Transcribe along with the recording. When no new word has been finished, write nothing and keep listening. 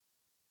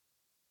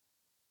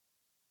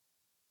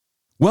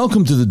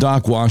Welcome to the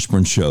Doc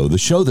Washburn Show, the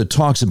show that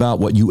talks about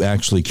what you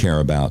actually care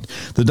about.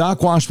 The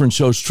Doc Washburn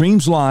Show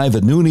streams live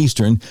at noon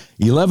Eastern,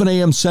 11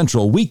 a.m.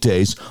 Central,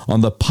 weekdays on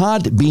the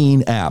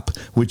Podbean app,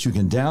 which you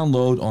can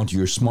download onto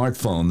your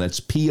smartphone. That's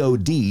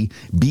Podbean,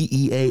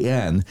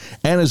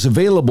 and is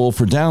available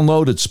for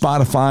download at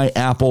Spotify,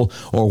 Apple,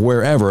 or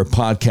wherever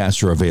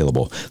podcasts are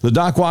available. The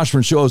Doc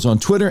Washburn Show is on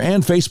Twitter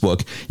and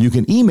Facebook. You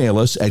can email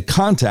us at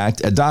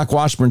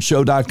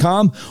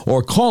contact@docwashburnshow.com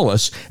or call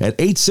us at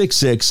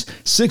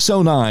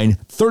 866-609-3711. All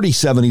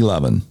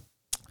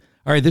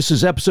right, this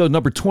is episode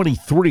number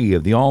 23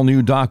 of the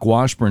all-new Doc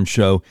Washburn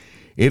Show.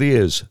 It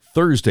is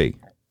Thursday,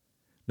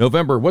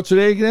 November, what's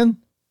today again?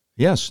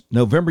 Yes,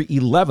 November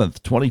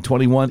 11th,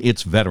 2021.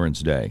 It's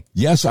Veterans Day.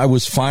 Yes, I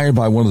was fired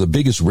by one of the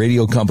biggest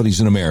radio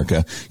companies in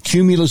America,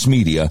 Cumulus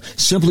Media,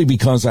 simply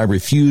because I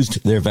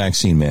refused their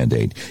vaccine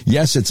mandate.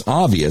 Yes, it's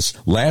obvious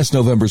last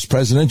November's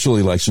presidential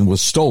election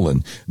was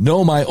stolen.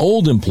 No, my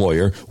old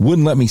employer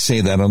wouldn't let me say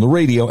that on the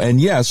radio.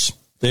 And yes,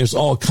 there's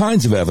all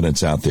kinds of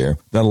evidence out there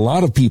that a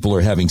lot of people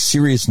are having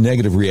serious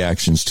negative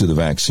reactions to the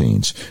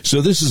vaccines. So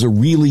this is a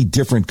really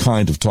different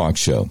kind of talk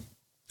show.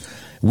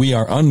 We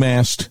are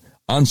unmasked,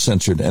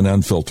 uncensored, and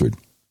unfiltered.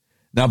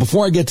 Now,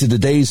 before I get to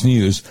today's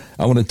news,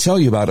 I want to tell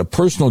you about a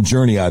personal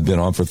journey I've been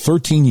on for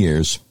 13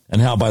 years and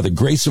how, by the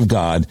grace of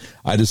God,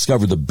 I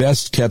discovered the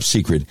best-kept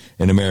secret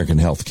in American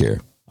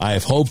healthcare. I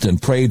have hoped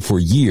and prayed for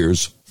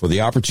years for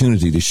the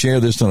opportunity to share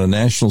this on a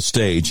national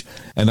stage,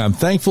 and I'm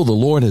thankful the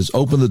Lord has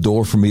opened the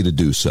door for me to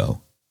do so.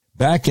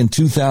 Back in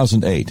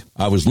 2008,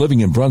 I was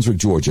living in Brunswick,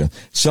 Georgia,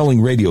 selling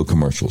radio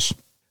commercials.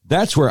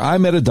 That's where I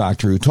met a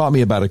doctor who taught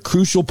me about a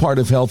crucial part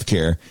of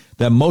healthcare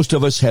that most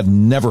of us have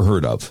never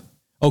heard of.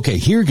 Okay,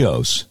 here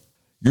goes.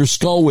 Your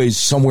skull weighs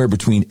somewhere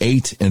between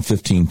 8 and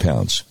 15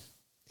 pounds.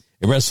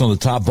 It rests on the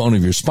top bone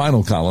of your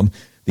spinal column,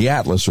 the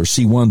atlas or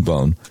C1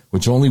 bone,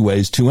 which only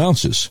weighs 2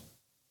 ounces.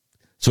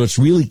 So it's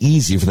really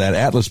easy for that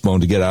atlas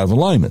bone to get out of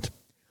alignment.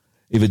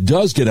 If it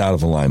does get out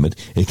of alignment,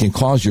 it can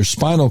cause your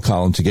spinal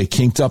column to get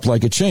kinked up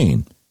like a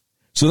chain.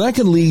 So that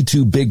can lead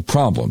to big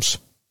problems,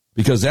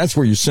 because that's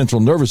where your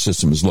central nervous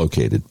system is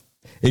located.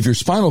 If your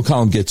spinal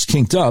column gets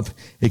kinked up,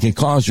 it can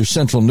cause your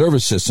central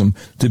nervous system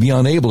to be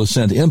unable to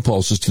send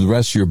impulses to the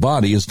rest of your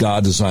body as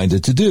God designed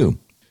it to do.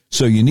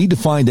 So you need to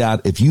find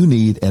out if you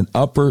need an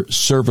upper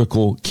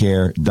cervical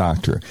care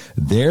doctor.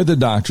 They're the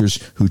doctors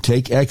who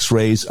take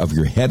x-rays of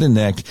your head and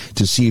neck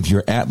to see if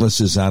your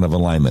atlas is out of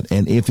alignment.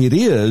 And if it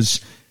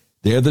is,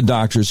 they're the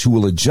doctors who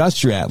will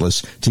adjust your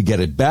atlas to get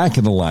it back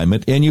in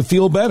alignment and you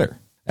feel better.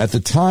 At the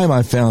time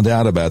I found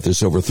out about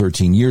this over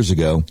 13 years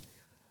ago,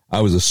 I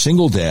was a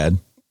single dad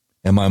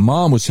and my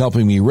mom was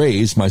helping me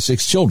raise my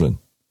 6 children.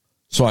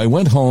 So I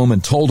went home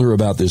and told her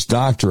about this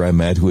doctor I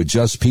met who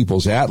adjusts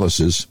people's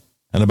atlases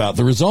and about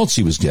the results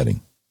he was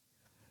getting.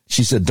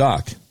 She said,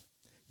 "Doc,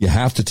 you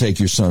have to take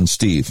your son,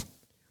 Steve.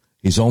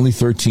 He's only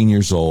 13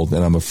 years old,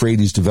 and I'm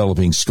afraid he's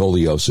developing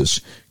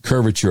scoliosis,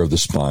 curvature of the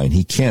spine.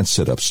 He can't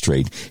sit up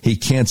straight. He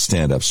can't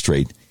stand up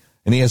straight,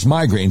 and he has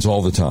migraines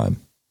all the time."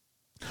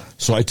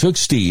 So I took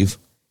Steve,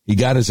 he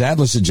got his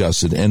atlas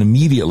adjusted, and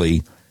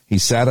immediately he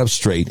sat up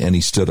straight and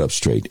he stood up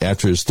straight.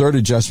 After his third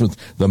adjustment,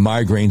 the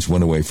migraines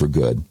went away for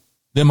good.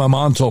 Then my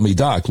mom told me,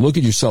 "Doc, look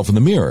at yourself in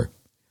the mirror.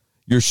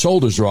 Your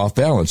shoulders are off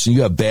balance and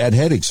you have bad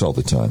headaches all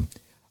the time.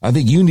 I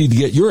think you need to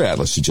get your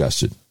atlas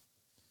adjusted."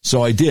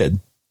 So I did,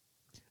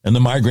 and the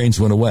migraines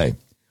went away.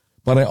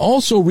 But I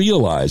also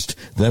realized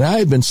that I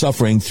had been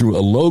suffering through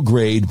a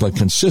low-grade but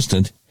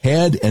consistent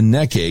head and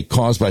neck ache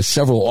caused by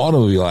several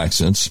automobile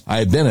accidents I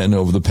had been in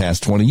over the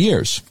past 20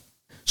 years.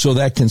 So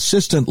that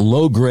consistent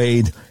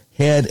low-grade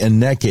head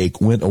and neck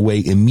ache went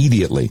away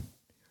immediately.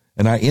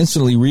 And I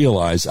instantly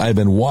realized I had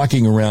been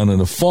walking around in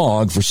a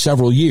fog for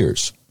several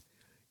years.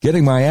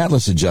 Getting my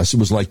atlas adjusted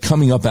was like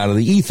coming up out of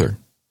the ether.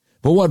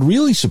 But what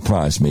really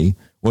surprised me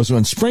was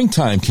when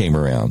springtime came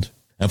around,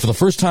 and for the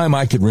first time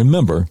I could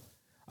remember,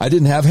 I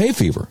didn't have hay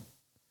fever.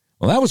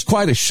 Well, that was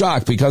quite a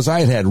shock because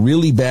I had had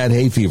really bad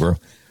hay fever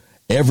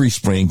every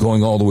spring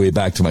going all the way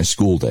back to my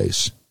school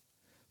days.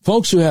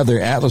 Folks who have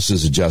their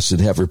atlases adjusted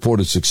have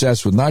reported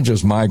success with not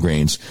just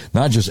migraines,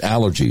 not just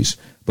allergies,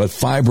 but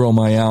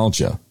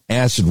fibromyalgia,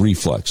 acid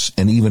reflux,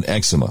 and even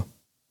eczema.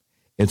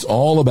 It's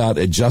all about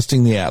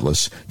adjusting the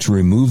atlas to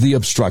remove the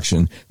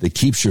obstruction that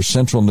keeps your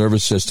central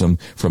nervous system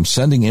from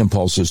sending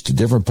impulses to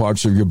different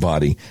parts of your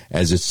body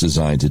as it's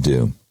designed to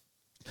do.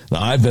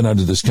 Now, I've been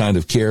under this kind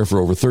of care for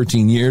over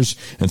 13 years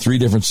in 3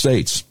 different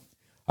states.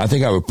 I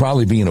think I would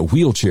probably be in a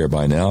wheelchair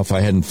by now if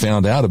I hadn't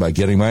found out about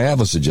getting my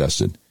atlas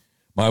adjusted.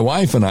 My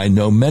wife and I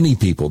know many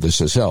people this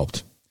has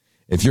helped.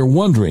 If you're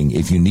wondering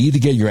if you need to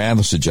get your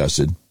atlas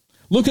adjusted,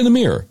 look in the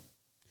mirror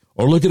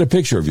or look at a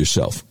picture of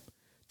yourself.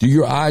 Do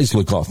your eyes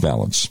look off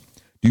balance?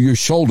 Do your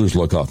shoulders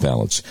look off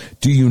balance?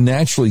 Do you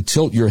naturally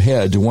tilt your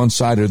head to one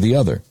side or the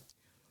other?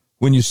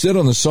 When you sit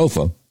on the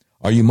sofa,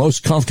 are you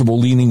most comfortable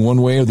leaning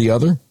one way or the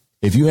other?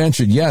 If you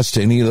answered yes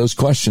to any of those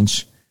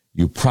questions,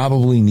 you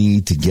probably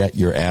need to get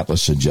your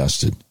atlas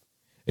adjusted.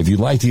 If you'd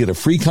like to get a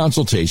free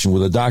consultation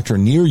with a doctor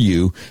near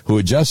you who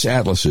adjusts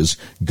atlases,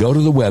 go to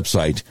the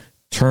website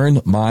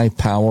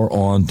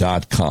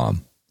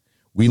turnmypoweron.com.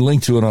 We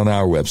link to it on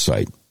our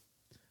website,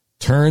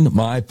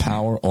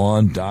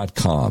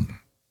 turnmypoweron.com.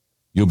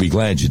 You'll be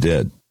glad you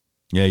did.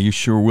 Yeah, you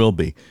sure will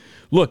be.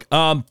 Look,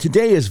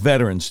 today is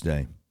Veterans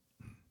Day.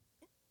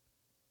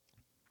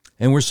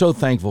 And we're so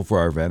thankful for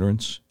our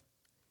veterans.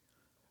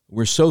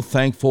 We're so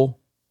thankful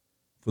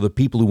for the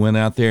people who went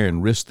out there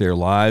and risked their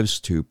lives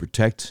to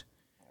protect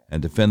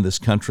and defend this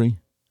country,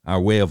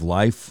 our way of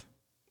life,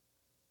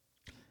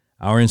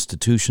 our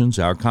institutions,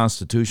 our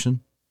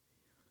Constitution.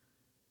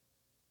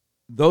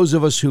 Those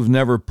of us who've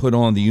never put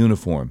on the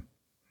uniform,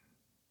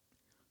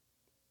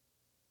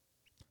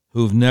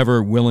 who've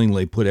never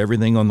willingly put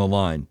everything on the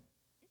line,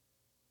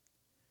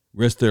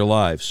 risked their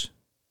lives,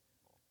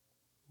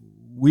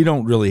 we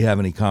don't really have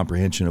any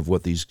comprehension of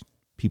what these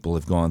people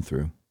have gone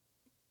through.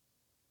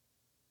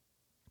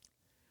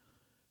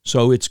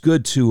 So it's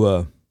good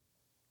to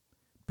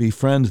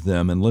befriend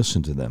them and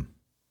listen to them.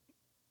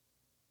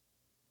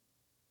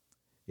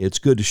 It's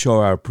good to show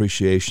our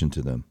appreciation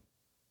to them.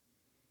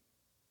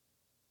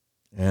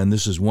 And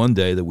this is one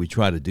day that we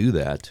try to do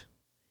that.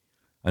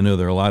 I know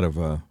there are a lot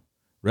of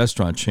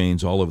restaurant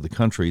chains all over the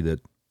country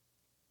that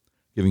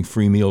giving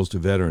free meals to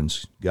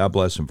veterans. God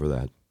bless them for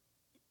that.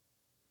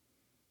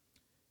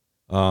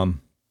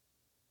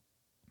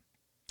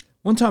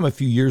 One time a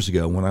few years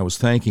ago when I was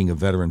thanking a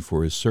veteran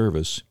for his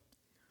service,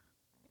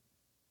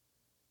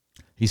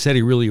 he said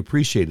he really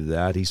appreciated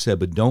that. He said,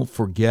 but don't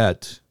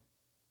forget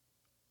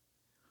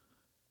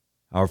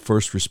our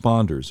first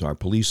responders, our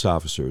police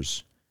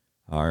officers,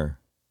 our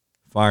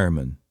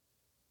firemen,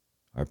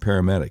 our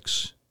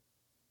paramedics.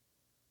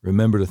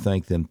 Remember to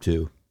thank them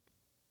too.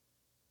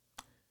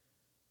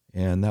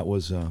 And that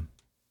was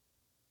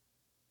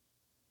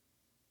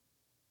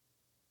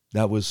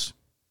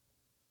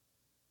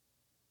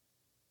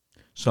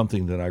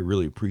something that I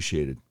really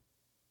appreciated.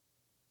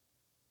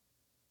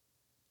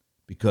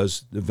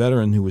 Because the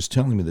veteran who was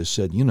telling me this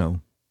said, you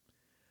know,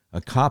 a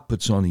cop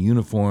puts on a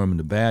uniform and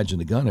a badge and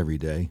a gun every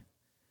day,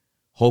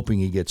 hoping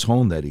he gets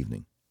home that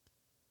evening.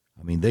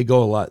 I mean, they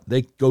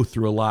go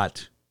through a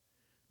lot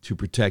to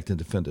protect and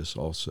defend us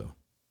also.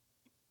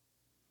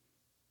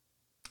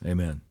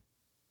 Amen.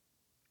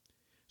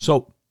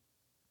 So,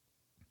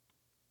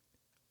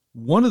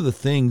 one of the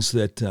things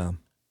that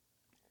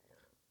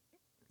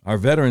our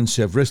veterans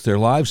have risked their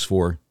lives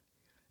for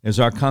is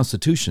our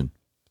Constitution.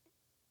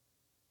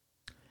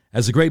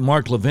 As the great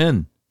Mark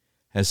Levin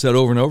has said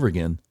over and over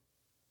again,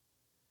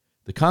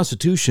 the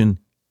Constitution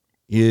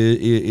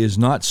is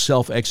not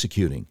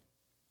self-executing.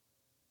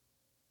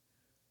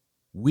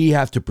 We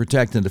have to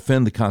protect and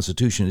defend the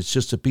Constitution. It's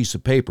just a piece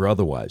of paper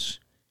otherwise.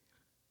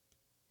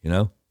 You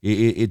know,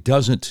 it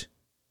doesn't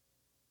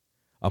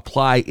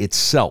apply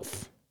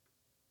itself.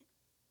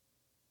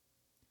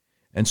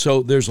 And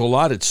so there's a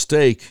lot at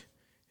stake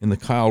in the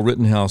Kyle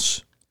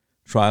Rittenhouse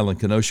trial in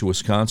Kenosha,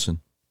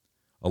 Wisconsin.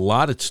 A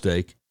lot at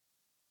stake.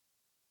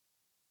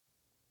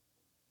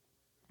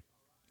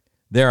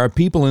 There are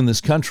people in this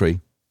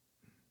country,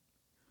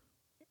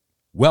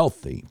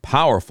 wealthy,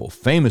 powerful,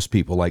 famous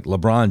people like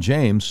LeBron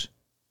James,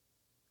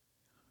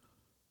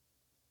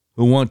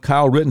 who want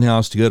Kyle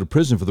Rittenhouse to go to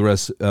prison for the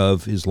rest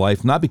of his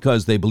life, not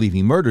because they believe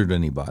he murdered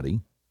anybody,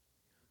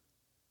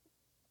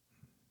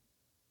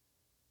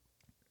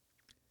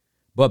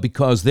 but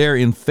because they're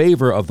in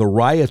favor of the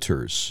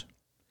rioters.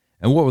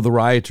 And what were the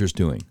rioters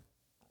doing?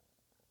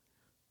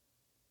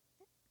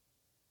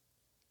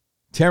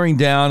 Tearing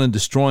down and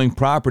destroying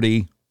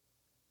property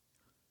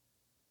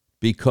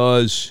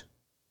because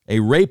a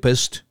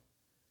rapist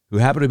who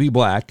happened to be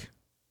black,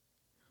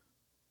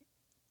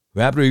 who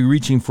happened to be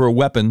reaching for a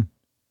weapon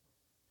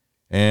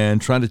and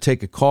trying to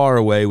take a car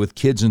away with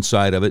kids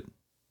inside of it,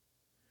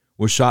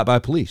 was shot by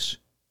police.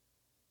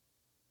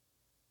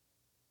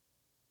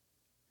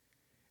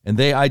 And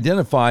they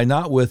identify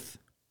not with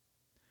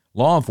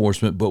law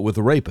enforcement, but with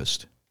the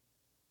rapist.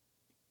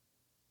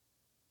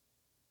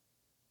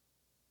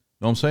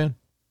 Know what I'm saying?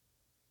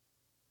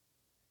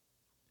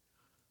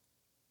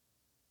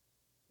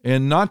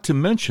 And not to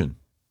mention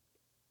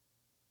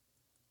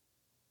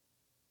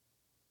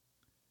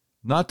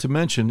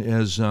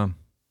as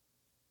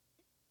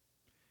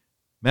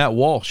Matt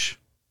Walsh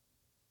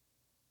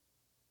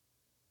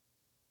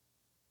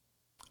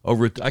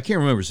over at, I can't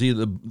remember, see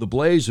the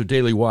Blaze or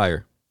Daily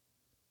Wire.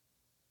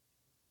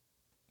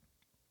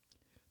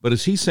 But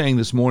as he's saying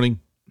this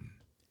morning,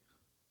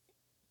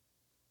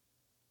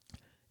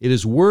 it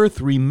is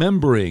worth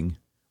remembering,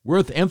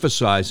 worth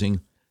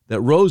emphasizing that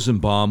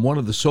Rosenbaum, one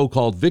of the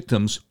so-called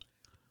victims,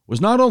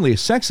 was not only a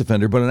sex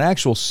offender, but an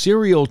actual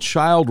serial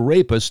child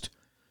rapist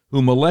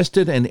who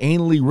molested and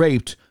anally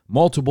raped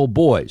multiple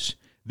boys.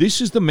 This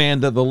is the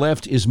man that the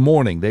left is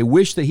mourning. They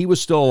wish that he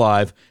was still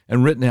alive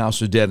and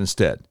Rittenhouse was dead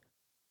instead.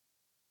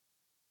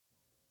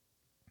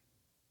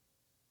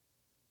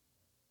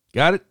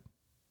 Got it?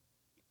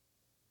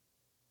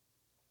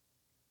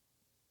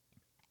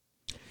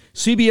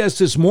 CBS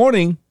This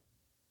Morning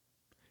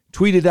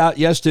tweeted out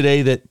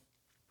yesterday that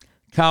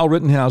Kyle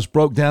Rittenhouse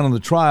broke down on the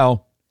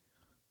trial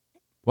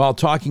while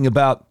talking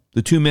about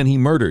the two men he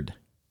murdered.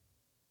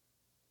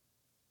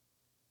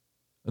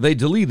 They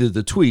deleted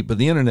the tweet, but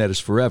the internet is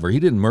forever. He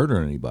didn't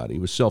murder anybody.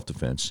 It was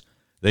self-defense.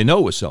 They know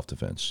it was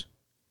self-defense.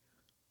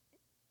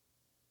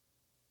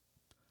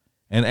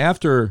 And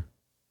after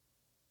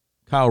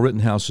Kyle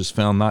Rittenhouse is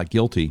found not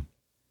guilty,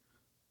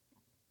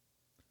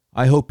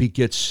 I hope he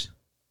gets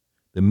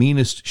the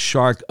meanest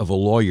shark of a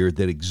lawyer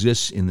that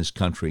exists in this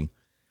country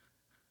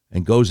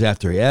and goes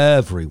after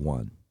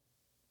everyone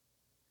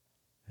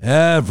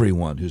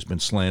who's been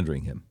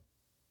slandering him.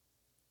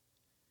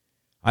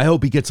 I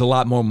hope he gets a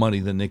lot more money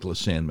than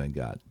Nicholas Sandmann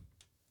got.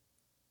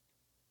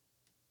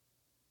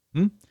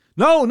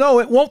 No,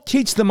 it won't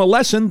teach them a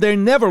lesson. They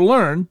never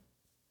learn.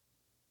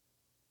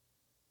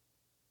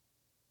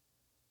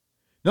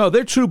 No,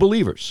 they're true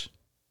believers.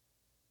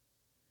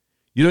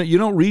 You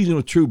don't reason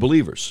with true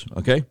believers,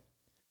 okay?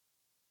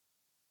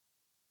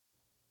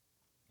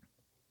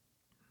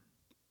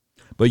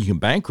 But you can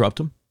bankrupt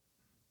them.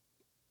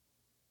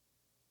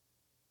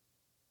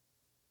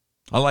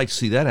 I'd like to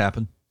see that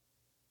happen.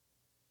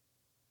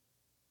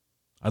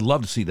 I'd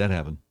love to see that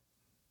happen.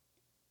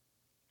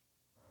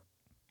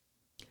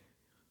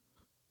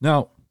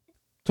 Now,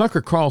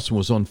 Tucker Carlson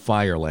was on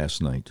fire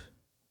last night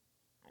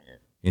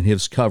in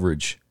his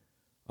coverage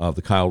of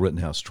the Kyle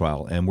Rittenhouse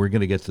trial, and we're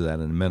going to get to that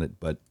in a minute.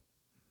 But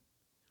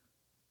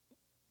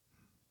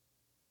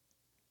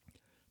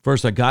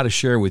first, I got to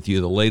share with you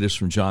the latest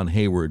from John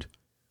Hayward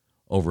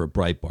over at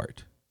Breitbart.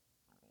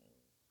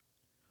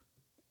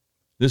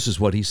 This is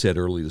what he said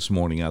early this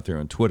morning out there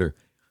on Twitter.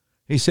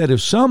 He said,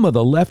 if some of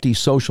the lefty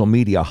social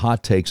media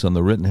hot takes on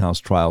the Rittenhouse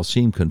trial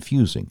seem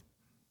confusing,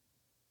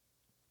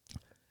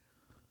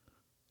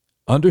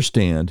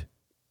 understand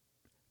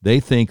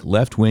they think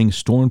left-wing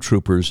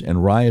stormtroopers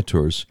and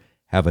rioters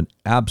have an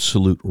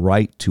absolute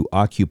right to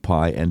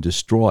occupy and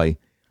destroy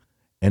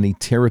any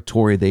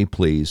territory they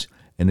please,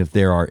 and if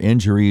there are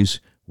injuries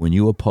when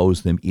you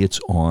oppose them,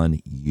 it's on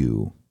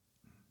you.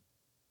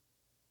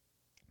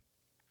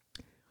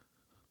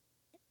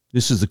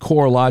 This is the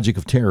core logic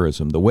of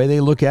terrorism. The way they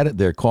look at it,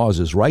 their cause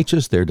is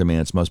righteous, their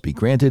demands must be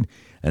granted,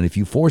 and if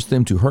you force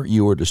them to hurt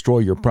you or destroy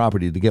your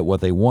property to get what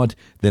they want,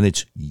 then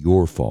it's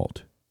your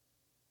fault.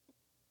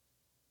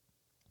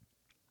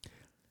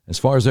 As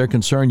far as they're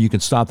concerned, you can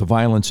stop the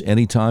violence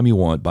anytime you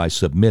want by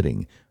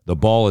submitting. The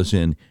ball is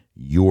in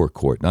your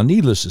court. Now,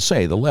 needless to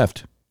say, the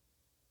left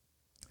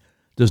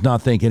does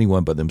not think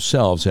anyone but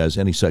themselves has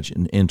any such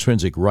an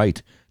intrinsic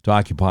right to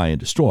occupy and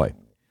destroy.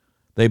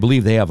 They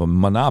believe they have a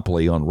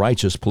monopoly on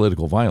righteous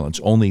political violence.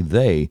 Only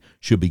they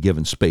should be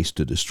given space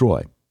to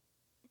destroy.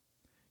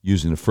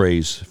 Using a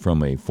phrase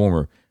from a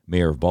former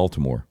mayor of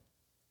Baltimore,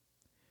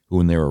 who,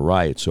 when there were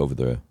riots over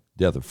the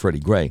death of Freddie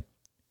Gray,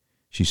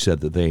 she said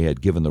that they had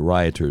given the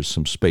rioters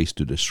some space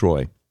to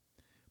destroy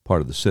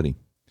part of the city.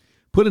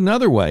 Put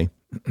another way,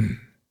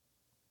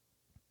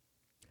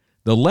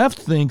 the left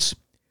thinks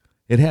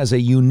it has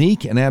a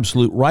unique and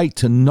absolute right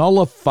to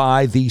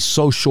nullify the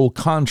social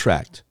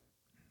contract.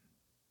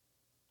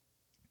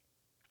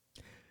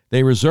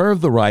 They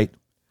reserve the right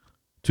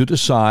to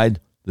decide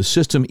the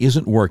system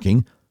isn't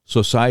working,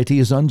 society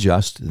is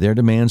unjust, their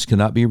demands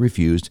cannot be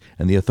refused,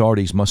 and the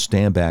authorities must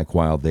stand back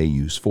while they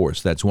use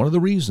force. That's one of the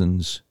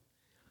reasons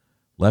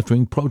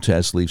left-wing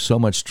protests leave so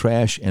much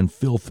trash and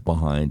filth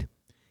behind,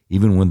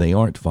 even when they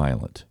aren't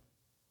violent.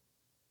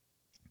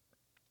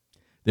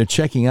 They're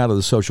checking out of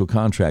the social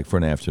contract for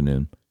an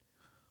afternoon,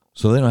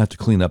 so they don't have to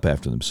clean up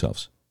after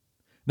themselves.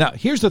 Now,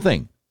 here's the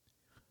thing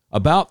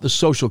about the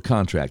social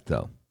contract,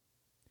 though.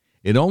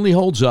 It only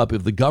holds up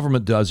if the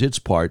government does its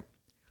part,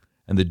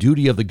 and the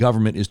duty of the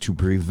government is to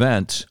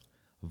prevent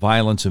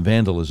violence and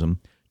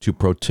vandalism, to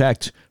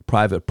protect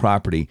private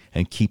property,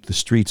 and keep the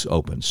streets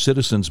open.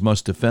 Citizens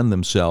must defend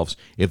themselves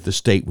if the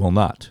state will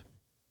not.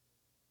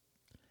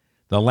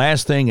 The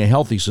last thing a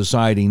healthy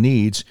society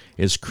needs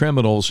is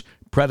criminals,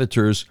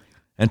 predators,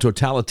 and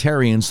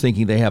totalitarians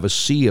thinking they have a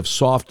sea of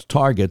soft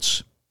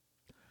targets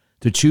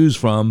to choose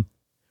from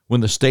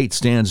when the state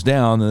stands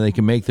down and they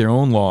can make their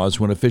own laws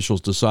when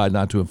officials decide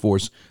not to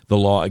enforce the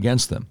law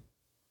against them.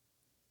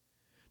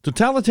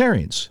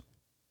 Totalitarians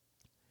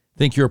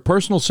think your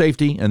personal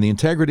safety and the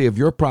integrity of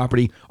your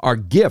property are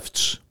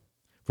gifts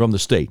from the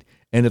state.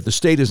 And if the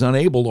state is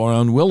unable or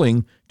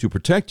unwilling to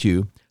protect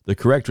you, the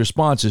correct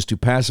response is to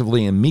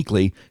passively and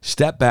meekly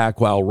step back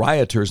while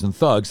rioters and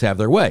thugs have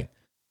their way.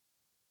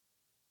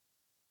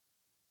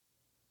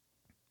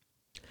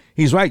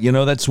 He's right. You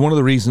know, that's one of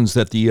the reasons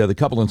that the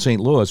couple in St.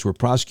 Louis were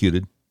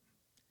prosecuted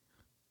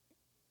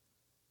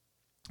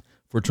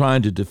for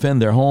trying to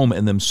defend their home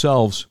and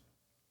themselves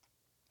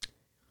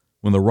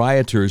when the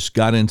rioters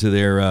got into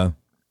their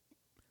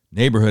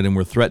neighborhood and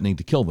were threatening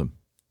to kill them.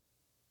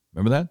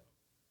 Remember that?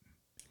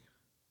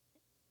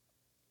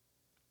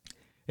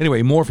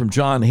 Anyway, more from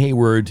John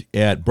Hayward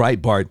at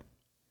Breitbart.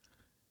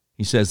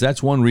 He says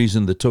that's one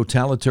reason the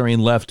totalitarian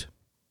left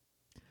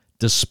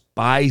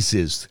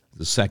despises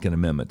the Second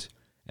Amendment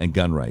and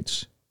gun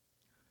rights.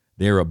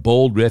 They are a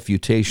bold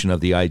refutation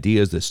of the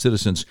ideas that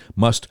citizens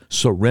must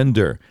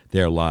surrender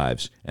their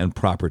lives and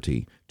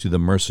property to the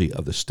mercy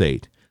of the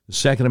state. The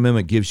Second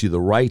Amendment gives you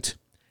the right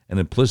and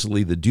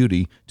implicitly the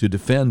duty to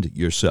defend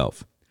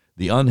yourself.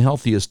 the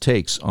unhealthiest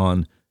takes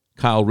on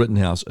Kyle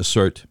Rittenhouse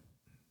assert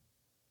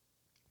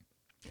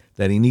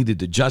that he needed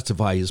to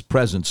justify his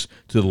presence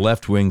to the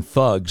left-wing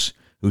thugs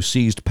who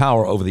seized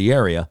power over the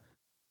area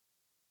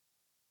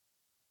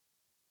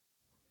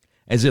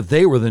as if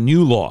they were the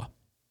new law,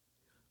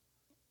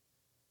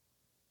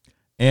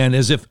 and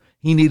as if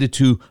he needed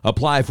to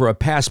apply for a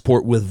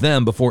passport with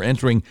them before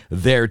entering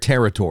their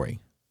territory.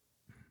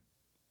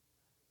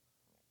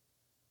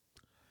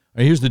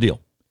 Now, here's the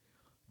deal.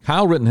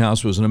 Kyle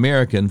Rittenhouse was an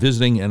American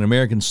visiting an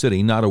American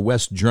city, not a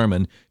West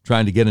German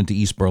trying to get into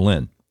East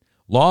Berlin.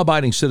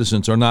 Law-abiding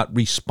citizens are not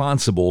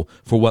responsible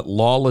for what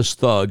lawless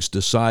thugs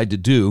decide to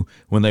do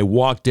when they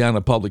walk down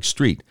a public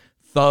street.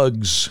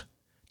 Thugs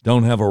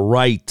don't have a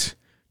right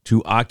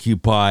to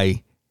occupy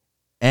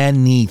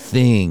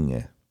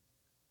anything.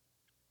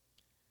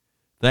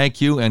 Thank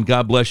you, and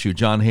God bless you,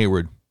 John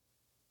Hayward,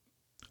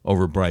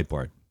 over at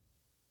Breitbart.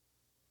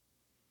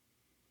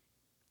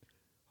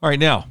 All right,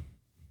 now,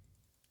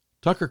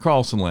 Tucker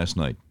Carlson last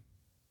night.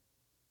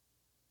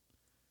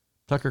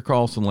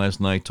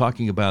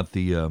 Talking about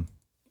the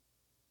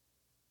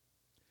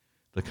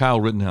Kyle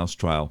Rittenhouse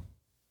trial.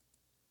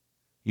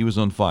 He was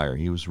on fire.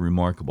 He was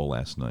remarkable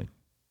last night.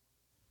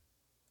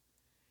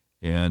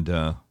 And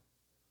I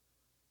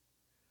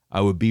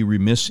would be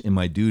remiss in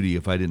my duty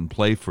if I didn't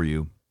play for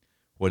you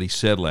what he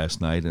said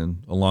last night,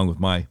 and along with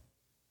my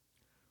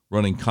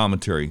running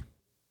commentary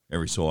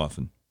every so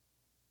often.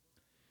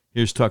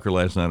 Here's Tucker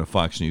last night on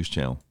Fox News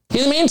Channel.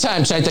 In the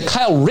meantime, tonight, the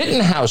Kyle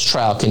Rittenhouse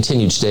trial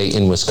continued today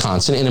in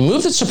Wisconsin in a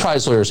move that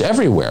surprised lawyers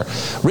everywhere.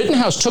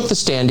 Rittenhouse took the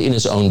stand in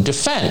his own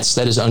defense.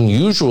 That is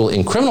unusual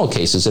in criminal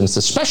cases, and it's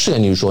especially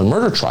unusual in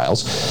murder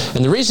trials.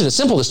 And the reason is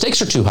simple. The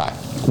stakes are too high.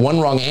 One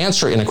wrong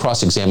answer in a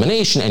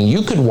cross-examination, and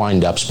you could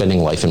wind up spending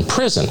life in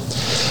prison.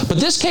 But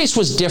this case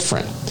was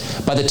different.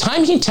 By the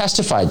time he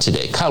testified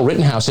today, Kyle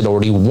Rittenhouse had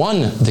already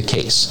won the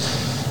case.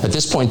 At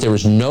this point, there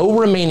was no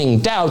remaining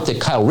doubt that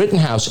Kyle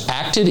Rittenhouse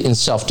acted in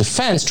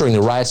self-defense during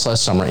the riots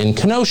last summer in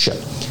Kenosha.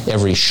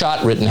 Every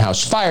shot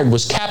Rittenhouse fired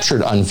was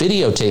captured on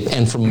videotape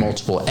and from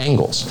multiple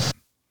angles.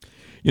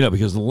 You know,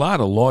 because a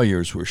lot of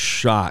lawyers were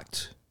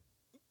shocked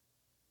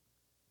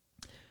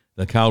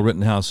that Kyle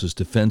Rittenhouse's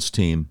defense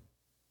team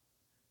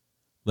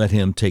let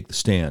him take the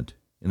stand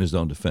in his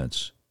own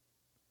defense.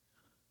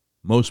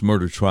 Most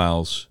murder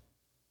trials,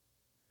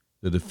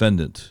 the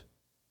defendant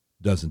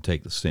doesn't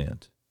take the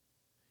stand.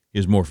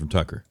 Here's more from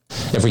Tucker.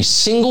 Every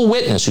single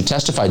witness who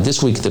testified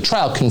this week at the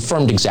trial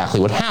confirmed exactly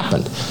what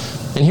happened.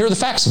 And here are the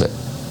facts of it.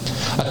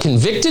 A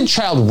convicted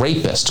child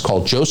rapist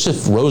called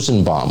Joseph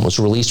Rosenbaum was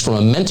released from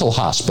a mental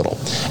hospital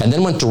and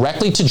then went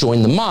directly to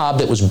join the mob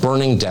that was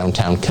burning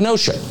downtown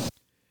Kenosha.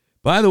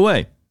 By the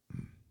way,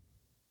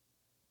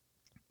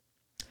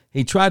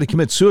 he tried to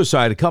commit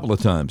suicide a couple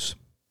of times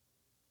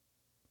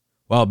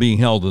while being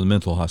held in the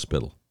mental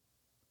hospital,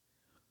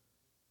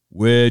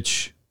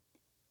 which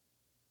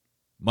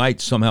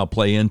might somehow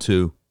play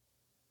into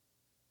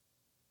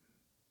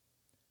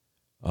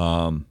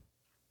the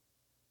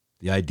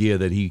idea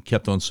that he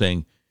kept on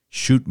saying,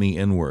 "Shoot me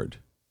inward,"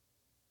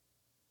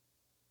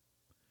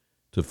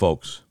 to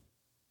folks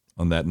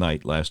on that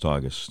night last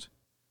August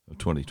of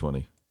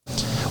 2020.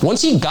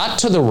 Once he got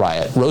to the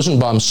riot,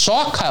 Rosenbaum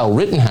saw Kyle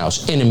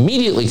Rittenhouse and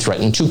immediately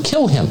threatened to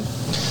kill him.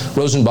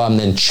 Rosenbaum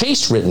then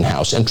chased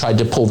Rittenhouse and tried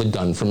to pull the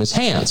gun from his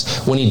hands.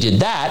 When he did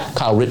that,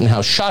 Kyle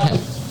Rittenhouse shot him.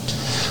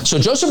 So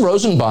Joseph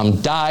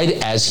Rosenbaum died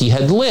as he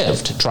had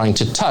lived, trying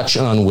to touch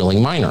an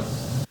unwilling minor.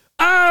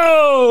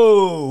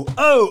 Oh!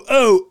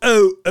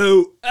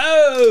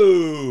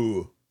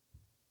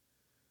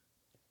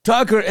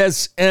 Tucker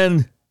es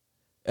en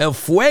el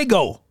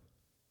fuego.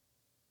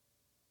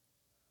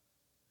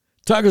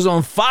 Tucker's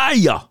on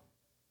fire.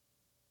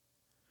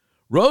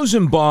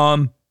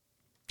 Rosenbaum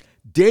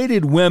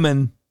dated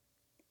women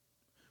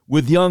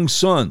with young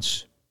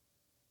sons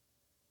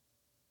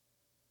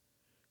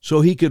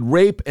so he could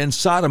rape and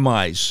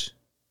sodomize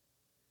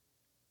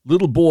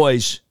little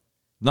boys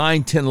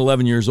 9, 10,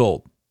 11 years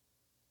old.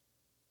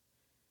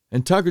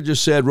 And Tucker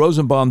just said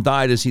Rosenbaum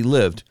died as he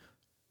lived,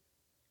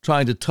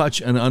 trying to touch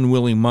an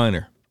unwilling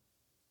minor.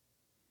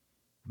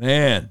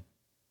 Man.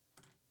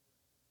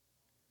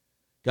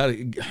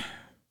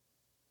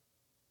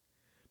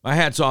 My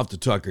hat's off to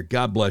Tucker.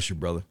 God bless you,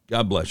 brother.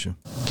 God bless you.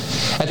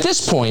 At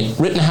this point,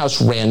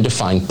 Rittenhouse ran to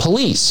find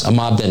police. A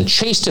mob then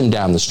chased him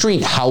down the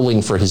street,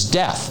 howling for his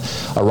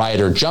death. A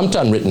rioter jumped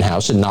on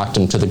Rittenhouse and knocked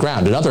him to the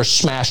ground. Another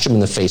smashed him in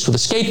the face with a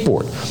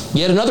skateboard.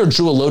 Yet another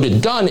drew a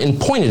loaded gun and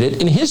pointed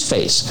it in his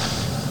face.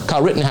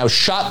 Kyle Rittenhouse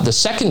shot the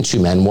second two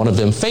men, one of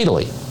them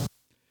fatally.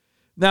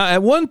 Now,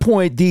 at one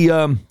point,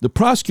 the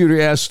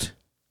prosecutor asked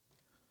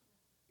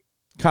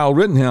Kyle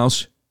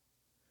Rittenhouse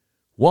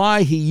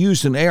why he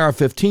used an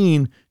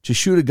AR-15 to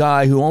shoot a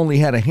guy who only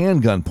had a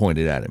handgun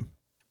pointed at him.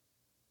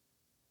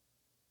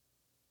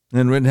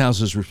 And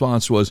Rittenhouse's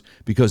response was,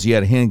 because he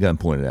had a handgun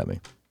pointed at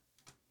me.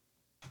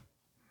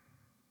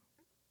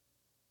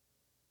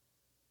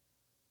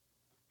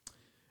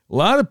 A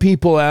lot of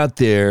people out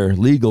there,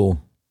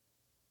 legal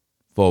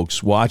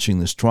folks watching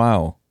this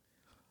trial,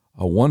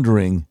 are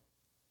wondering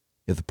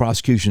if the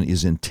prosecution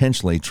is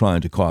intentionally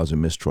trying to cause a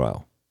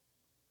mistrial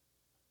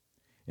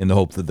in the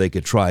hope that they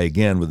could try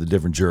again with a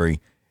different jury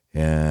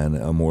and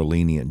a more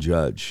lenient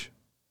judge.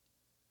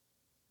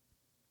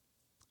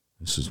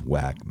 This is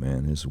whack,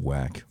 man. This is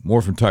whack.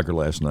 More from Tucker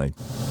last night.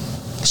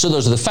 So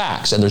those are the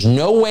facts, and there's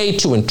no way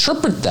to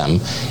interpret them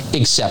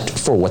except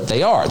for what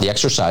they are, the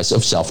exercise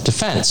of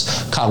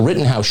self-defense. Kyle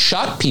Rittenhouse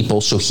shot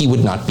people so he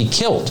would not be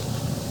killed.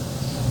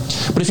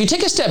 But if you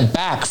take a step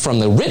back from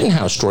the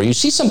Rittenhouse story, you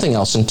see something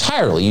else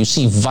entirely. You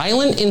see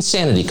violent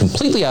insanity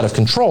completely out of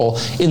control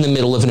in the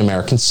middle of an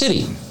American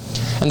city.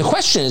 And the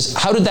question is,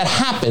 how did that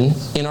happen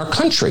in our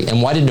country,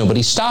 and why did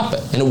nobody stop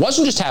it? And it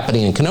wasn't just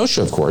happening in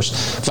Kenosha, of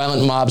course.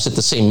 Violent mobs at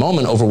the same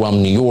moment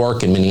overwhelmed New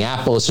York and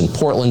Minneapolis and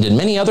Portland and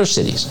many other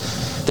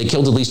cities. They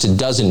killed at least a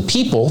dozen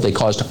people. They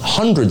caused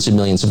hundreds of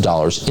millions of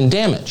dollars in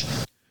damage.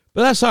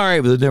 But that's all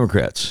right with the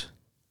Democrats.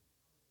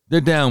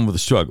 They're down with the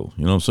struggle,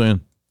 you know what I'm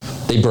saying?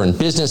 They burned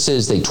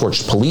businesses, they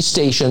torched police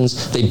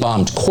stations, they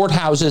bombed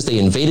courthouses, they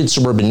invaded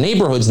suburban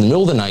neighborhoods in the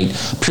middle of the night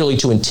purely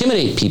to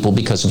intimidate people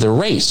because of their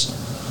race.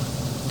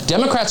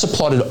 Democrats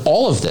applauded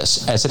all of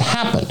this as it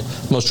happened.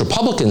 Most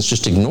Republicans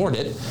just ignored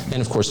it,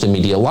 and of course the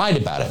media lied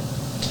about it.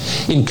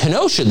 In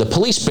Kenosha, the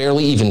police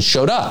barely even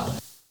showed up.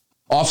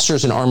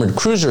 Officers in armored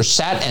cruisers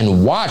sat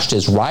and watched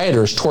as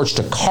rioters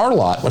torched a car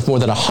lot with more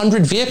than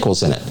 100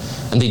 vehicles in it,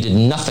 and they did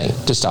nothing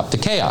to stop the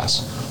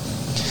chaos.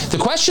 The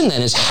question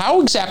then is,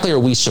 how exactly are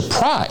we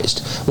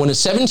surprised when a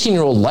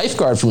 17-year-old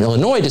lifeguard from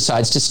Illinois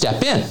decides to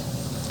step in?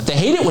 They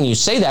hate it when you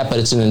say that, but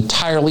it's an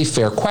entirely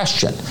fair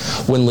question.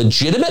 When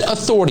legitimate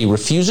authority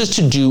refuses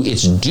to do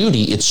its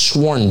duty, its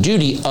sworn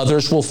duty,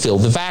 others will fill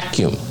the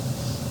vacuum.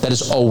 That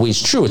is always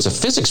true. It's a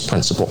physics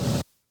principle.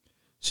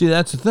 See,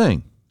 that's the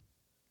thing.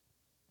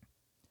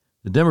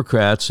 The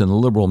Democrats and the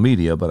liberal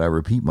media, but I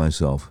repeat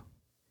myself,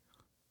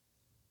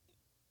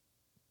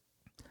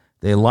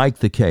 they like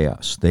the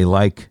chaos. They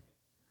like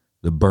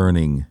the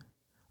burning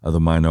of the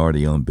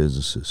minority-owned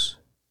businesses.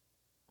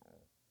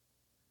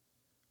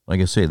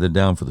 Like I say, they're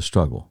down for the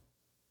struggle.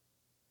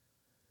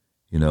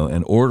 You know,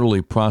 an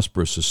orderly,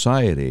 prosperous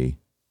society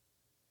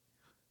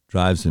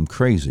drives them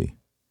crazy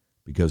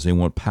because they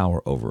want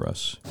power over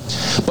us.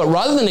 But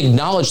rather than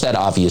acknowledge that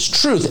obvious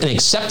truth and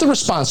accept the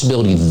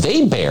responsibility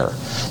they bear,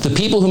 the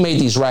people who made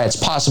these riots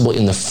possible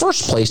in the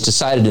first place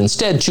decided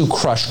instead to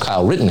crush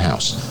Kyle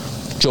Rittenhouse.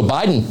 Joe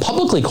Biden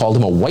publicly called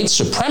him a white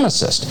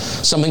supremacist,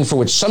 something for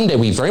which someday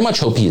we very much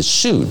hope he is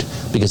sued,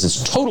 because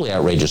it's totally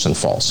outrageous and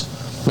false.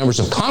 Members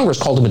of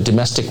Congress called him a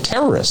domestic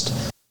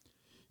terrorist.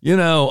 You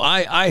know,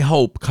 I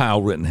hope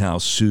Kyle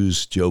Rittenhouse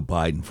sues Joe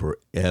Biden for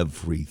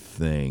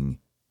everything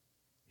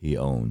he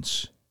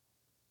owns.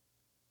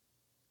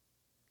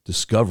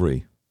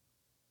 Discovery.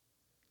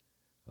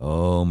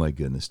 Oh, my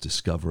goodness.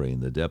 Discovery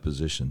and the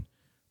deposition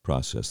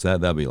process.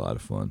 That'd be a lot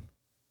of fun.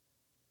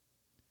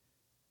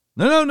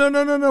 No.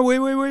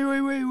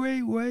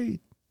 Wait.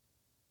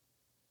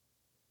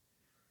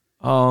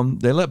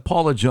 They let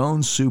Paula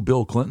Jones sue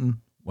Bill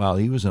Clinton while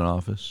he was in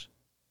office.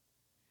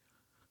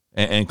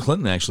 And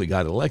Clinton actually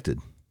got elected.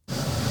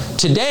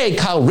 Today,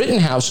 Kyle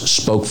Rittenhouse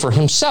spoke for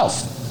himself.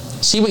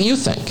 See what you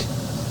think.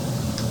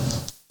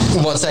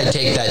 Once I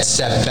take that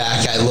step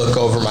back, I look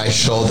over my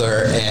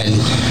shoulder and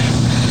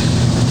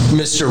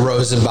Mr.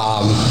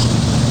 Rosenbaum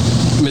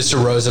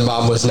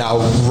was now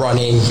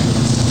running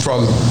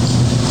from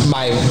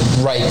my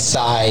right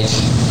side,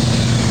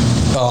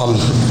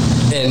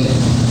 and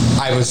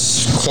I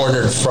was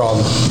cornered from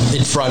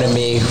in front of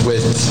me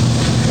with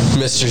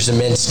Mr.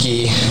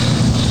 Zeminski,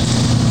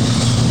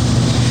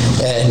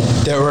 and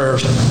there were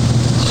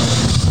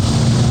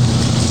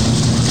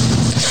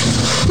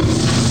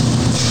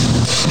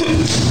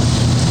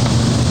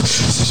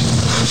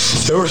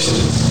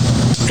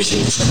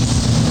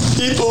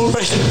people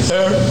right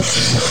there.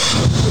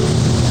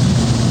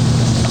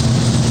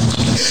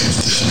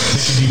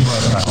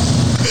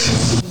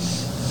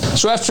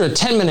 So after a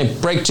 10-minute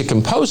break to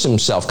compose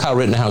himself, Kyle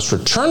Rittenhouse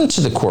returned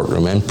to the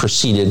courtroom and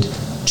proceeded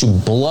to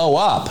blow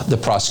up the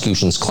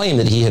prosecution's claim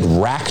that he had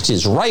racked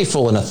his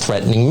rifle in a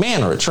threatening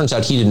manner. It turns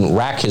out he didn't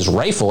rack his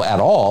rifle at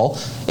all,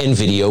 and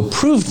video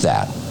proved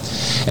that.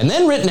 And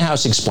then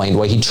Rittenhouse explained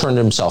why he turned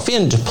himself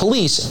in to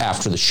police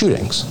after the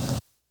shootings.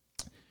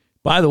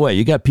 By the way,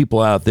 you got people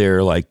out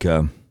there like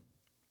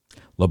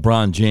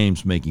LeBron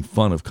James making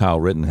fun of Kyle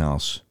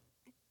Rittenhouse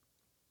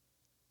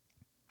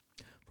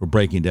for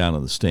breaking down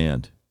on the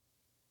stand.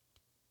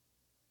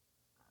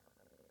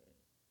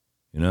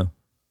 You know?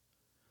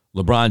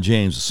 LeBron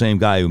James, the same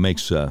guy who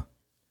makes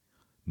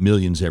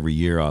millions every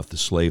year off the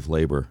slave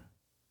labor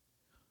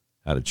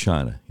out of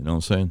China. You know what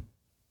I'm saying?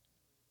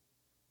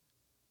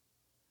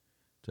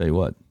 Tell you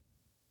what.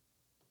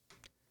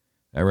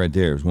 That right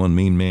there is one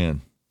mean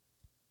man.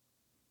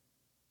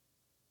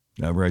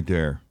 That right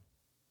there.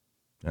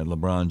 That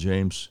LeBron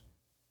James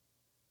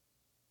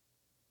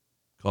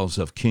calls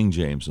himself King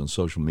James on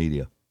social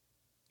media.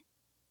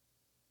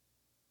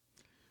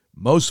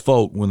 Most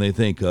folk, when they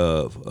think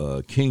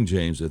of King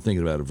James, they're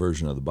thinking about a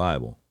version of the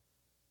Bible,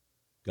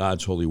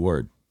 God's holy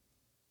word.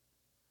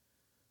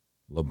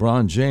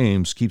 LeBron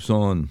James keeps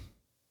on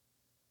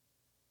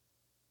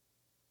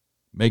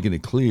making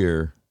it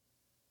clear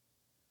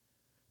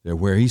that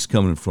where he's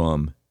coming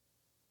from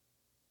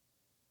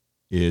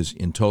is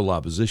in total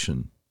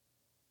opposition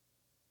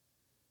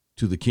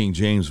to the King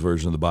James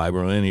Version of the Bible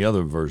or any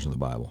other version of the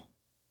Bible.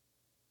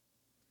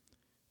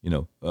 You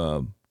know,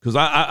 because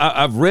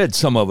I've read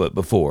some of it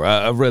before.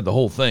 I've read the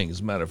whole thing, as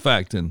a matter of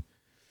fact, and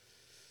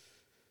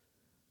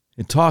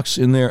it talks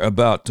in there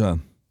about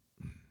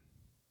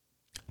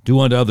do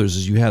unto others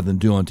as you have them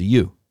do unto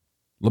you.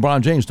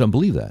 LeBron James doesn't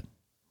believe that.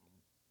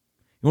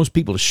 He wants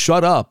people to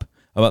shut up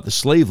about the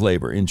slave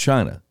labor in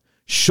China.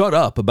 Shut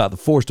up about the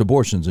forced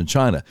abortions in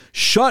China.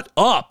 Shut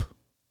up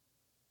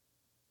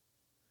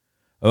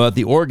about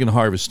the organ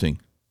harvesting,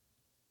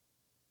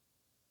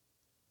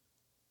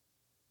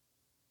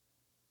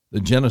 the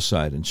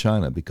genocide in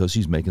China, because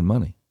he's making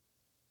money.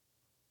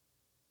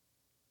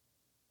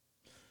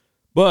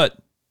 But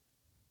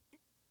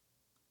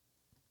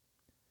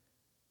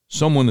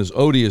someone as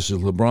odious as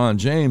LeBron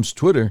James,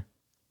 Twitter,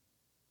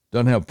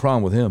 doesn't have a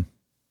problem with him.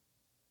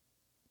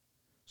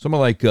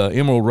 Someone like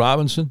Emerald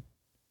Robinson,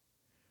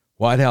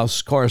 White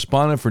House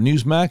correspondent for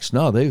Newsmax,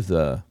 no, they've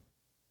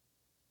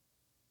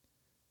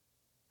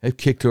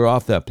kicked her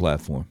off that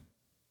platform.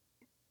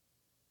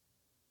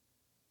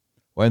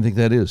 Why do you think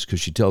that is? Because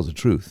she tells the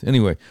truth.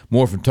 Anyway,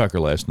 more from Tucker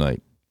last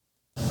night.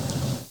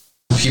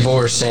 People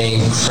were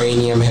saying,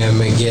 cranium him,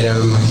 get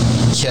him,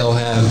 kill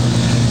him.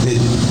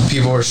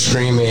 People were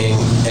screaming,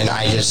 and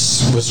I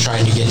just was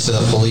trying to get to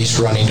the police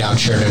running down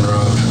Sheridan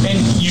Road. And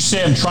you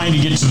say I'm trying to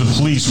get to the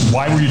police.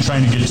 Why were you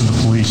trying to get to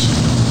the police?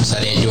 Because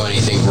I didn't do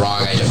anything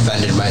wrong. I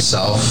defended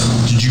myself.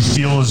 Did you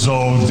feel as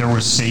though there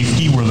was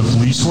safety where the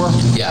police were?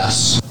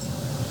 Yes.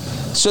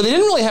 So they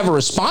didn't really have a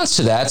response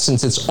to that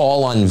since it's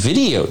all on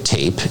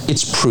videotape.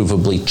 It's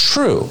provably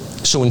true.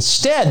 So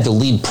instead, the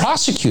lead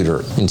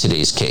prosecutor in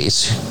today's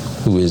case,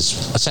 who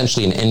is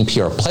essentially an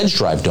NPR pledge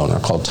drive donor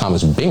called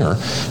Thomas Binger,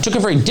 took a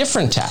very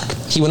different tack.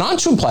 He went on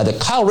to imply that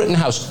Kyle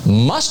Rittenhouse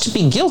must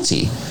be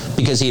guilty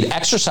because he had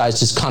exercised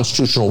his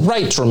constitutional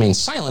right to remain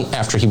silent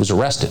after he was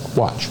arrested.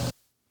 Watch.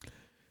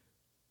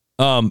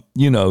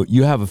 You know,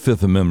 you have a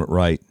Fifth Amendment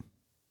right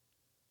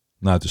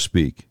not to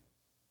speak.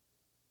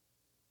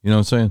 You know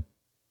what I'm saying?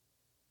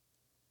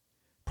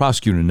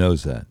 Prosecutor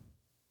knows that.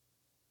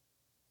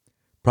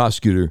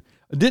 Prosecutor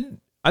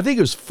I think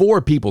it was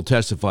 4 people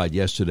testified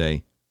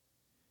yesterday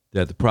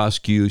that the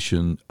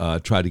prosecution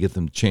tried to get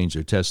them to change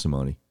their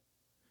testimony.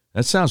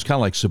 That sounds kind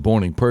of like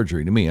suborning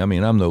perjury to me. I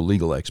mean, I'm no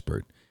legal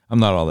expert. I'm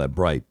not all that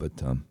bright, but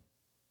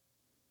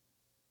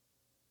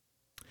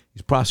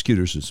these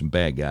prosecutors are some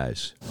bad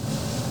guys.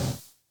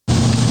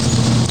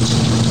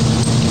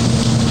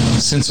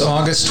 Since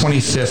August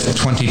 25th,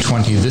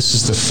 2020, this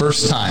is the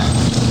first time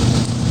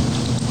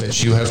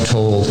that you have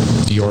told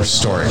your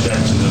story.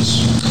 Object to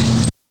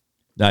this.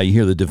 Now you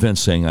hear the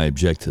defense saying, I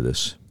object to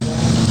this.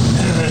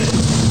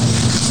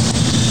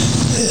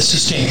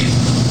 Sustained.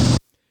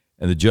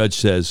 And the judge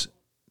says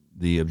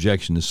the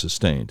objection is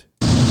sustained.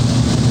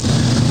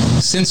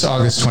 Since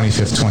August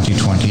 25th,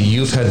 2020,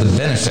 you've had the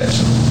benefit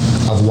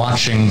of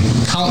watching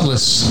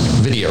countless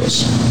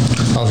videos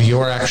of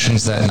your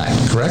actions that night,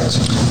 correct?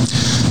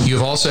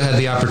 You've also had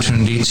the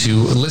opportunity to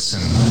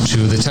listen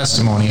to the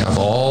testimony of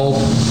all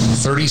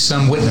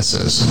 30-some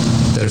witnesses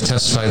that have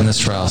testified in this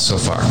trial so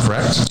far,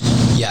 correct?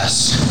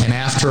 Yes. And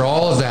after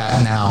all of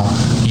that, now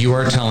you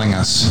are telling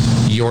us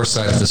your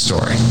side of the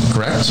story,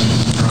 correct?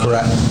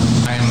 Correct.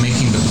 I am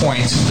making the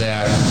point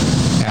that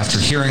after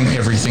hearing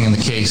everything in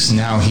the case,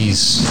 now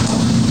he's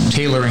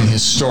tailoring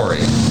his story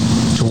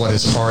to what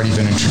has already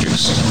been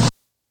introduced.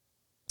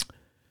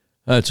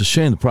 It's a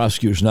shame the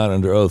prosecutor's not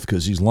under oath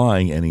because he's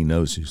lying and he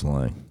knows he's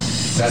lying.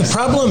 The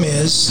problem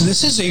is,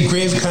 this is a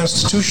grave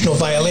constitutional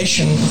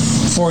violation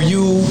for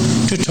you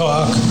to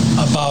talk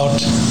about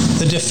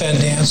the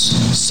defendant's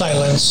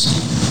silence.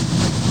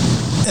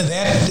 And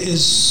that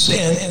is,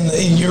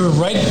 and you're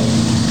right on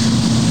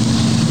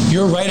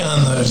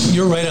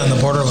the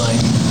borderline.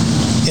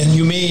 And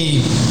you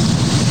may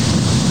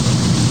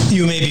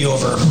be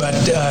over, but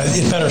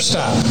it better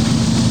stop.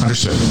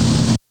 Understood.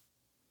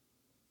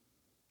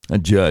 A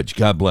judge,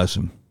 God bless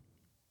him.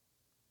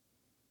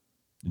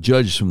 The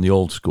judge is from the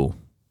old school.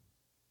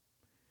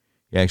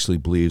 He actually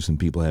believes in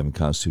people having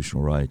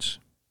constitutional rights.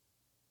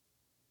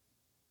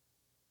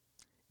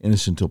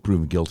 Innocent until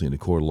proven guilty in the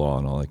court of law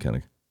and all that kind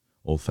of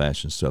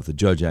old-fashioned stuff. The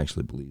judge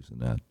actually believes in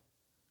that.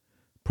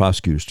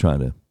 Prosecutors trying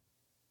to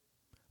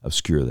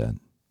obscure that.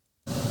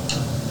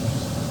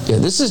 Yeah,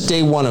 this is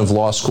day one of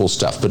law school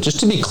stuff, but just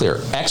to be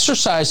clear,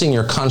 exercising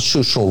your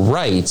constitutional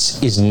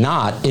rights is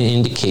not an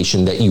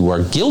indication that you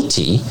are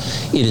guilty.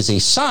 It is a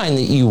sign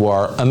that you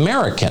are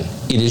American.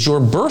 It is your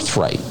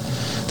birthright.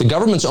 The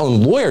government's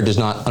own lawyer does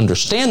not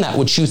understand that,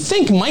 which you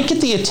think might get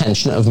the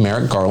attention of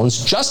Merrick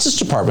Garland's Justice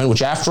Department,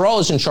 which after all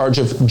is in charge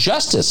of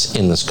justice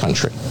in this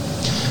country.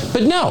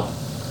 But no,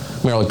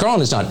 Merrick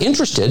Garland is not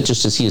interested,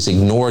 just as he has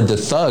ignored the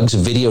thugs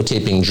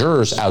videotaping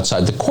jurors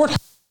outside the courthouse.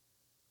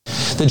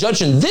 The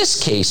judge in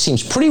this case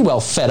seems pretty well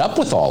fed up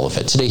with all of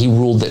it. Today he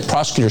ruled that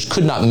prosecutors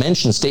could not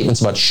mention statements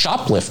about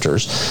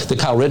shoplifters that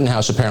Kyle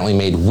Rittenhouse apparently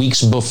made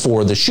weeks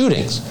before the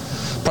shootings.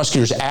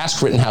 Prosecutors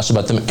asked Rittenhouse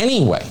about them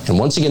anyway, and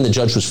once again the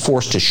judge was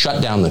forced to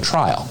shut down the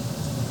trial.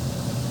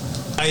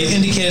 I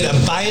indicated a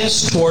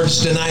bias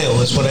towards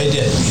denial is what I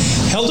did.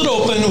 Held it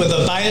open with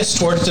a bias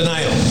towards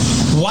denial.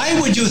 Why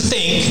would you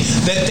think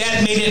that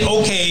that made it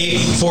okay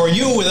for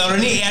you without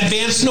any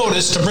advance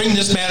notice to bring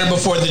this matter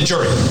before the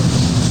jury?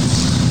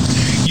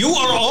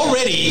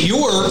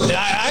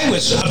 I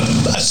was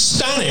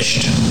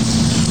astonished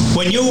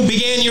when you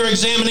began your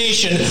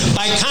examination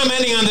by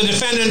commenting on the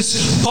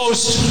defendant's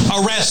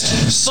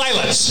post-arrest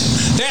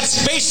silence.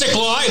 That's basic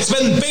law. It's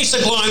been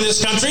basic law in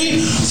this country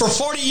for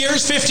 40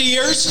 years, 50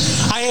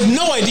 years. I have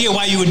no idea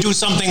why you would do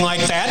something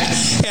like that.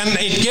 And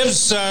it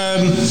gives,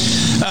 I'll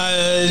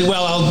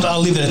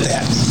leave it at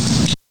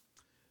that.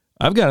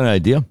 I've got an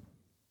idea.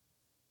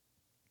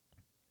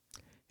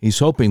 He's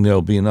hoping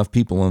there'll be enough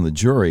people on the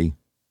jury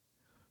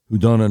who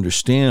don't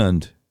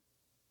understand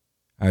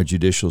our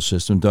judicial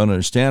system, don't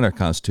understand our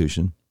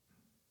Constitution,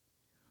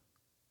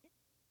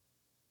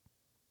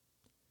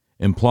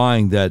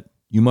 implying that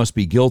you must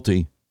be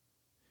guilty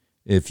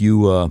if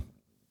you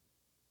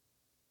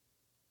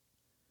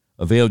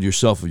availed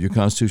yourself of your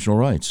constitutional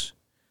rights.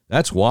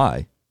 That's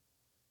why.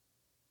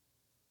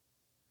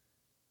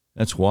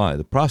 That's why.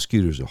 The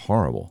prosecutors are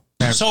horrible.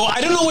 So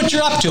I don't know what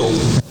you're up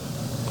to.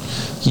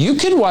 You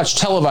could watch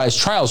televised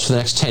trials for the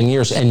next 10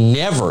 years and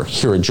never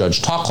hear a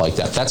judge talk like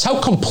that. That's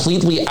how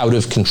completely out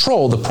of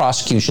control the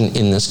prosecution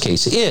in this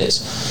case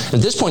is.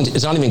 At this point,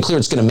 it's not even clear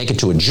it's going to make it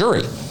to a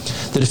jury.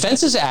 The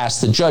defense has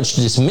asked the judge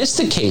to dismiss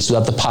the case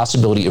without the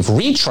possibility of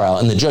retrial,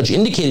 and the judge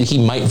indicated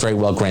he might very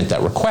well grant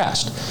that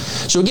request.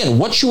 So again,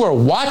 what you are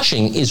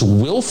watching is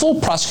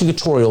willful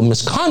prosecutorial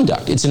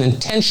misconduct. It's an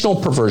intentional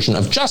perversion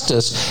of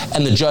justice,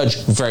 and the judge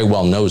very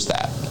well knows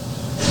that.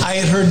 I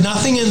had heard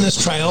nothing in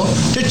this trial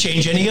to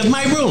change any of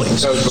my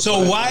rulings.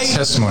 So why?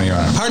 Testimony, Your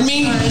Honor. Pardon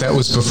me? That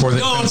was before the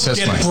defense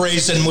testimony. Don't get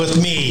brazen with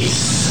me.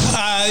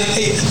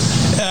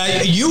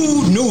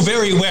 You knew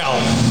very well.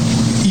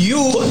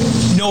 You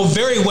know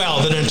very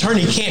well that an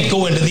attorney can't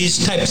go into these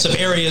types of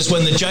areas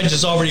when the judge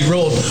has already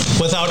ruled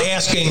without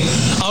asking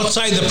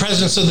outside the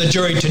presence of the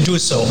jury to do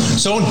so.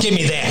 So don't give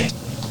me that.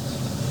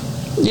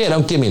 Yeah,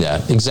 don't give me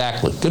that.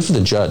 Exactly. Good for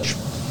the judge.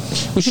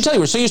 We should tell you,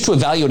 we're so used to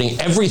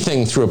evaluating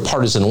everything through a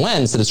partisan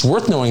lens that it's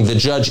worth knowing the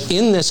judge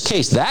in this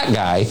case, that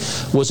guy,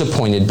 was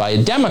appointed by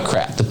a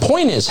Democrat. The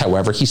point is,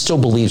 however, he still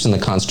believes in the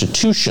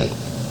Constitution.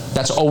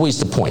 That's always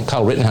the point.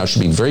 Kyle Rittenhouse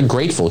should be very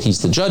grateful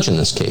he's the judge in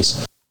this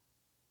case.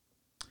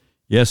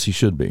 Yes, he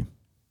should be,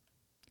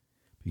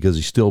 because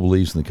he still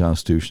believes in the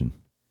Constitution.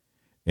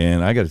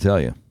 And I got to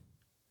tell you,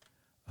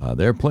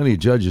 there are plenty of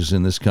judges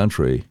in this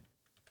country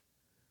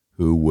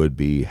who would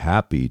be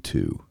happy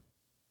to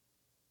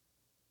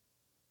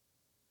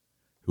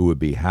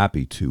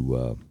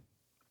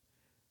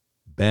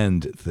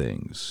bend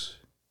things,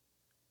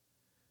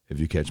 if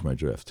you catch my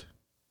drift.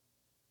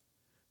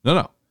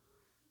 No.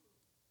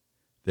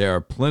 There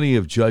are plenty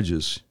of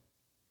judges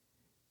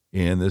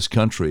in this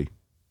country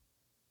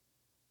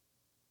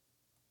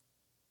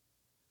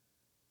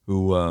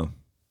who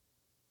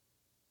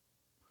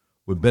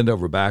would bend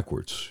over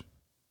backwards,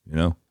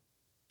 to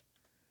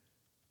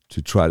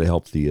try to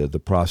help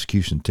the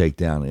prosecution take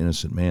down an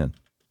innocent man.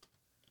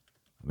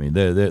 I mean,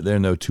 there are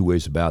no two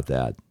ways about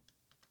that.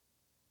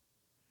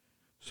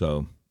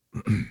 So,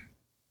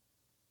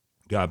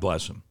 God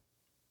bless him.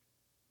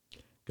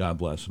 God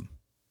bless him.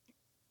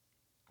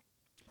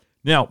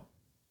 Now,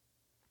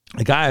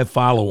 a guy I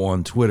follow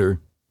on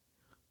Twitter,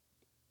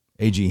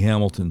 A.G.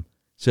 Hamilton,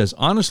 says,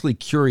 honestly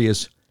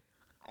curious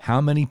how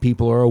many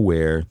people are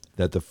aware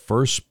that the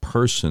first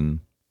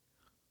person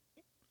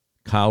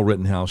Kyle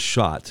Rittenhouse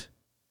shot,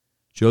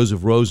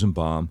 Joseph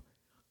Rosenbaum,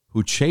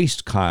 who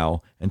chased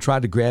Kyle and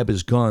tried to grab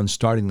his gun,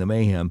 starting the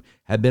mayhem,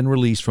 had been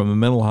released from a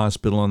mental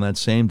hospital on that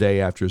same day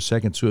after a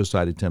second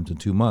suicide attempt in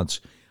 2 months.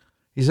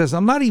 He says,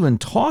 I'm not even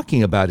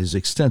talking about his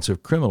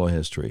extensive criminal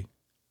history.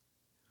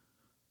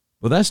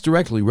 Well, that's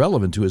directly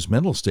relevant to his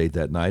mental state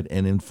that night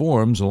and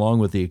informs, along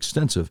with the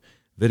extensive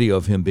video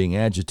of him being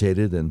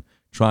agitated and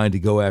trying to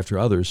go after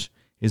others,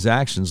 his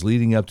actions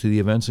leading up to the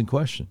events in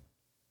question.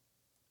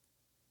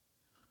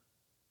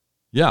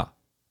 Yeah,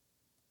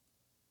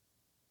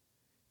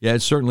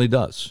 it certainly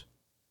does.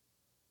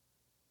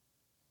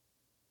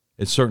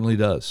 It certainly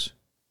does.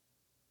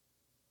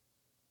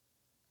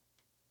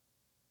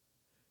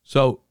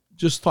 So,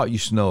 just thought you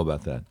should know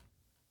about that.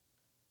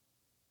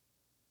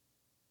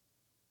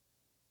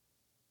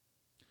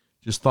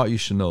 Just thought you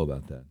should know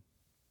about that.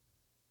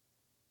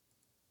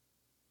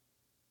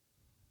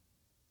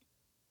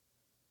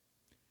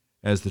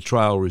 As the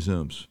trial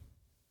resumes.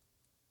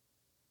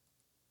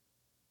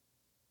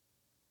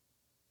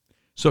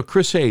 So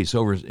Chris Hayes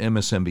over at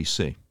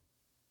MSNBC.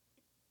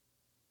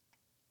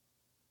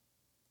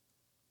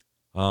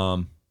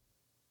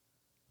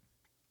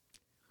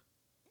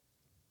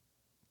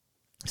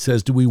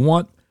 Says, do we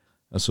want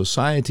A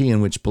society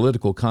in which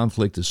political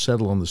conflict is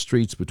settled on the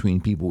streets between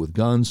people with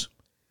guns,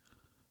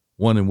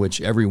 one in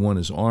which everyone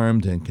is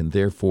armed and can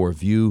therefore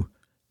view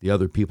the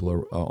other people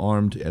are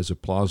armed as a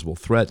plausible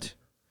threat.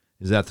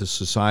 Is that the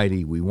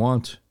society we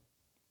want?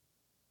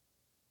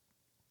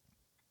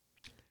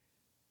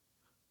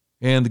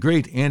 And the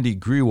great Andy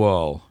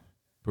Grewal,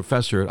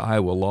 professor at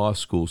Iowa Law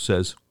School,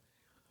 says,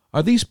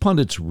 are these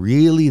pundits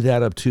really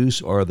that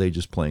obtuse, or are they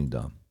just playing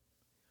dumb?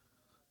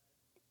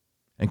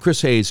 And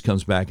Chris Hayes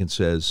comes back and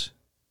says,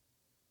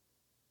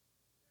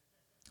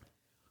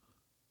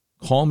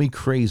 call me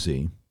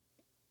crazy,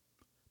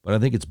 but I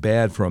think it's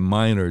bad for a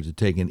minor to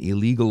take an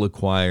illegal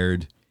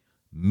acquired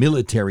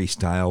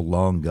military-style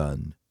long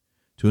gun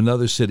to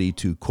another city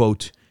to,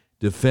 quote,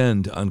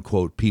 defend,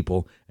 unquote,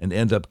 people and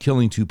end up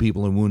killing 2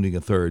 people and wounding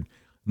a third.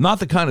 Not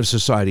the kind of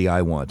society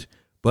I want,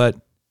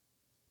 but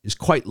is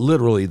quite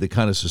literally the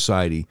kind of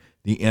society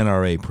the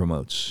NRA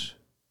promotes.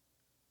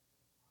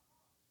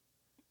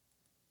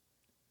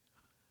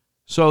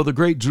 So the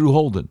great Drew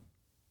Holden,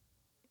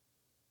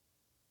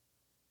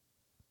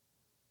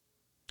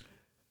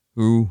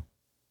 who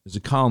is a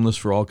columnist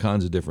for all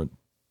kinds of different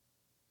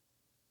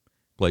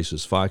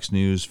places, Fox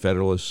News,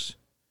 Federalist,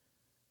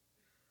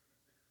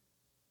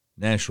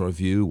 National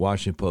Review,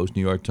 Washington Post,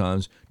 New York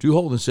Times. Drew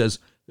Holden says,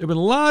 there have been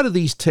a lot of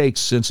these takes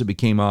since it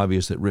became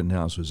obvious that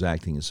Rittenhouse was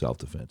acting in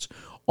self-defense.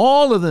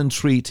 All of them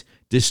treat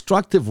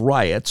destructive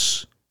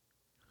riots,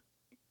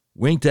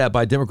 winked at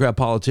by Democrat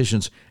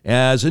politicians,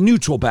 as a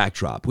neutral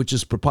backdrop, which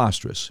is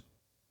preposterous.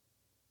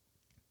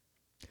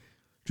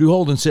 Drew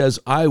Holden says,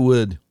 I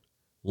would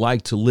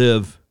like to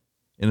live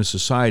in a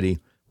society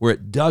where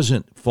it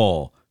doesn't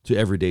fall to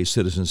everyday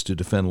citizens to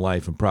defend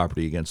life and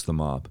property against the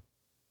mob.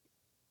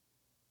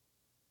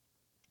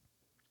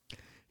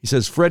 He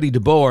says, Freddie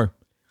DeBoer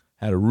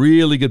had a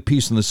really good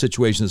piece on the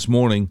situation this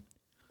morning.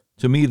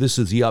 To me, this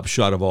is the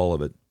upshot of all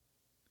of it.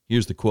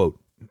 Here's the quote.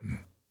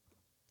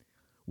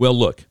 Well,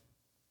 look,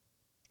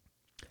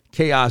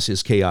 chaos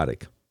is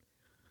chaotic.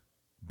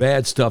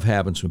 Bad stuff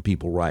happens when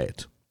people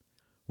riot.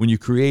 When you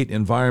create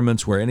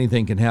environments where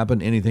anything can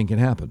happen, anything can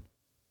happen.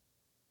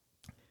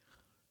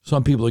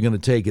 Some people are going to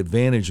take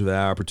advantage of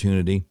that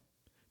opportunity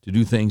to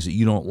do things that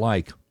you don't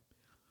like.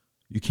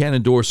 You can't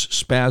endorse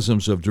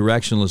spasms of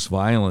directionless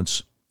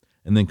violence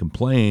and then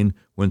complain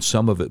when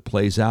some of it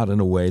plays out in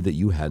a way that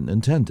you hadn't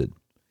intended.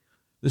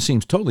 This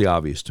seems totally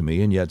obvious to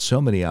me, and yet so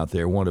many out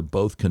there want to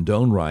both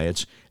condone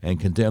riots and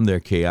condemn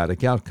their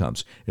chaotic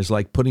outcomes. It's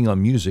like putting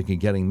on music and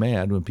getting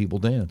mad when people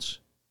dance.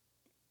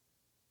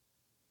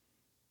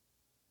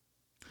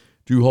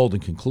 Drew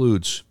Holden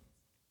concludes,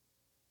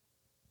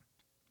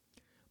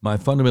 my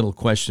fundamental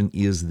question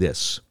is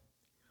this.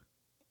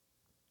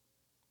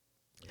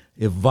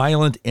 If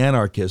violent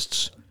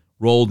anarchists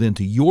rolled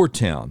into your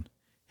town,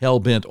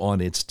 hell-bent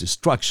on its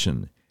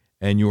destruction,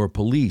 and your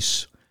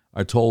police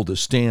are told to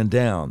stand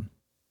down,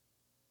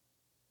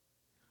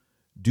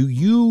 do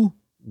you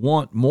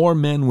want more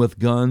men with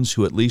guns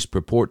who at least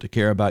purport to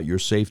care about your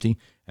safety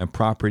and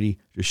property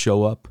to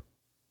show up?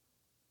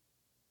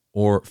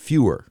 Or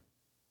fewer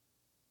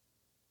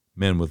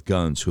men with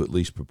guns who at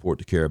least purport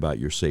to care about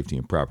your safety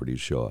and property to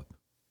show up?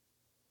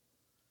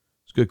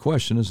 It's a good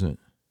question, isn't it?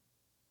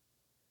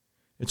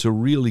 It's a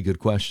really good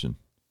question.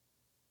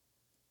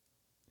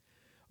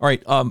 All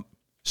right,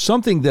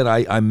 something that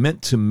I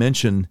meant to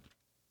mention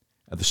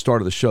at the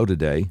start of the show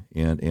today,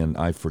 and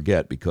I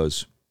forget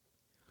because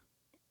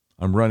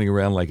I'm running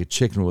around like a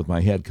chicken with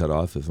my head cut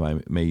off, if I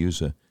may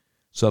use a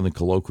Southern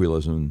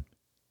colloquialism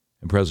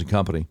in present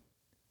company.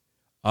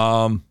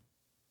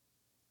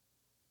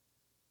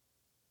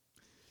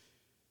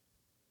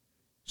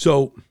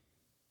 So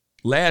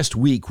last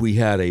week we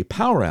had a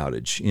power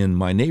outage in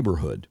my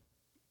neighborhood.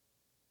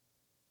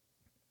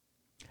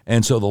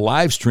 And so the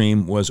live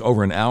stream was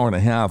over an hour and a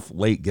half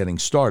late getting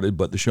started,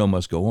 but the show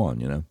must go on,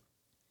 you know.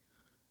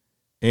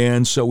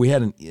 And so we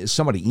had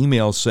somebody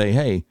email say,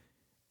 hey,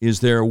 is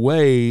there a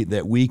way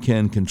that we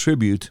can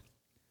contribute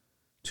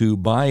to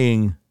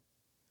buying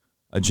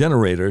a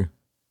generator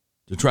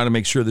to try to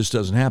make sure this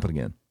doesn't happen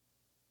again?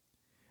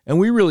 And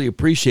we really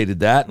appreciated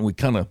that, and we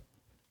kind of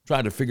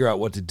tried to figure out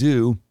what to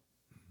do.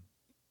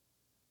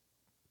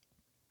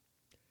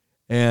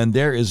 And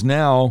there is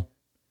now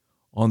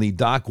on the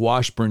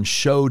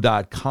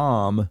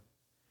DocWashburnShow.com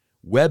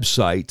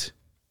website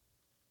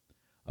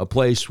a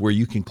place where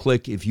you can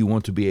click if you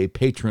want to be a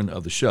patron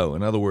of the show.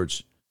 In other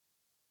words,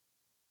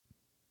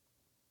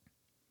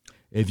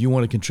 if you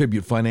want to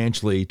contribute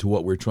financially to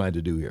what we're trying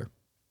to do here.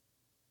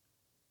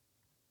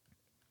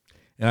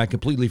 And I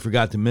completely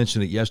forgot to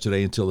mention it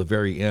yesterday until the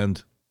very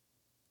end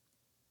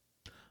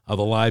of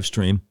the live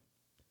stream.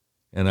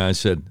 And I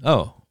said,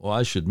 oh, well,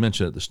 I should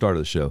mention it at the start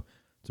of the show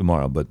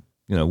tomorrow. But,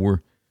 you know, we're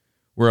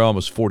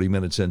almost 40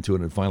 minutes into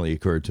it, and it finally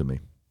occurred to me.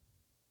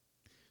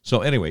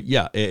 So anyway,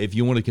 yeah, if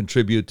you want to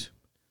contribute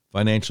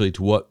financially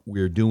to what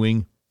we're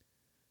doing,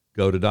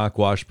 go to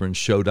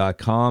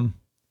DocWashburnShow.com,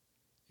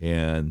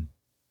 and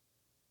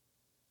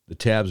the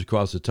tabs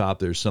across the top,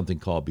 there's something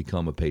called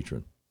Become a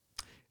Patron.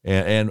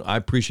 And I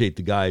appreciate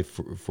the guy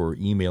for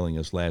emailing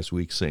us last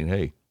week saying,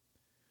 hey,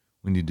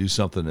 we need to do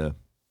something to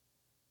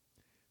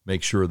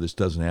make sure this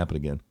doesn't happen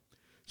again.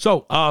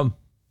 So,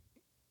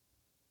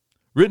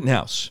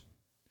 Rittenhouse.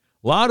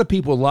 A lot of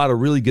people, a lot of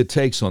really good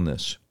takes on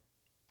this.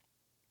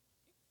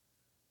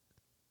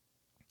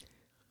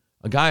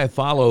 A guy I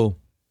follow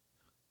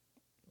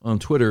on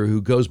Twitter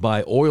who goes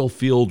by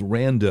Oilfield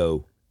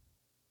Rando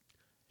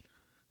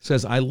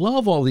says, I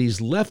love all these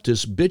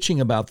leftists bitching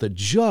about the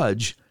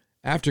judge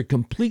after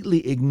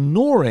completely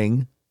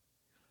ignoring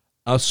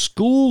a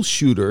school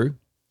shooter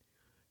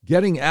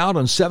getting out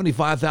on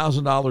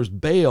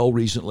 $75,000 bail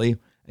recently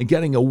and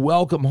getting a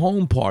welcome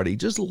home party.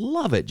 Just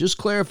love it. Just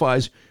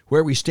clarifies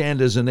where we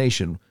stand as a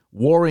nation.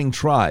 Warring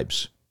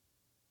tribes.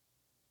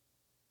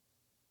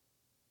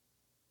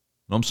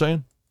 Know what I'm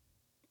saying?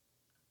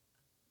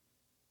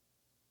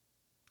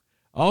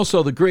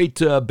 Also, the great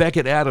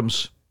Beckett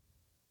Adams,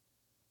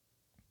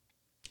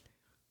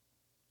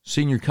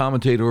 senior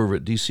commentator over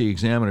at DC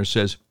Examiner,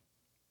 says,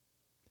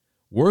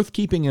 worth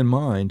keeping in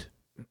mind,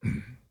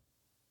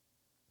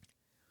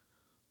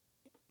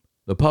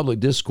 the public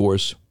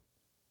discourse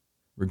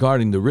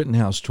regarding the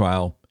Rittenhouse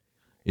trial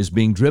is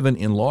being driven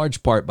in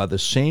large part by the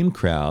same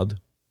crowd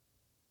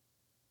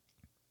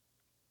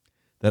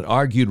that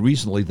argued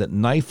recently that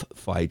knife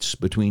fights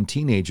between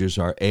teenagers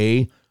are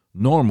A,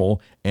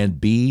 normal,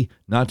 and B,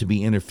 not to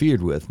be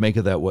interfered with. Make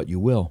of that what you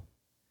will.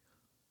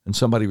 And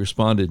somebody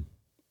responded,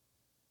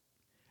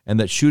 and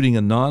that shooting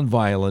a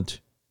nonviolent,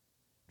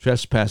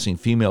 trespassing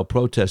female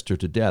protester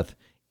to death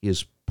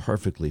is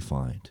perfectly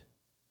fine.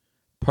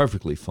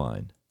 Perfectly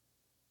fine.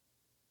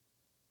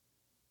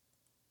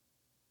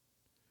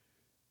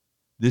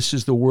 This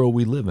is the world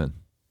we live in.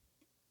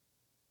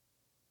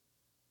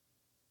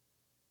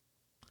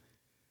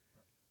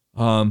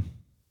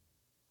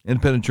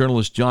 Independent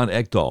journalist John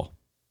Ekdahl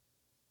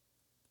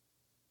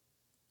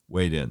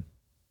weighed in.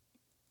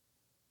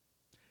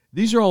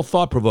 These are all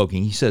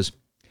thought-provoking. He says,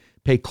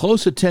 pay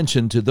close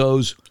attention to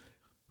those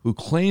who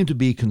claim to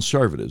be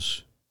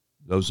conservatives,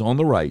 those on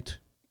the right,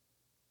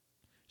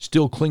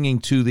 still clinging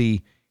to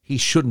the he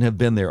shouldn't have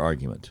been there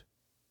argument.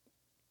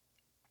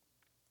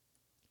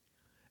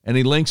 And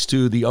he links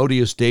to the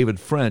odious David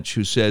French,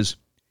 who says,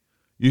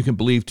 you can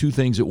believe two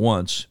things at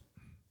once.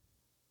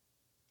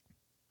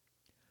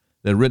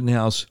 That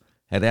Rittenhouse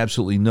had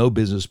absolutely no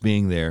business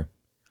being there,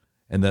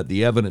 and that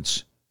the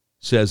evidence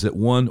says that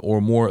one or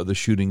more of the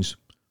shootings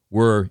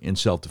were in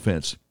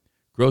self-defense.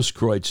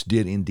 Grosskreutz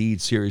did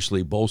indeed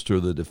seriously bolster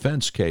the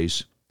defense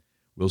case.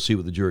 We'll see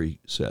what the jury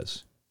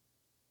says.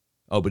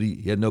 Oh, but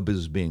he had no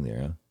business being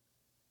there, huh?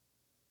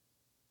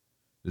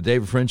 Did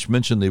David French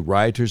mention the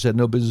rioters had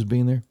no business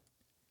being there?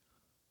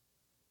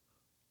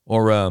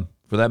 Or,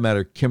 for that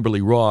matter,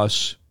 Kimberly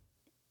Ross,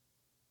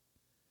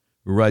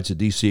 who writes at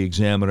DC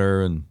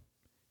Examiner and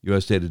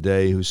USA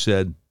Today, who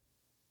said,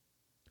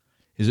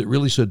 is it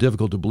really so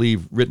difficult to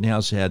believe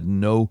Rittenhouse had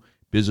no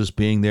business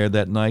being there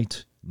that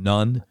night?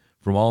 None.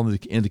 From all the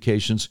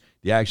indications,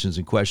 the actions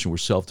in question were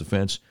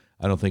self-defense.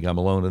 I don't think I'm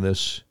alone in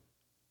this.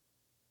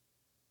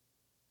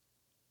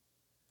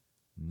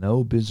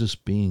 No business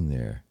being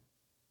there.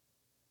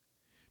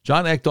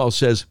 John Ekdahl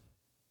says,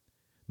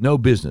 no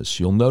business.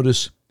 You'll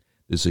notice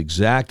this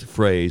exact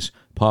phrase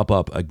pop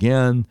up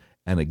again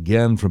and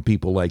again from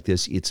people like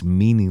this. It's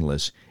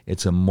meaningless.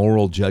 It's a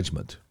moral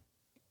judgment.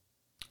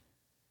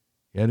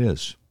 Yeah, it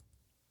is.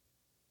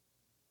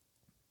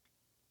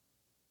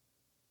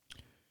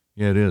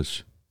 Yeah, it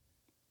is.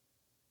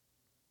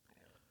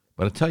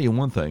 But I'll tell you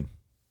one thing.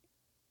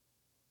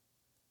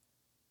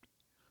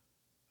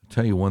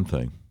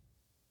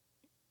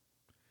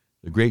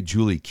 The great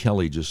Julie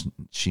Kelly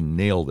she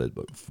nailed it.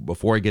 But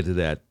before I get to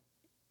that,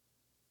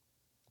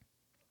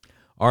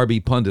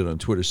 RB Pundit on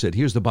Twitter said,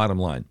 here's the bottom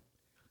line.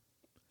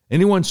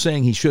 Anyone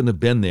saying he shouldn't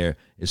have been there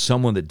is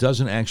someone that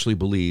doesn't actually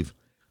believe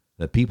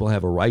that people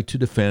have a right to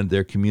defend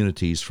their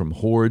communities from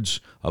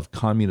hordes of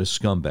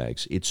communist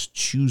scumbags. It's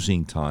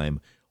choosing time.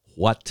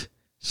 What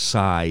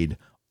side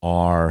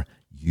are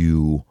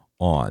you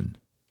on?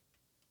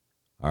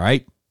 All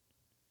right?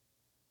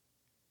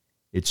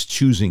 It's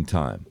choosing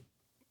time.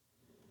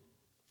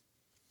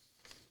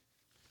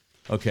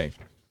 Okay.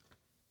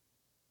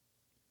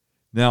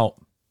 Now,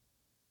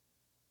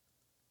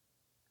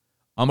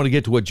 I'm going to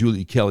get to what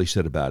Julie Kelly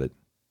said about it.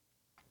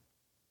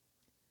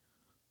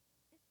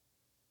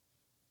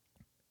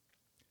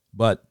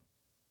 But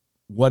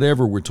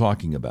whatever we're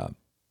talking about,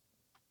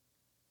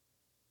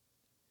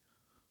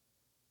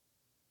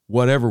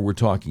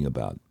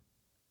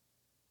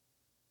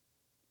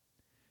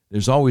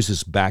 there's always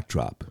this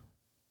backdrop.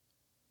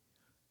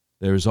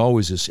 There's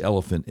always this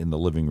elephant in the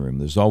living room.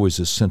 There's always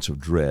this sense of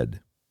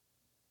dread.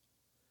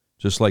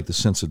 Just like the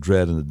sense of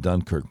dread in the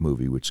Dunkirk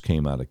movie, which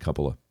came out a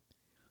couple of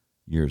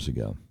years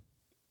ago.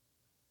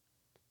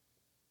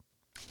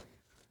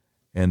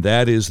 And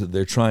that is that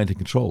they're trying to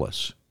control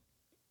us.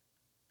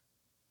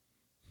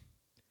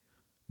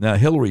 Now,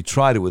 Hillary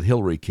tried it with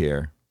Hillary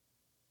Care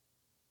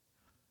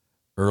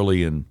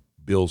early in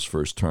Bill's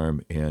first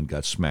term and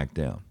got smacked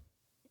down.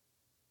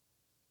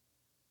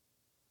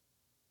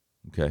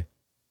 Okay?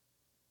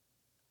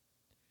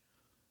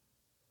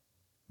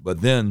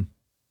 But then,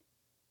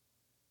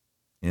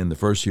 in the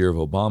first year of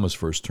Obama's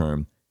first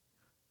term,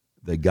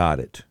 they got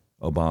it,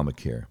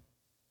 Obamacare.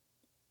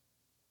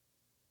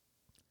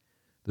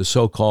 The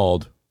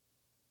so-called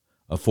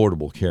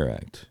Affordable Care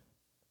Act.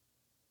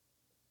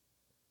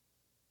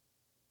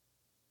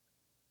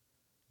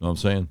 Know what I'm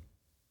saying?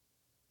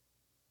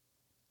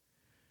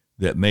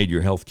 That made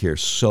your health care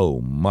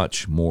so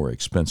much more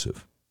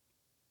expensive.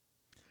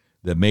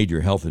 That made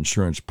your health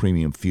insurance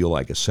premium feel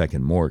like a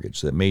second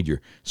mortgage. That made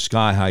your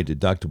sky-high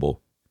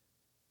deductible,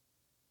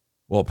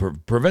 well,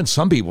 prevents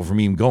some people from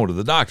even going to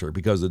the doctor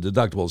because the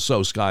deductible is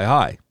so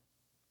sky-high.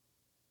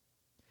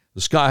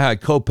 The sky-high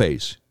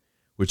copays,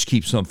 which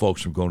keeps some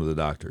folks from going to the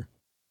doctor.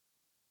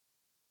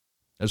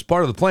 That's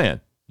part of the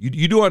plan.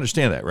 You do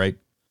understand that, right?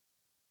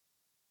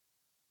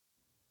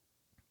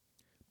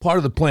 Part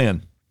of the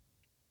plan.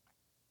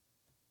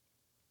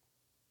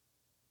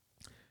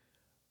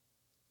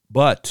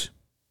 But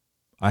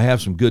I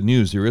have some good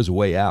news. There is a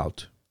way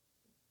out.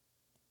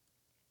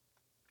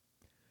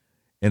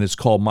 And it's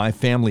called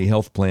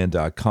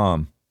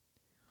myfamilyhealthplan.com.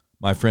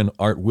 My friend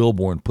Art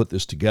Wilborn put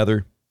this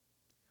together.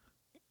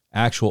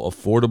 Actual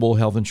affordable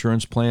health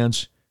insurance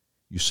plans.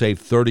 You save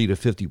 30 to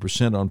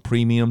 50% on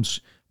premiums,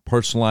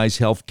 personalized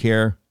health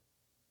care,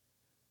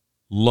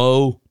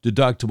 low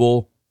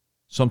deductible,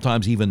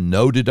 sometimes even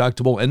no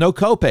deductible, and no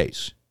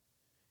copays.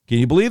 Can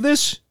you believe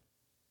this?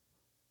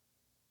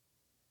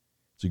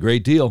 It's a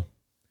great deal.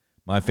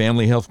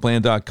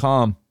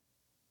 myfamilyhealthplan.com.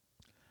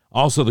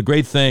 Also, the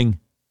great thing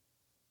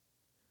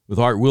with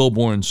Art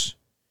Wilborn's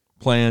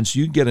plans,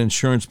 you get an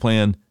insurance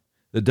plan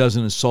that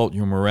doesn't insult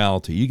your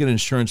morality. You get an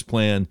insurance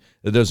plan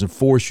that doesn't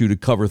force you to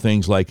cover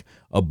things like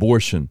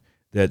abortion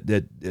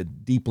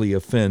that deeply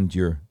offend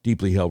your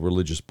deeply held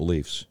religious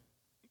beliefs.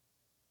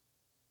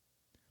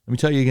 Let me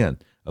tell you again.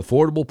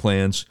 Affordable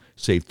plans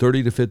save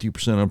 30 to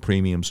 50% on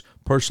premiums,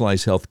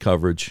 personalized health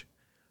coverage,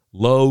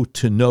 low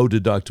to no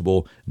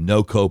deductible,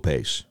 no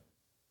copays.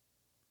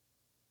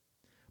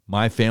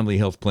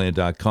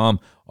 myfamilyhealthplan.com.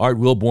 Art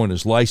Wilborn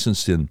is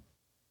licensed in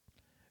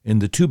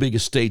the two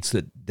biggest states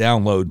that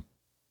download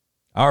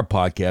our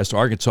podcast,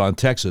 Arkansas and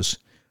Texas,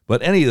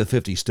 but any of the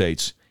 50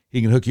 states,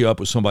 he can hook you up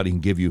with somebody who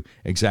can give you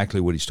exactly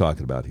what he's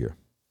talking about here.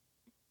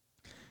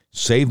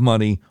 Save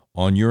money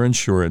on your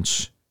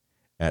insurance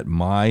at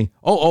by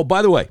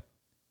the way,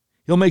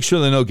 he'll make sure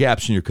there are no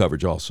gaps in your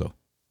coverage also.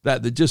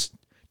 That just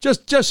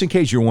in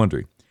case you're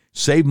wondering.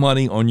 Save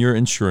money on your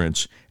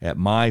insurance at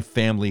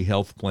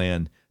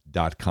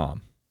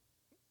myfamilyhealthplan.com.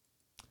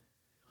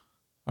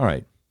 All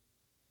right.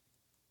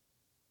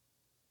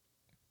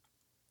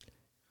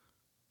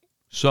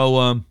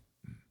 So,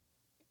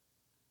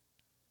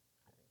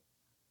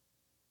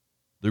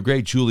 the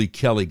great Julie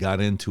Kelly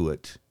got into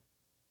it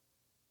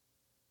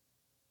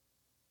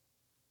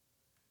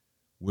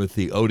with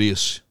the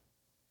odious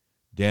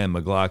Dan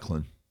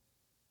McLaughlin,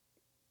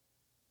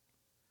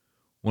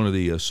 one of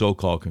the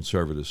so-called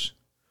conservatives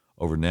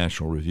over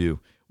National Review.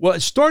 Well,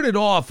 it started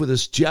off with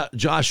this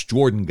Josh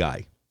Jordan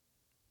guy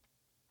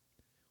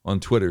on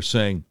Twitter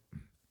saying,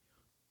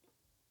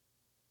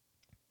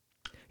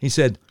 he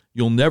said,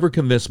 "You'll never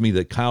convince me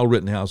that Kyle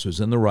Rittenhouse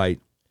was in the right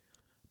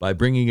by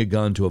bringing a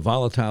gun to a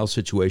volatile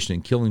situation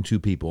and killing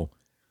two people.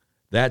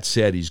 That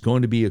said, he's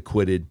going to be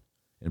acquitted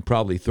in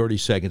probably 30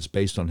 seconds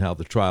based on how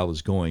the trial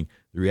is going.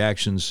 The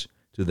reactions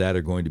to that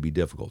are going to be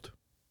difficult."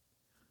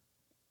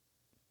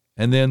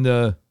 And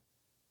then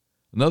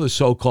another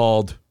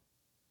so-called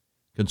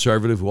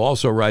conservative who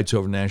also writes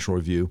over National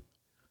Review,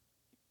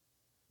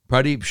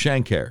 Pradeep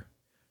Shankar,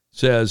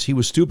 says he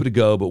was stupid to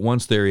go, but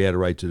once there he had a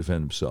right to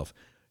defend himself.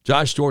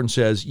 Josh Jordan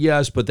says,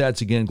 yes, but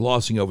that's again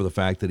glossing over the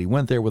fact that he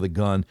went there with a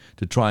gun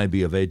to try and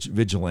be a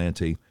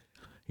vigilante.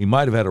 He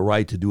might have had a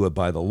right to do it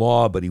by the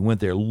law, but he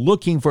went there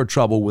looking for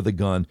trouble with a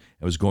gun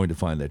and was going to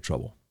find that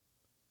trouble.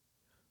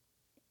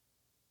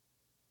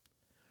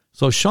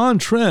 So Sean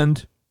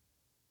Trend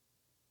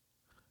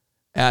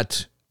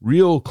at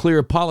Real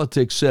Clear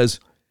Politics says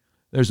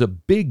there's a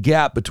big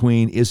gap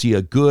between is he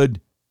a good,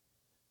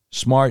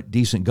 smart,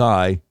 decent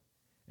guy,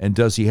 and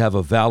does he have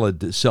a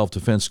valid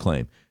self-defense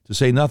claim? To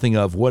say nothing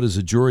of what is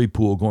a jury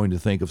pool going to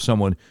think of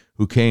someone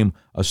who came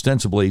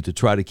ostensibly to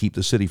try to keep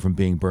the city from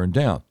being burned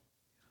down.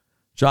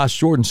 Josh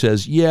Jordan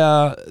says,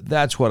 yeah,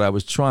 that's what I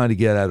was trying to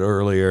get at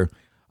earlier.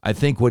 I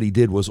think what he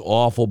did was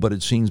awful, but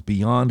it seems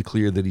beyond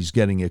clear that he's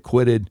getting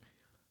acquitted.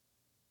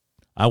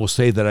 I will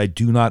say that I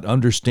do not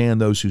understand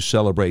those who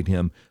celebrate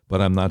him, but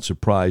I'm not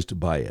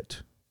surprised by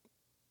it.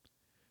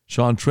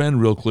 Sean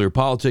Trend, Real Clear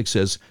Politics,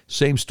 says,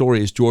 same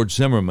story as George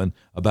Zimmerman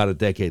about a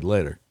decade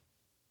later.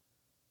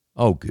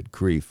 Oh, good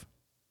grief.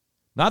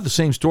 Not the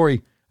same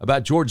story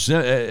about George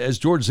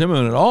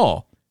Zimmerman at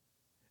all,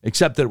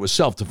 except that it was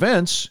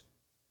self-defense.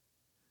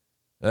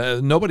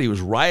 Nobody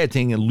was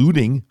rioting and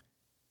looting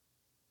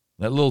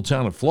that little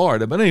town of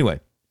Florida. But anyway,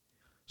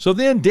 so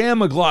then Dan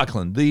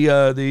McLaughlin,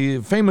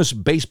 the famous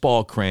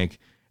baseball crank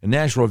in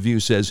National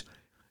Review says,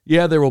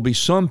 yeah, there will be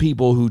some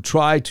people who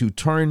try to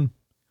turn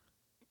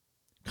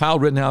Kyle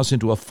Rittenhouse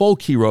into a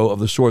folk hero of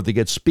the sort that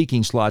gets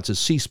speaking slots at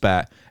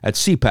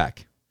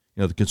CPAC,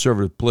 the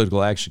Conservative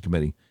Political Action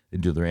Committee. They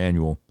do their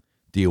annual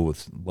deal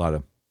with a lot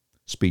of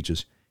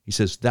speeches. He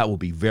says that will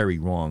be very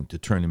wrong to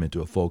turn him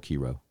into a folk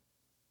hero.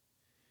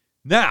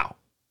 Now,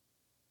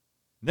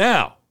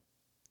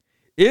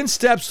 in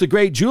steps the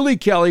great Julie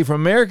Kelly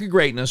from American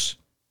Greatness,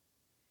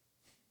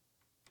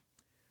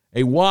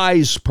 a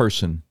wise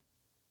person,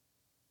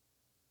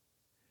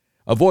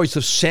 a voice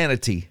of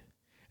sanity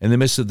in the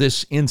midst of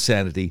this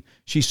insanity.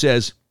 She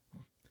says,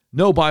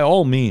 no, by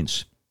all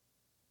means,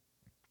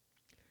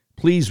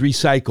 please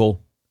recycle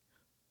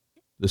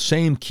the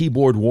same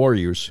keyboard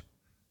warriors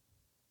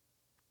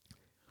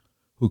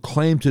who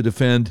claim to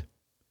defend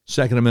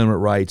Second Amendment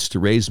rights to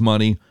raise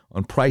money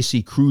on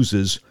pricey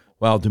cruises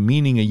while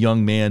demeaning a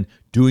young man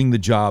doing the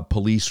job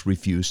police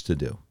refuse to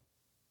do.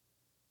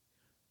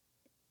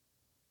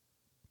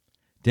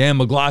 Dan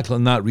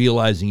McLaughlin, not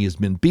realizing he has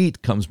been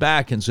beat, comes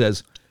back and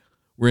says,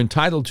 we're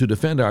entitled to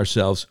defend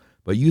ourselves,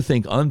 but you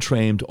think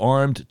untrained,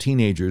 armed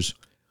teenagers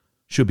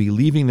should be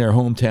leaving their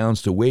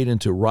hometowns to wade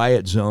into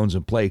riot zones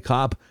and play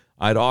cop?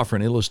 I'd offer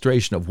an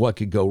illustration of what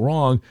could go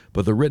wrong,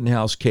 but the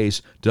Rittenhouse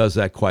case does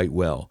that quite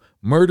well.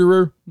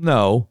 Murderer?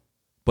 No,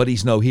 but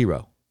he's no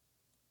hero.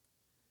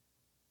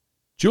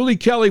 Julie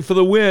Kelly for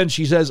the win.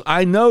 She says,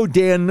 I know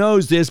Dan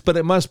knows this, but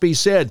it must be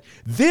said.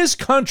 This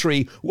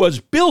country was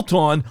built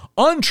on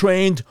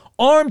untrained,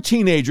 armed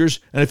teenagers,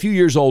 and a few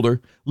years older,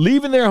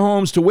 leaving their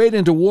homes to wade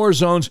into war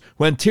zones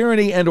when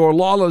tyranny and or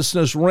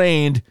lawlessness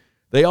reigned.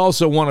 They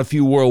also won a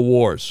few world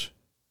wars.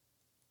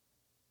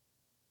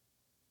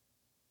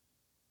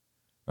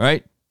 All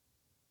right?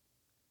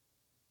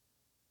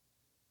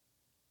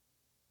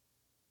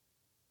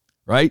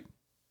 Right?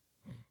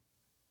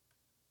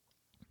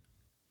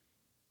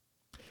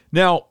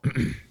 Now,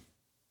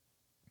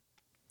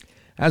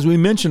 as we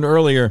mentioned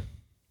earlier,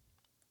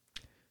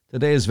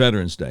 today is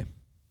Veterans Day.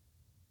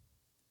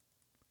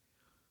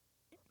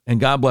 And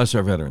God bless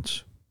our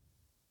veterans.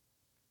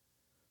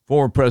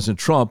 Former President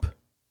Trump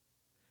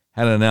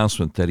had an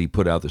announcement that he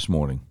put out this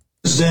morning.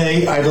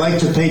 Today, I'd like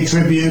to pay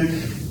tribute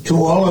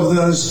to all of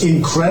those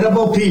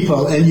incredible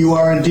people, and you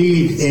are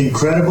indeed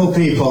incredible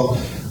people,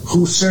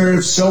 who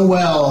serve so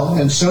well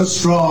and so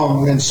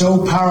strong and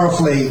so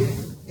powerfully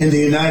in the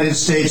United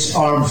States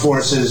Armed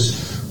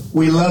Forces.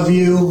 We love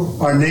you,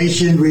 our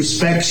nation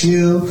respects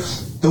you,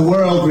 the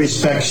world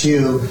respects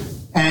you,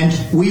 and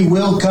we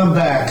will come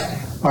back.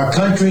 Our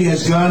country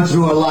has gone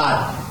through a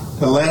lot.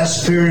 The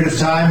last period of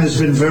time has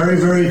been very,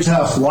 very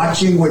tough,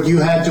 watching what you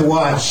had to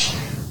watch.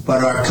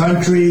 But our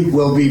country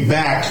will be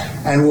back,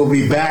 and will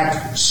be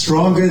back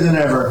stronger than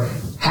ever.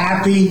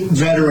 Happy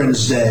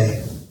Veterans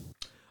Day.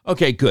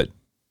 Okay, good.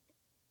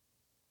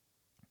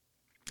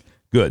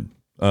 Good.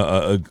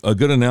 A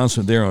good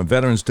announcement there on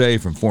Veterans Day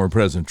from former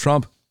President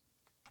Trump,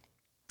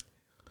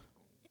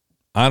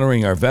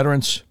 honoring our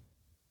veterans.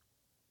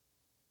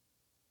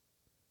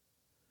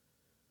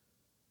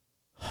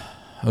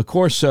 Of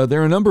course,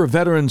 there are a number of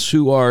veterans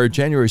who are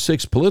January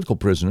 6th political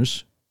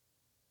prisoners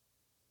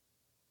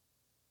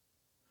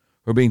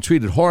who are being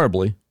treated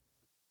horribly.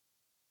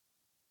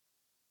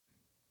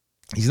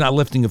 He's not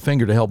lifting a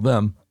finger to help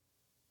them.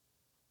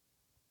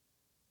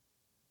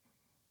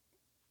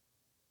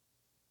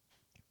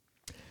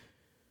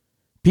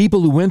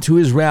 People who went to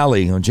his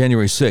rally on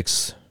January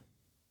 6th,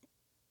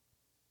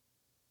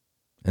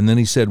 and then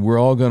he said, we're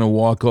all going to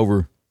walk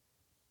over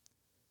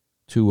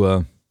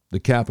to the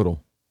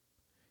Capitol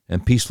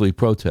and peacefully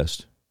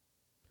protest.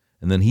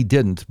 And then he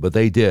didn't, but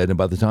they did. And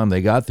by the time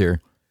they got there,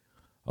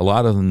 a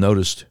lot of them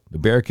noticed the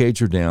barricades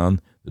are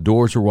down, the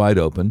doors are wide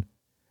open,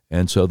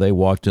 and so they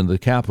walked into the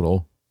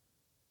Capitol,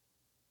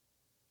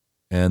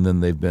 and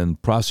then they've been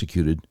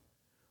prosecuted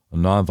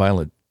on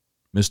nonviolent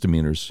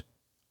misdemeanors.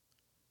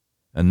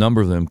 A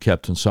number of them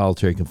kept in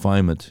solitary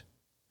confinement.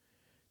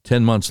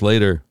 10 months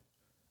later,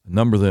 a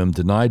number of them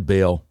denied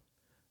bail.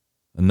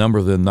 A number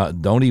of them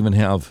don't even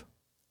have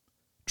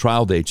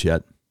trial dates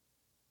yet.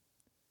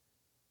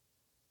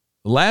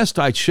 Last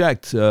I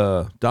checked,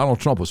 Donald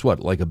Trump was what,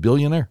 like a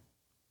billionaire?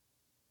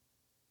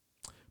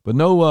 But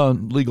no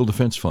legal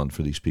defense fund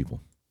for these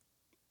people.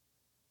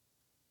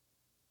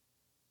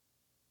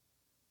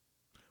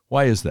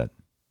 Why is that?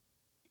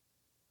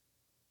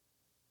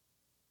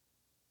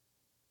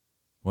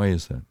 Why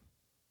is that?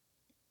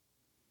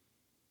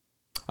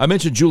 I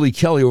mentioned Julie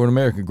Kelly over in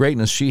American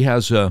Greatness. She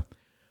has a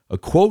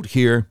quote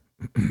here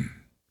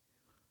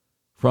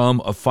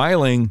from a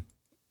filing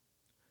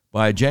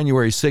by a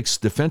January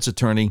 6th defense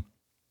attorney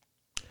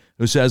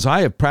who says,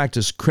 I have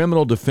practiced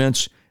criminal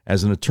defense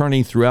as an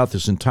attorney throughout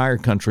this entire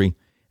country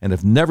and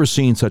have never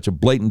seen such a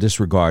blatant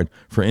disregard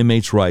for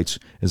inmates' rights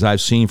as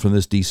I've seen from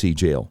this D.C.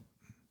 jail.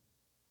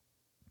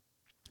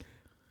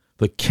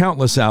 The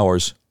countless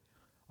hours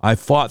I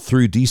fought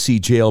through D.C.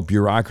 jail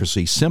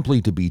bureaucracy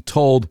simply to be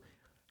told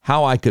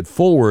how I could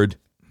forward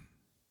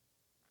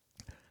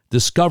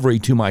discovery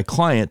to my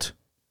client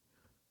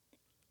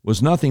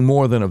was nothing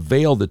more than a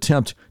veiled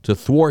attempt to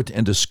thwart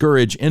and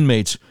discourage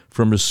inmates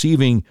from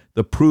receiving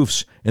the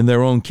proofs in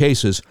their own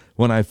cases.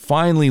 When I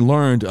finally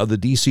learned of the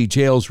D.C.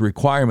 jail's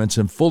requirements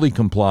and fully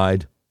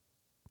complied,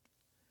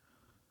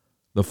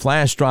 the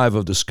flash drive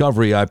of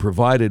discovery I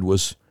provided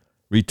was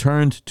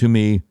returned to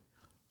me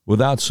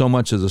without so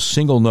much as a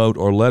single note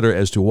or letter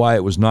as to why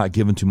it was not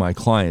given to my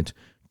client.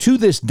 To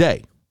this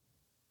day,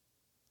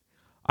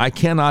 I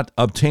cannot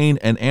obtain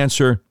an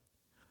answer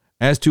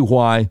as to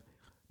why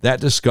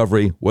that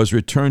discovery was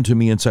returned to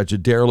me in such a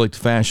derelict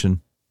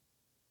fashion.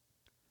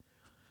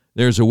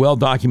 There's a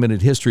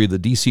well-documented history of the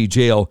D.C.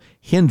 jail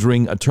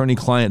hindering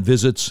attorney-client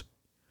visits,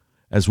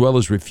 as well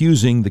as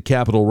refusing the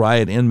Capitol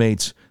riot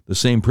inmates the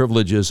same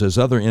privileges as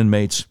other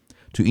inmates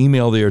to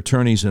email their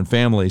attorneys and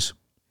families.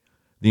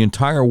 The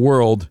entire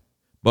world,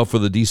 but for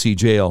the D.C.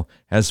 jail,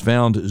 has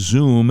found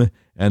Zoom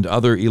and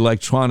other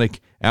electronic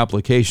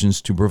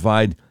applications to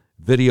provide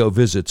video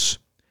visits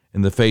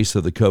in the face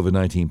of the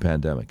COVID-19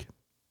 pandemic.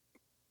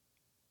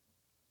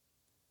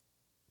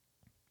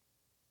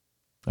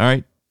 All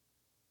right.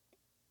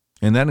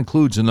 And that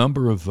includes a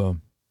number of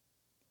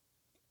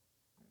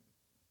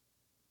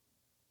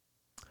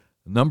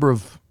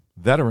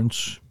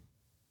veterans.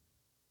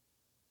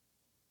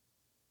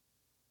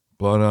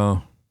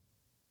 But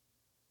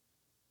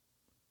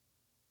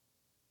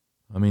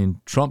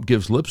Trump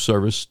gives lip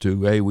service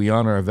to, hey, we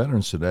honor our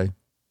veterans today.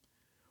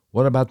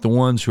 What about the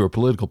ones who are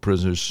political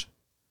prisoners,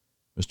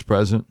 Mr.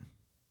 President?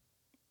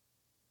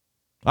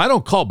 I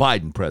don't call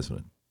Biden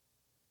president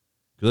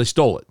because they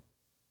stole it.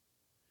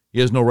 He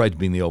has no right to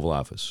be in the Oval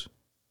Office.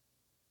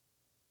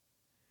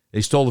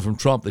 They stole it from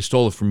Trump. They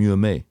stole it from you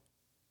and me.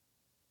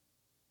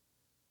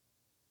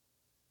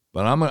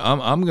 But I'm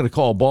going to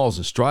call balls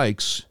and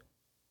strikes.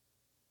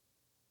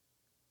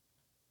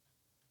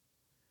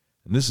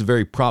 And this is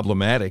very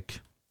problematic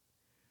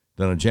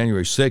that on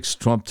January 6th,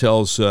 Trump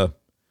tells the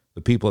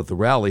people at the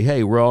rally,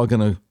 hey, we're all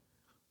going to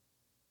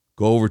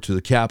go over to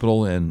the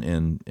Capitol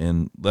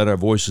and let our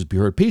voices be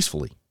heard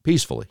peacefully.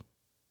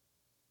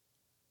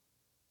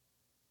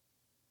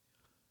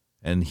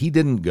 And he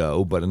didn't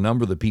go, but a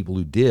number of the people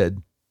who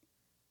did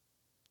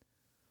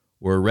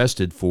were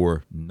arrested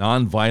for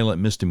nonviolent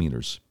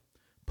misdemeanors,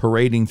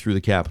 parading through the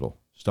Capitol,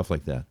 stuff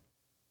like that.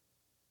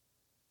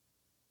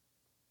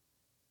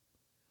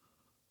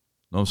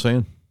 Know what I'm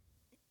saying?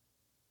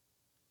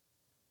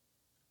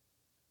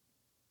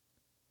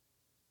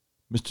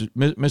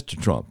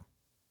 Mr. Trump,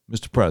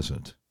 Mr.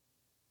 President,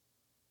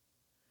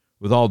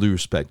 with all due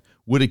respect,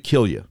 would it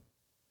kill you?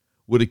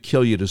 Would it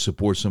kill you to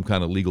support some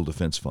kind of legal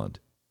defense fund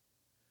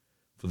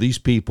for these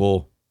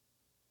people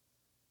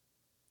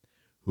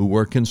who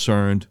were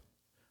concerned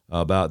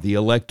about the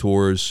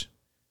electors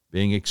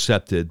being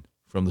accepted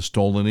from the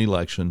stolen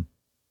election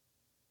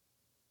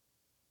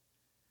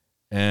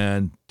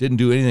and didn't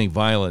do anything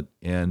violent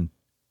and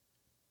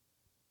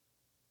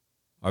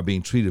are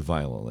being treated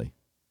violently?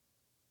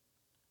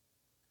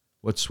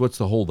 What's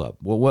the holdup?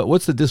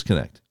 What's the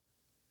disconnect?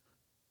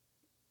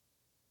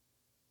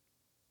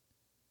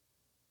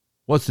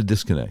 What's the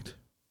disconnect?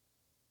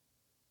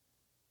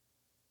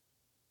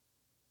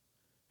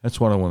 That's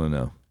what I want to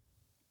know.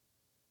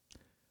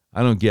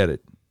 I don't get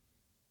it.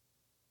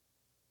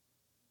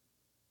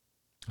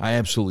 I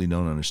absolutely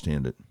don't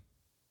understand it.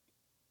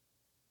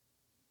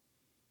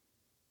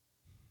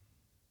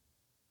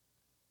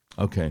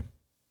 Okay.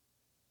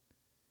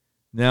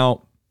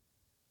 Now,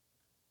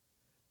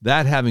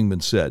 that having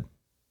been said,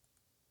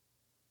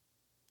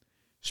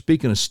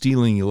 speaking of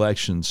stealing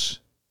elections,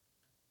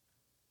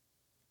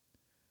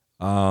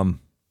 a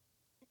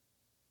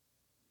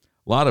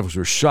lot of us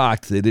were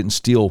shocked they didn't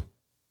steal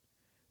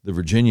the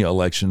Virginia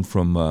election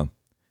from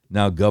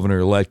now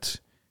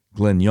Governor-elect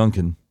Glenn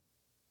Youngkin.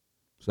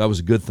 So that was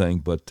a good thing,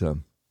 but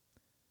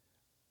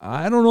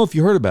I don't know if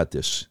you heard about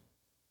this.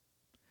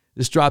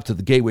 This dropped at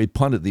the Gateway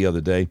Pundit the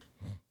other day.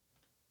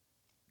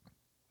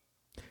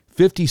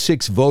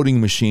 56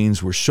 voting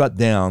machines were shut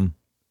down,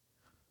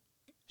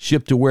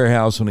 shipped to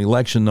warehouse on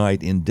election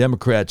night in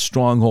Democrat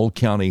Stronghold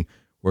County,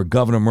 where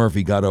Governor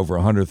Murphy got over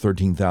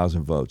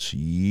 113,000 votes.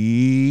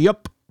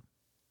 Yep.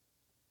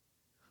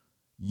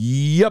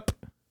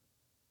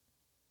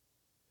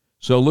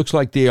 So it looks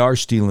like they are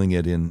stealing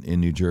it in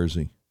New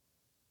Jersey.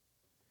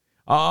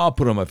 I'll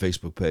put it on my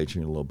Facebook page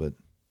here in a little bit.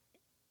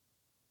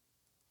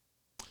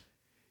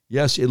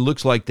 Yes, it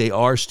looks like they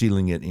are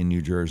stealing it in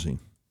New Jersey.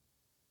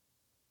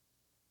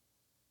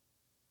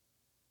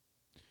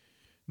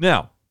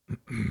 Now,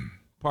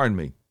 pardon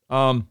me.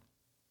 I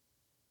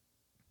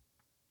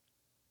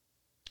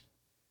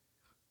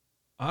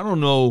don't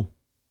know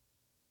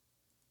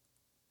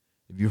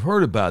if you've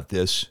heard about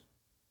this,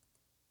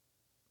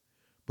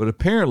 but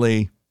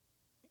apparently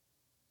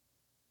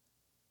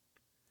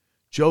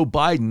Joe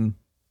Biden,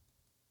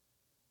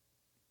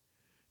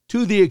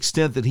 to the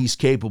extent that he's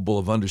capable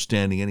of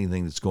understanding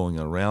anything that's going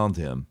on around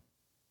him,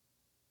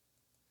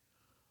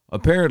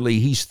 apparently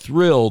he's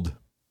thrilled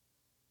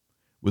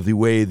with the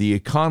way the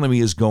economy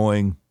is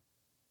going.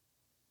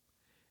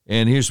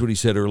 And here's what he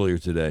said earlier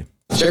today.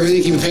 So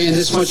everything can be paying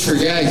this much for a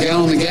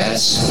gallon of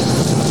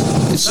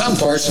gas? In some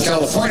parts of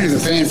California, they're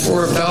paying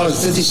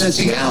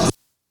 $4.50 a gallon.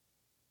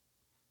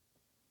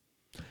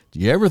 Do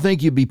you ever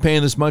think you'd be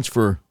paying this much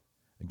for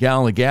a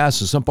gallon of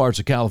gas? In some parts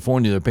of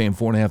California, they're paying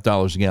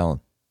 $4.50 a gallon.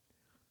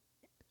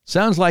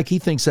 Sounds like he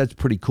thinks that's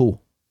pretty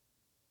cool.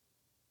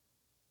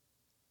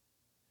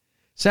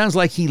 Sounds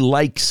like he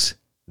likes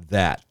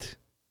that.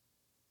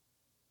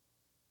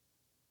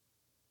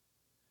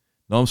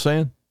 Know what I'm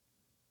saying?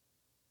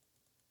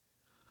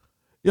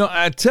 You know,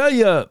 I tell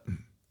you,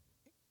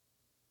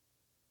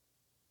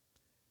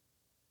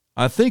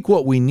 I think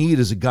what we need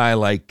is a guy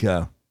like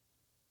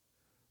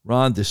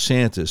Ron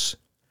DeSantis.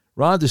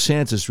 Ron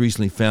DeSantis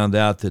recently found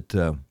out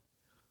that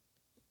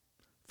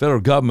federal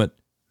government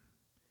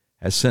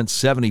has sent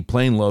 70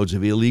 plane loads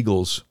of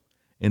illegals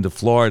into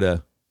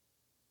Florida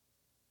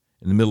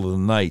in the middle of the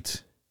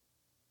night.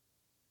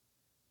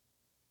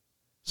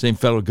 Same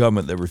federal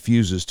government that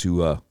refuses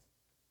to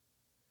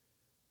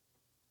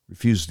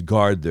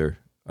guard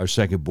our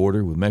second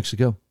border with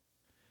Mexico.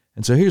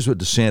 And so here's what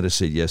DeSantis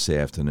said yesterday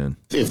afternoon.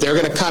 If they're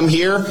going to come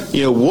here,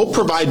 we'll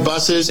provide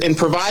buses and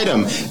provide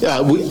them.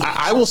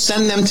 I will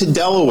send them to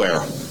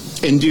Delaware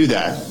and do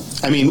that.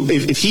 I mean,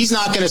 if he's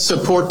not going to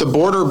support the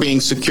border being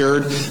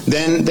secured,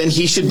 then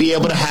he should be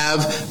able to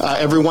have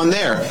everyone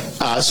there.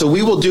 So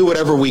we will do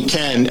whatever we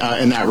can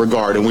in that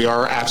regard, and we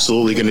are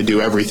absolutely going to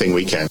do everything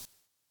we can.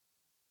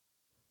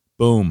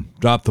 Boom.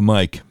 Drop the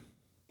mic.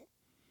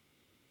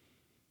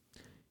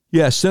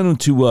 Yeah, send him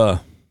to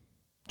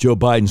Joe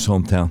Biden's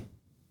hometown.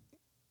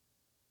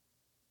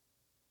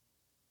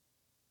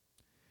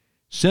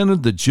 Send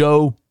him to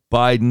Joe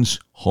Biden's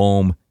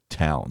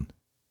hometown.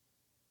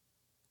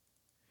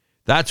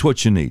 That's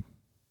what you need.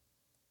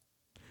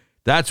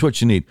 That's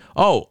what you need.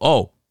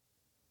 Oh.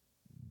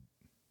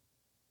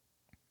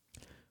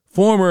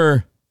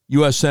 Former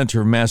U.S.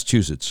 Senator of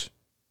Massachusetts.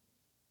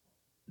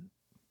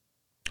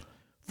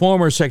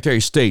 Former Secretary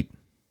of State.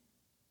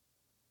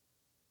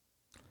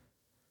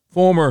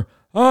 Former,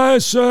 I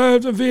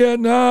served in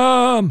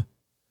Vietnam.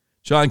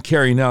 John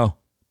Kerry, now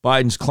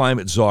Biden's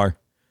climate czar,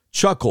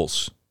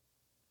 chuckles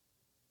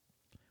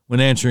when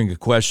answering a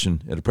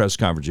question at a press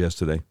conference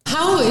yesterday.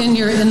 How,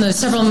 in the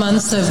several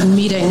months of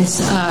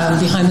meetings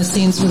behind the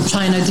scenes with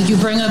China, did you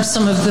bring up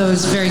some of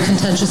those very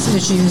contentious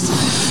issues,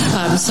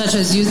 such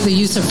as the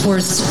use of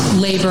forced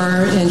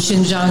labor in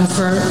Xinjiang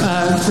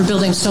for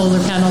building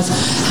solar panels?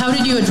 How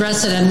did you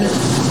address it, and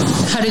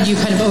how did you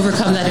kind of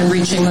overcome that in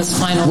reaching this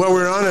final? Well,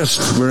 we're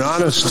honest. We're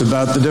honest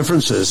about the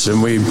differences,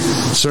 and we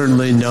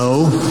certainly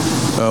know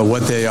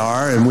what they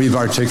are, and we've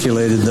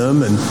articulated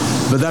them.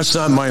 But that's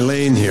not my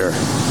lane here.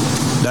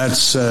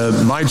 That's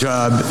my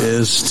job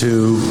is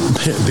to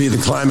be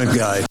the climate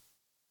guy.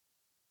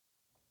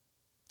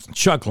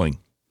 Chuckling.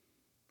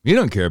 You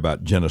don't care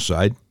about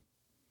genocide.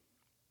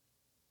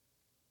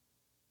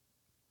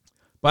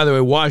 By the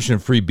way, Washington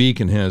Free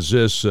Beacon has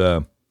this.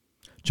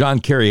 John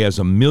Kerry has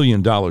 $1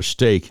 million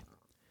stake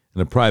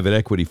in a private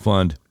equity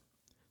fund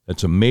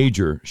that's a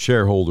major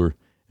shareholder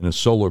in a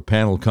solar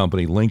panel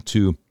company linked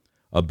to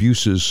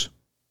abuses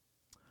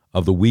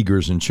of the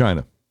Uyghurs in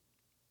China.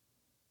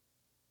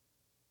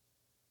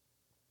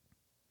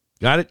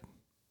 Got it?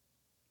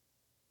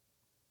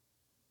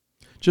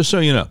 Just so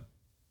you know.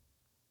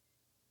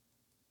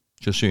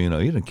 Just so you know,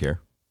 you didn't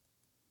care.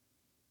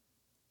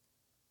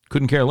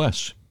 Couldn't care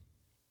less.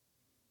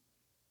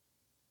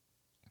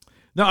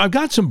 Now, I've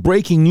got some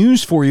breaking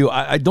news for you.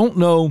 I don't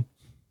know.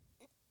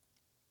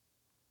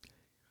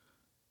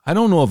 I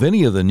don't know if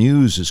any of the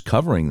news is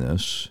covering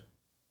this,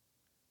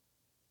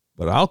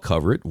 but I'll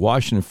cover it.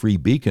 Washington Free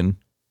Beacon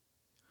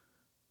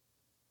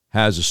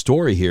has a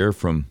story here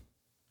from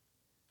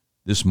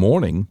this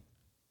morning.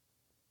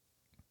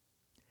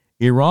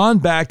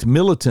 Iran-backed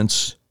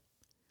militants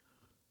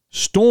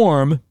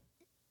storm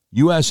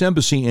U.S.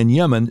 Embassy in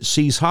Yemen,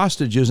 seize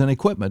hostages and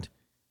equipment.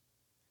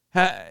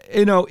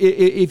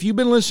 If you've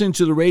been listening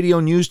to the radio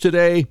news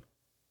today,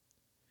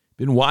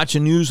 been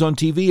watching news on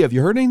TV, have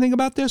you heard anything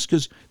about this?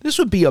 Because this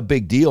would be a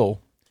big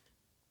deal.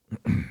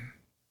 I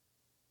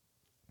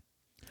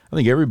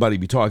think everybody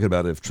would be talking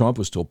about it if Trump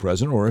was still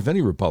president, or if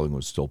any Republican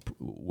was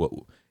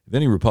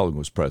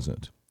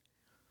president.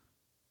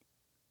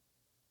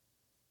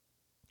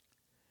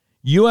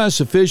 U.S.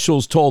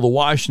 officials told the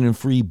Washington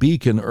Free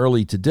Beacon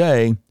early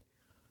today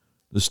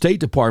the State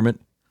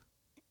Department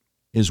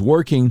is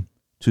working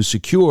to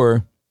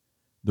secure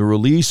the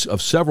release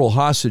of several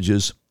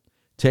hostages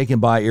taken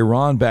by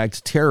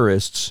Iran-backed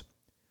terrorists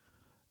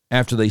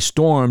after they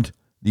stormed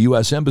the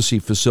U.S. Embassy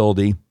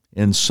facility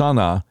in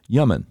Sana'a,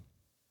 Yemen.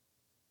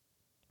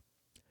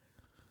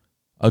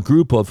 A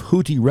group of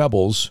Houthi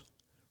rebels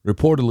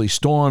reportedly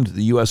stormed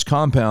the U.S.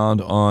 compound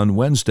on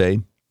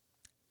Wednesday,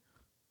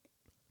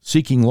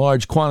 seeking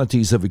large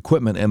quantities of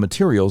equipment and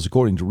materials,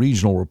 according to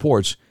regional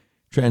reports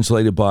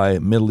translated by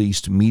Middle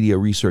East Media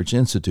Research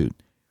Institute.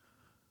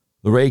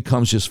 The raid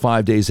comes just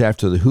 5 days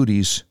after the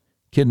Houthis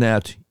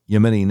kidnapped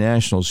Yemeni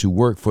nationals who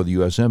work for the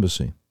U.S.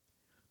 Embassy.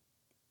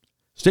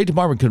 State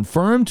Department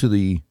confirmed to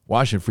the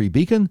Washington Free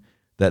Beacon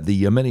that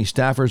the Yemeni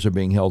staffers are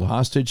being held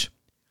hostage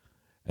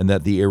and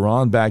that the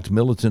Iran-backed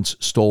militants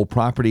stole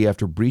property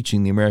after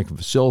breaching the American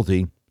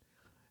facility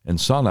in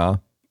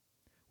Sana'a,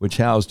 which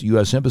housed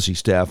U.S. Embassy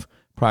staff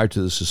prior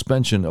to the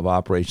suspension of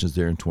operations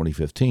there in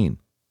 2015.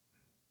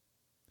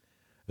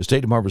 A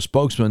State Department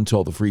spokesman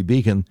told the Free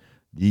Beacon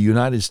the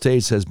United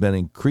States has been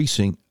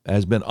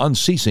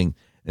unceasing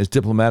in its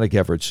diplomatic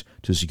efforts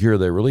to secure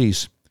their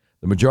release.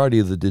 The majority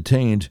of the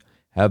detained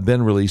have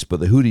been released, but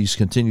the Houthis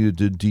continue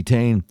to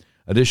detain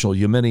additional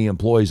Yemeni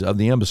employees of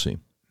the embassy.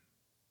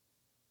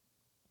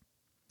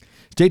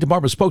 State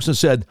Department spokesman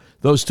said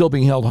those still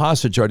being held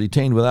hostage are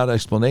detained without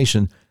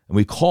explanation, and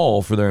we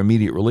call for their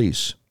immediate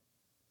release.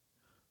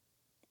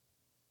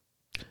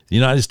 The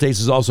United States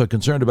is also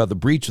concerned about the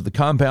breach of the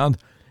compound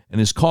and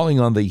is calling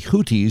on the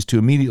Houthis to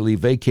immediately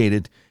vacate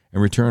it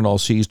and return all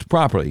seized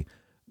property.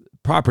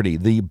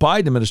 The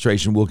Biden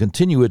administration will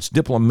continue its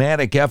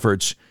diplomatic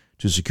efforts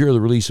to secure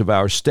the release of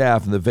our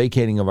staff and the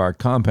vacating of our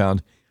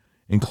compound,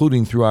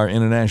 including through our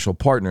international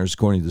partners,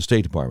 according to the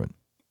State Department.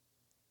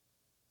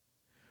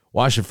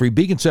 Washington Free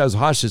Beacon says the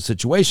hostage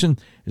situation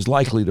is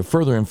likely to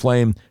further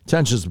inflame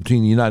tensions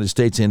between the United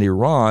States and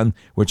Iran,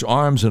 which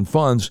arms and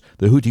funds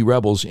the Houthi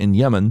rebels in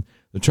Yemen.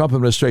 The Trump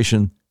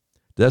administration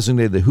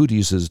designated the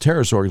Houthis as a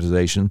terrorist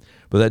organization,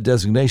 but that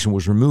designation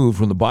was removed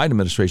when the Biden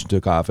administration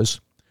took office,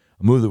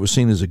 a move that was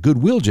seen as a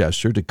goodwill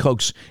gesture to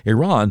coax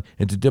Iran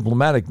into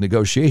diplomatic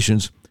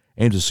negotiations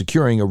aimed at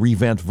securing a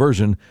revamped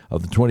version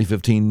of the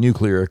 2015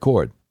 nuclear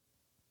accord.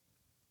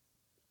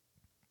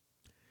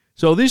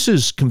 So this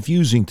is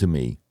confusing to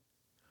me.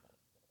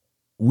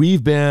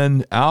 We've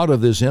been out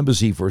of this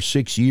embassy for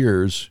 6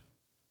 years,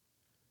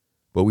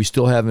 but we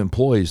still have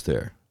employees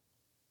there.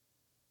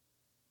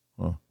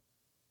 Huh.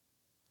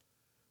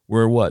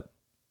 We're what?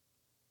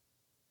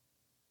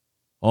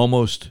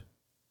 Almost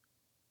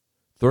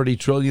 $30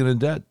 trillion in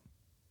debt.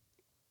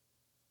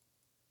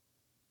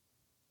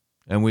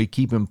 And we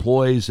keep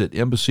employees at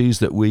embassies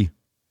that we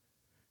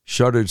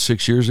shuttered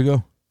 6 years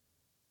ago?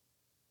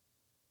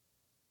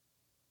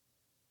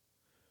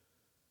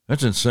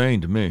 That's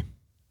insane to me.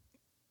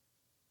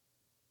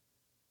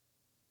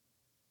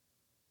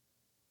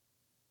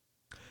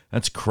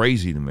 That's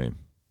crazy to me.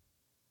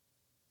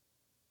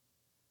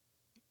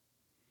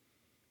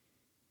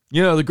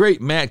 You know, the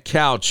great Matt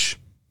Couch,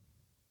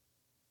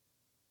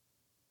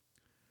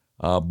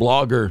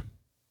 blogger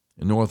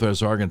in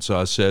Northwest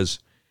Arkansas, says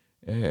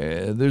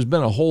there's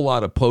been a whole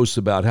lot of posts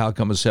about how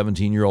come a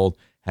 17-year-old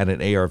had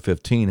an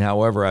AR-15.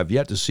 However, I've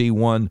yet to see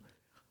one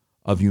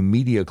of you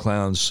media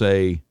clowns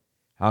say,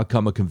 how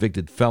come a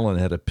convicted felon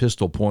had a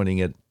pistol pointing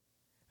it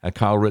at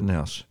Kyle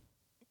Rittenhouse?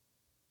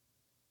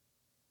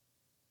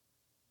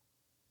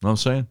 Know what I'm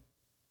saying?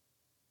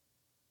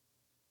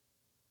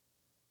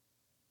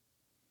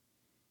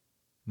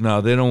 No,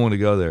 they don't want to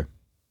go there.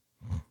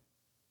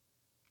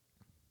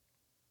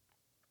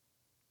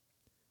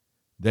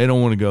 They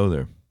don't want to go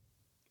there.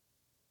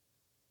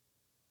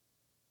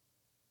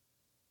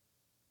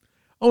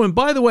 Oh, and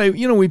by the way,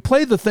 you know, we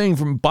played the thing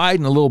from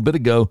Biden a little bit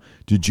ago.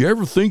 Did you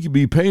ever think you'd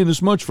be paying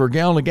this much for a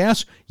gallon of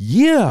gas?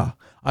 Yeah,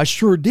 I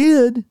sure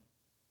did.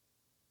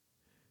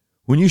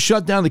 When you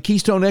shut down the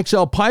Keystone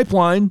XL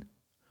pipeline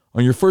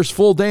on your first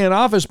full day in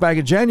office back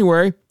in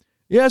January,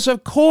 yes,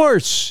 of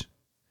course.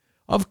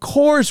 Of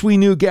course we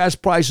knew gas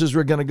prices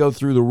were going to go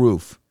through the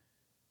roof.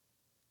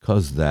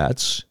 Because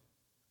that's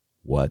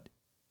what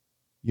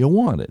you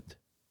wanted.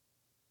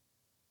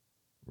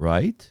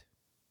 Right?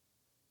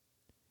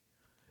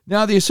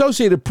 Now, the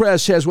Associated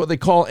Press has what they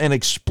call an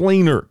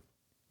explainer.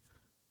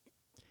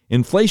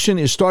 Inflation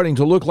is starting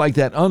to look like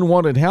that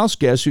unwanted house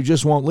guest who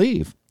just won't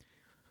leave.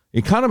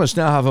 Economists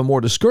now have a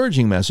more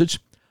discouraging message.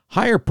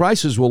 Higher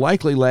prices will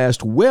likely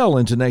last well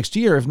into next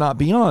year, if not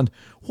beyond.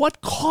 What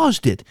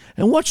caused it,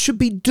 and what should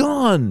be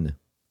done?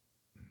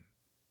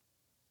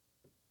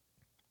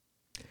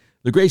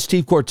 The great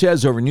Steve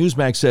Cortez over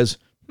Newsmax says,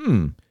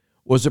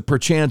 was it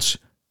perchance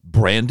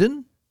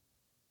Brandon?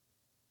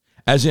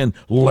 As in,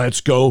 let's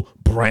go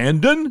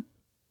Brandon?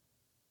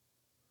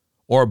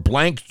 Or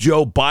blank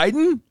Joe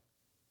Biden?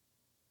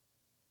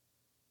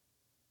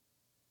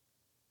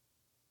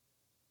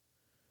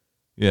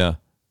 Yeah.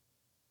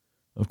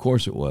 Of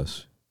course it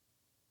was.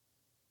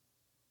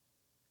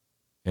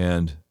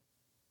 And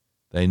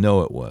they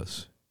know it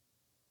was.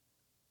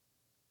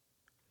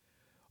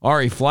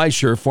 Ari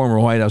Fleischer, former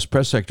White House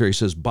press secretary,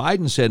 says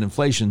Biden said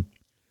inflation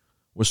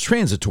was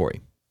transitory,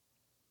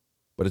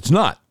 but it's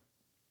not.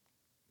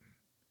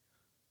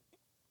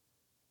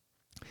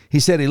 He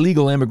said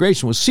illegal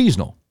immigration was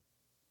seasonal,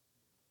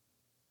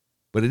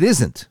 but it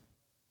isn't.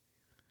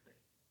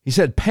 He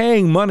said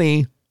paying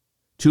money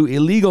to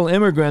illegal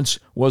immigrants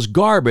was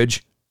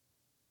garbage,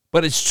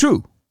 but it's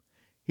true.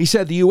 He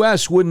said the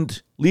U.S.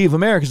 wouldn't leave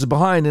Americans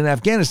behind in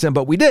Afghanistan,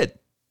 but we did.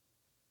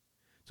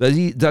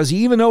 Does he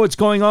even know what's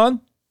going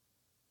on?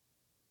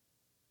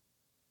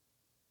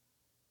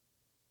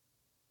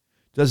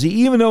 Does he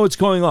even know what's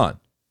going on?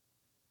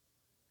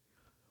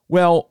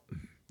 Well,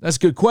 that's a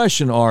good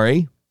question,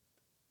 Ari.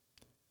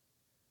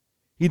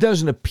 He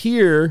doesn't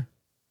appear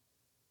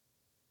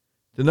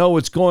to know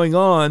what's going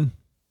on.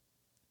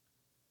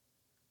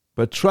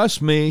 But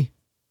trust me,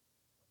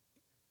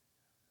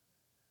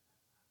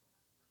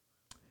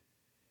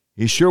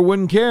 he sure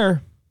wouldn't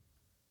care.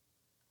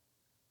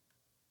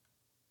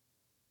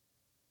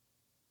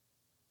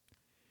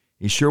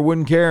 He sure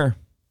wouldn't care.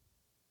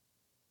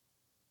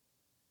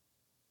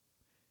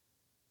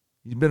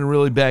 He's been a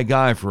really bad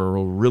guy for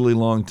a really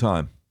long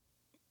time.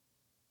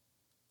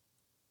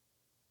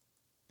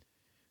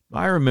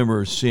 I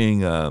remember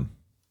seeing a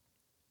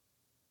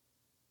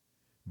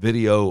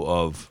video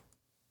of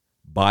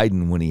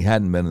Biden when he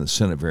hadn't been in the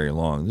Senate very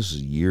long. This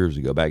is years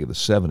ago, back in the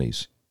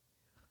 70s,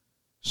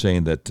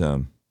 saying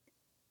that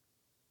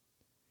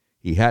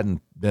he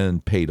hadn't been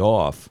paid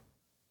off,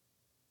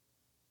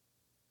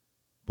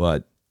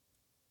 but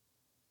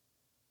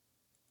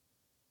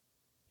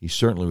he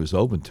certainly was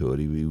open to it.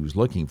 He was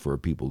looking for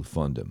people to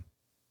fund him.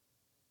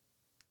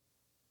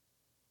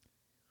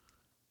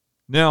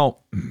 Now,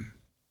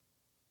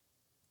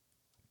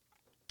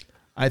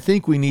 I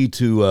think we need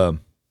to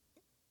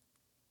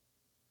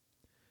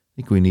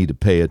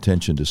pay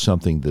attention to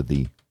something that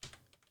the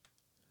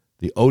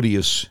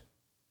odious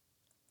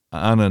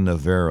Ana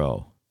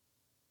Navarro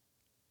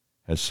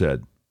has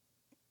said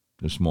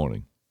this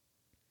morning.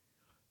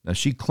 Now,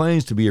 she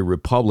claims to be a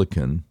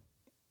Republican.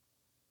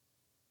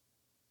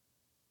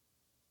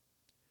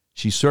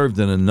 She served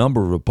in a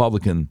number of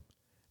Republican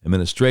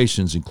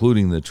administrations,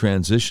 including the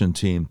transition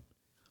team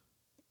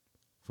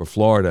for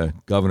Florida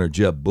Governor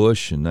Jeb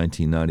Bush in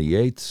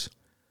 1998.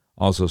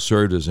 Also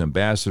served as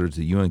ambassador to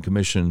the UN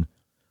Commission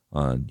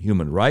on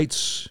Human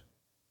Rights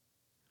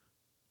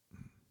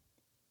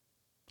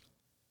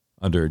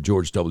under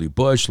George W.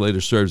 Bush.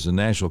 Later served as the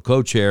national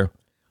co-chair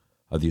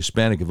of the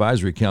Hispanic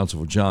Advisory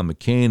Council for John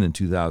McCain in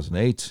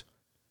 2008.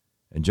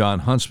 And John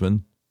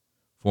Huntsman,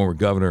 former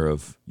governor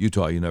of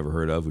Utah you never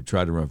heard of, who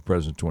tried to run for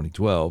president in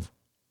 2012.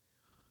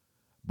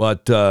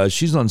 But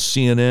she's on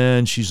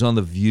CNN. She's on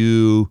The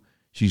View.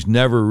 She's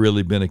never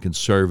really been a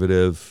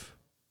conservative.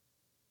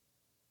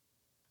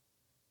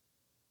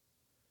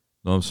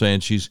 Know what I'm saying?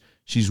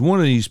 She's one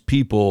of these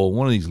people,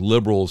 one of these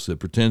liberals that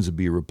pretends to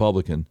be a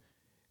Republican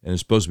and is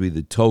supposed to be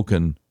the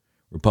token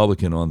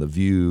Republican on The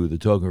View, the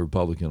token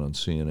Republican on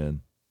CNN.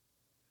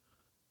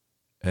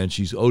 And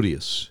she's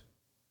odious.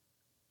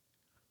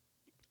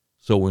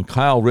 So when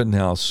Kyle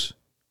Rittenhouse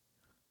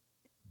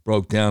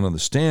broke down on the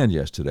stand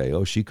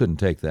yesterday, she couldn't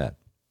take that.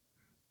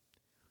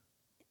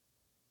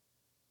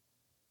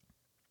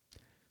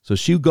 So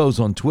she goes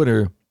on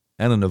Twitter,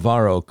 Ana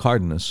Navarro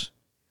Cardenas,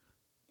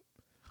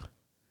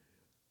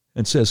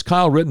 and says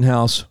Kyle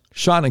Rittenhouse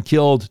shot and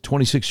killed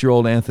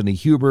 26-year-old Anthony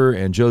Huber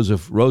and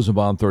Joseph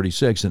Rosenbaum,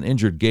 36, and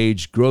injured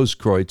Gage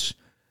Grosskreutz,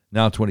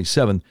 now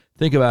 27.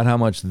 Think about how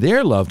much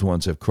their loved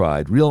ones have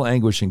cried. Real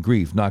anguish and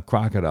grief, not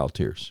crocodile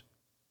tears.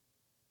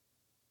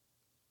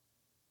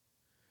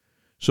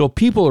 So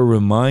people are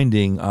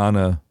reminding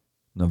Ana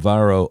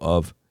Navarro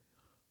of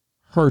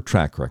her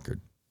track record.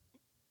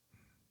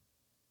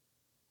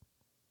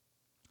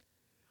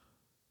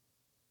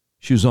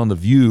 She was on The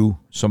View.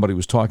 Somebody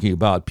was talking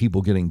about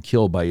people getting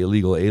killed by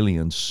illegal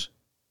aliens.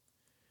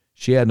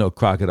 She had no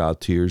crocodile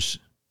tears.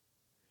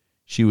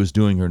 She was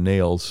doing her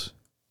nails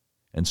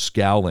and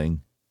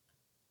scowling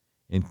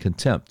in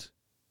contempt.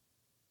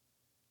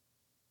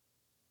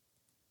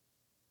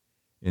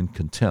 In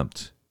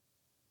contempt.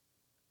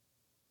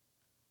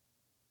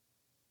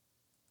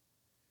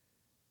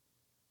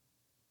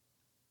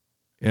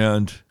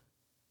 And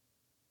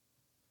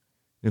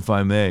if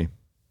I may,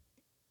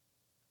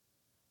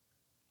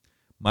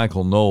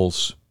 Michael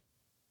Knowles,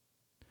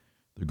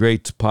 the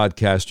great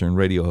podcaster and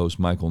radio host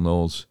Michael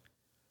Knowles,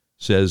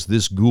 says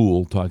this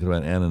ghoul, talking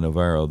about Ana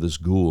Navarro, this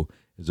ghoul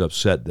is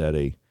upset that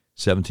a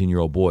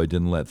 17-year-old boy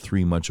didn't let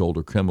 3 much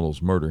older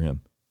criminals murder him.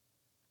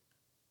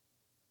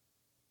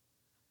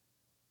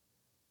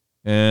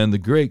 And the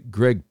great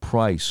Greg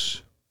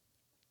Price,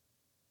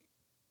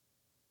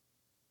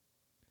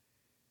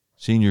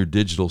 senior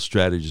digital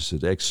strategist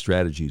at X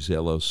Strategies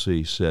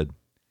LLC, said,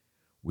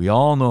 "We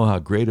all know how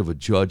great of a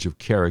judge of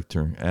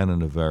character Ana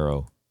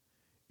Navarro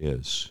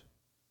is."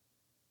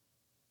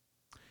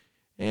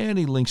 And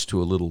he links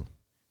to a little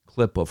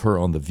clip of her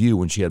on The View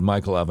when she had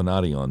Michael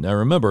Avenatti on. Now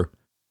remember,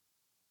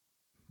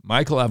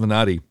 Michael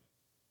Avenatti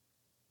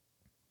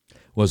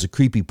was a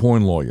creepy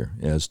porn lawyer,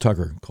 as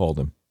Tucker called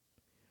him.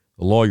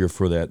 A lawyer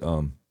for that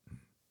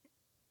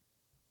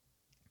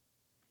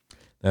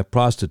that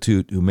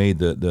prostitute who made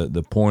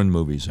the porn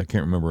movies. I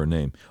can't remember her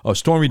name. Oh,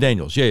 Stormy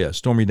Daniels. Yeah,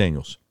 Stormy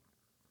Daniels,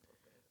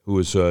 who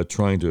was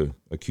trying to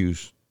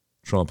accuse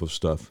Trump of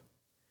stuff.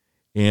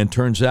 And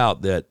turns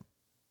out that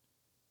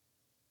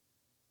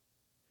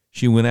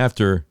she went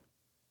after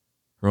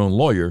her own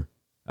lawyer,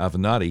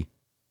 Avenatti,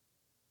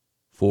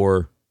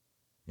 for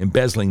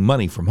embezzling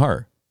money from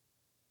her,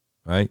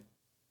 right?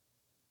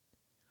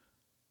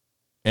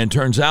 And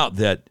turns out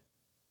that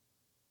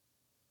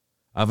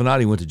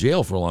Avenatti went to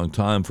jail for a long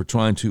time for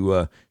trying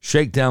to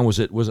shake down, was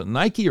it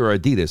Nike or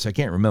Adidas? I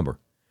can't remember.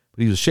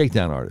 But he was a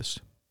shakedown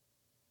artist.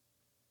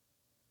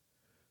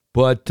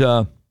 But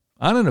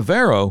Ana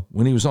Navarro,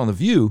 when he was on The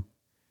View,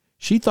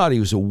 She thought he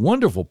was a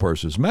wonderful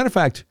person. As a matter of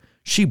fact,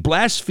 she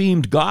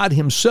blasphemed God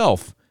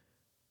himself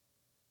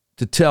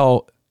to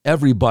tell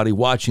everybody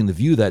watching The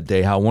View that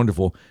day how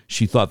wonderful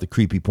she thought the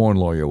creepy porn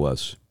lawyer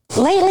was.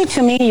 Lately,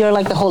 to me, you're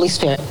like the Holy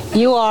Spirit.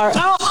 You are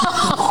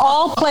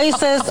all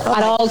places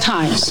at all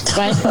times,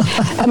 right?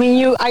 I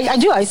mean,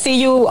 I see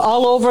you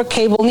all over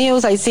cable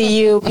news. I see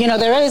you,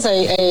 there is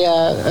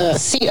a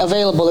seat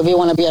available if you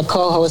want to be a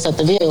co-host at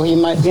The View. You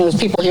might, there's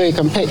people here you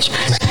can pitch.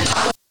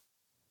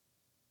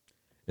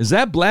 Is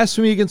that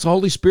blasphemy against the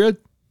Holy Spirit?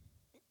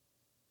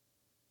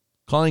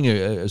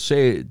 Calling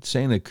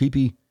saying a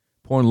creepy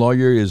porn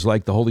lawyer is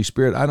like the Holy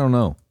Spirit? I don't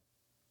know.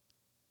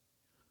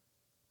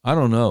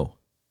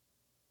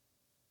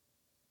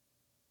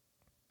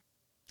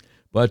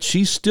 But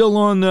she's still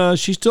on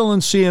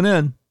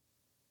CNN.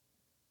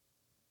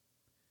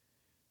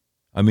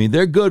 I mean,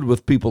 they're good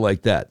with people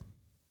like that.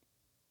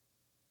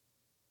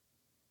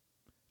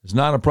 It's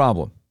not a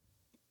problem.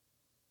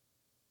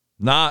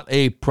 Not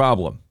a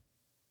problem.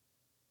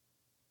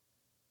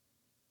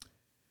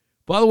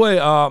 By the way,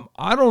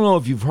 I don't know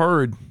if you've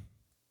heard,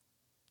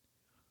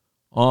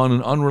 on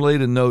an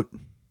unrelated note,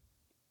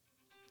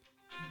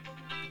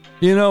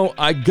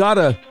 I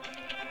gotta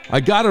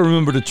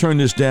remember to turn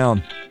this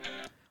down.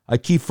 I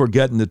keep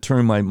forgetting to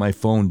turn my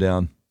phone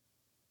down.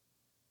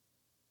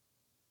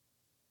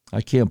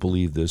 I can't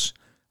believe this.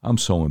 I'm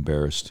so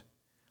embarrassed.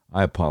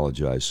 I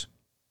apologize.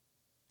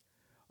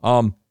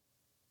 Yossi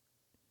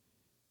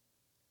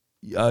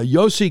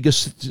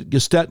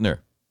Gestetner,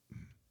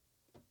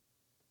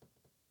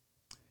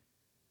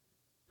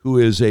 who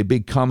is a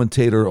big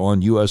commentator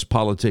on U.S.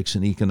 politics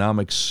and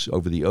economics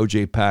over the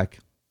OJ-PAC,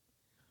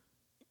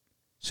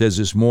 says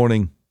this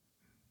morning,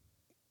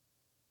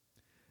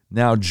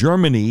 now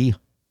Germany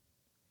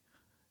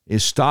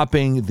is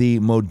stopping the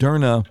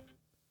Moderna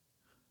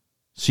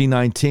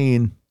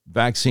C-19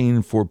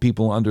 vaccine for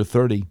people under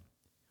 30.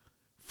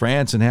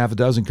 France and half a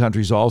dozen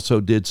countries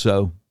also did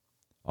so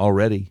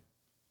already.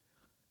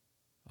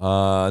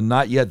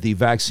 Not yet the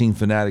vaccine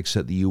fanatics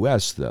at the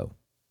U.S., though.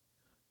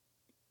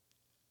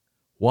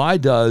 Why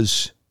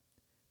does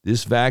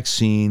this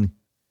vaccine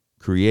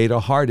create a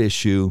heart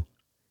issue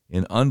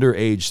in under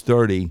age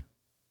 30,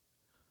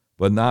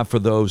 but not for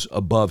those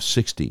above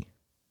 60?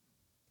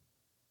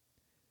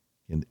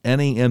 Can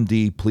any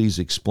MD please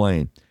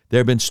explain? There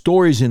have been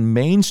stories in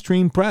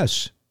mainstream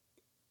press.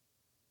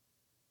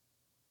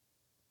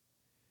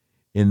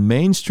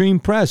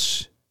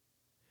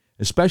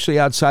 Especially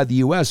outside the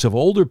U.S., of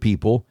older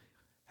people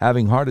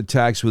having heart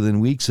attacks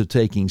within weeks of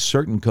taking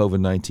certain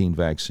COVID-19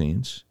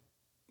 vaccines.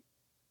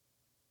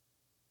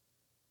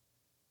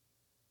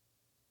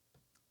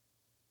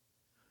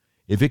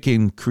 If it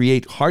can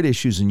create heart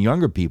issues in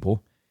younger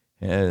people,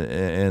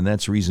 and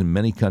that's the reason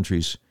many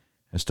countries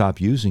have stopped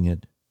using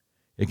it,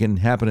 it can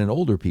happen in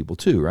older people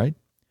too, right?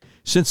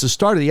 Since the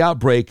start of the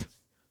outbreak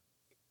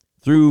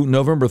through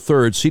November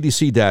 3rd,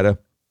 CDC data,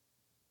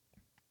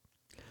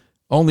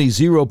 only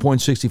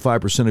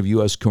 0.65% of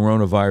U.S.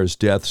 coronavirus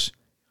deaths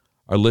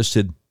are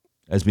listed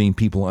as being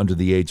people under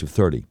the age of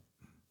 30.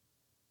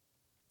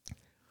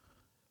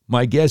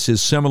 My guess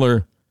is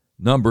similar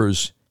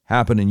numbers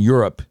happen in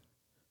Europe,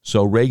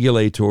 so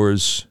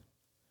regulators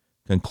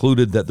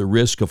concluded that the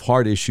risk of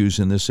heart issues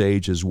in this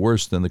age is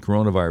worse than the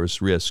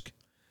coronavirus risk.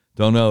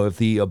 Don't know if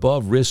the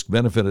above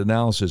risk-benefit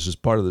analysis is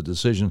part of the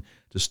decision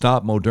to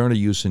stop Moderna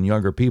use in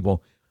younger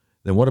people,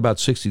 then what about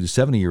 60 to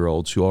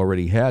 70-year-olds who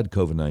already had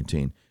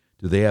COVID-19?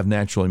 Do they have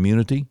natural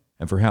immunity?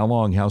 And for how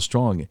long, how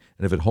strong?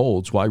 And if it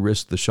holds, why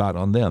risk the shot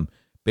on them?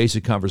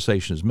 Basic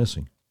conversation is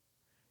missing.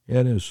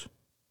 Yeah, it is.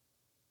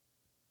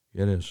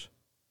 It is.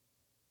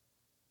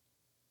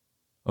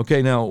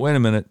 Okay, now, wait a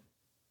minute.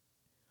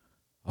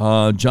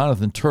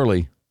 Jonathan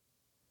Turley,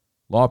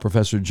 law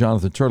professor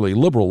Jonathan Turley,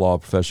 liberal law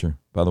professor,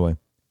 by the way,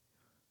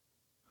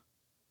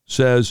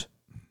 says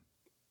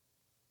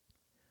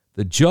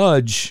the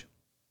judge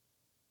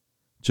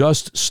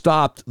just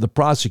stopped the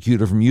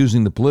prosecutor from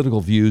using the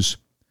political views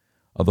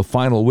of the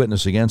final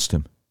witness against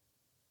him.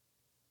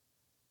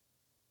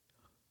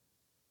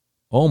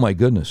 Oh, my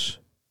goodness.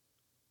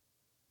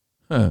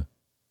 Huh.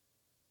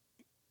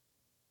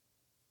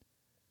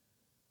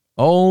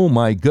 Oh,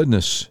 my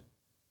goodness.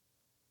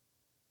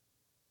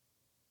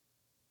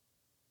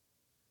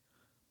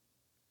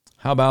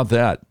 How about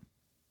that?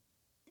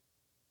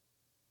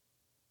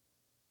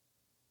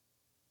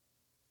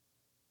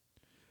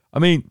 I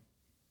mean,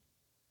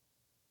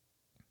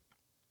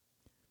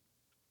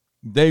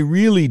 they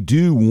really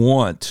do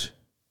want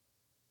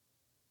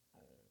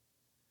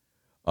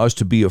us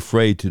to be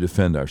afraid to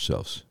defend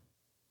ourselves.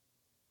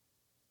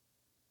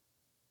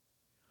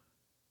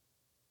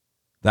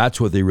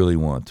 That's what they really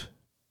want.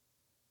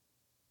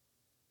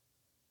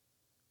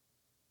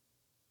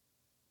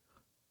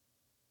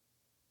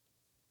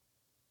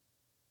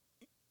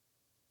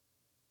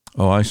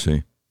 Oh, I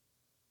see.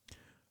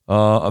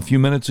 A few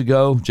minutes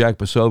ago, Jack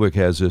Posobiec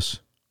has this.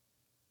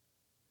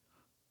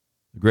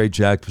 The great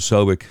Jack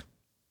Posobiec,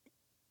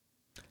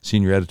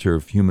 senior editor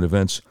of Human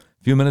Events.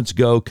 A few minutes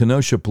ago,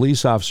 Kenosha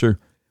police officer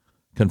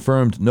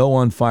confirmed no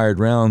unfired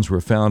rounds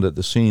were found at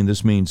the scene.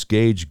 This means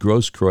Gage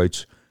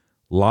Grosskreutz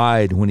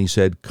lied when he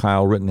said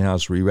Kyle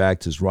Rittenhouse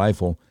re-racked his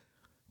rifle.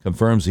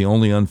 Confirms the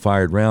only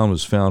unfired round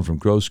was found from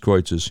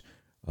Grosskreutz's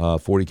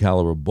 .40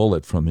 caliber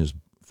bullet from his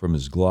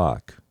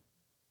Glock.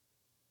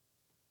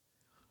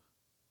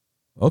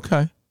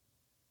 Okay.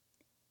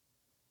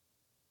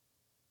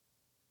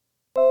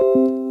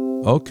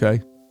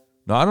 Okay.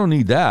 No, I don't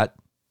need that.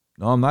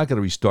 No, I'm not going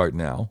to restart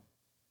now.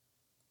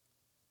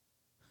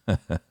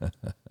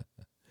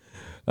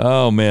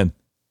 Oh, man.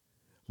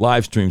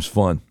 Live stream's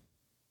fun.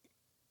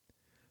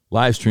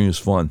 Live stream is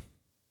fun.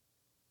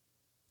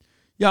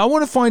 Yeah, I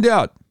want to find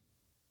out.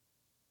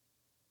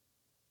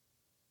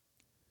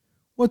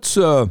 What's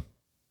RB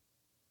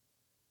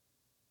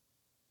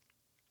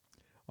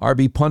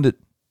Pundit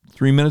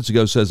 3 minutes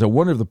ago says, I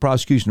wonder if the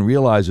prosecution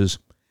realizes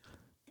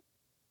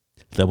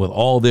that with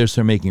all this,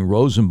 they're making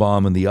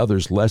Rosenbaum and the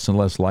others less and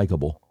less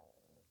likable.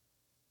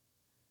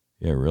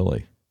 Yeah,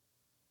 really.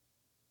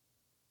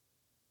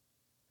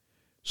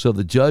 So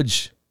the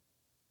judge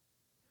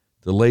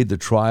delayed the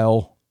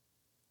trial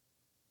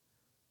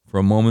for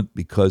a moment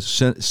because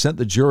sent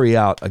the jury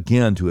out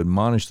again to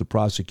admonish the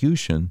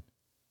prosecution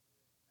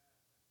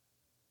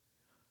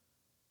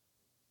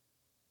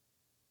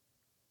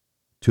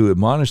for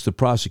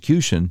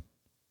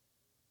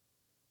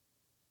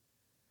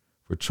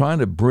trying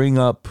to bring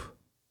up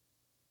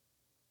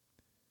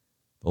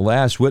the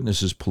last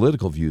witness's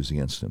political views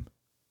against him.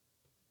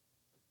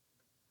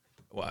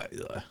 Well,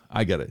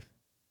 I got it.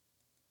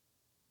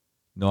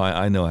 No,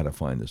 I know how to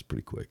find this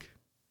pretty quick.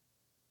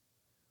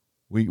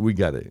 We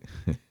got it.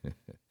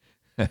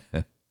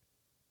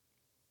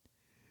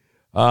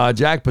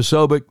 Jack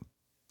Posobiec,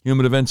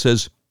 Human Event,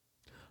 says,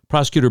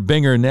 Prosecutor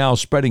Binger now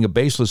spreading a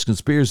baseless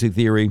conspiracy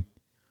theory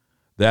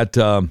that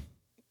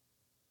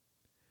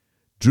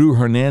Drew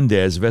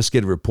Hernandez,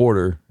 investigative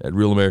reporter at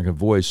Real American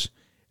Voice,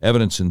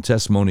 evidence and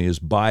testimony is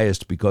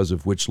biased because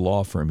of which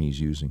law firm he's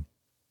using.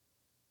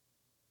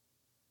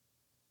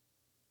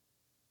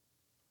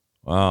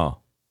 Wow.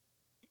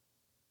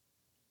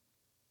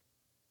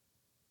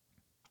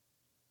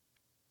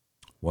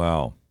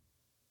 Wow.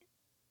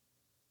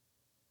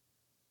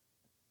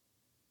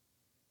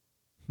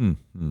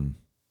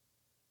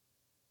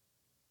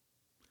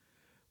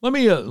 Let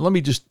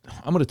me just,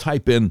 I'm going to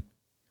type in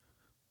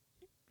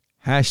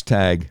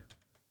hashtag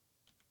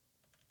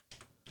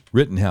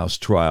Rittenhouse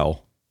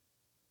trial,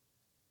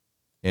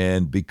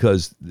 and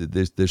because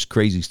there's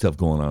crazy stuff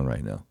going on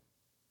right now.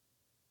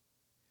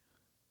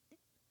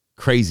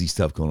 Crazy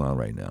stuff going on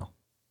right now.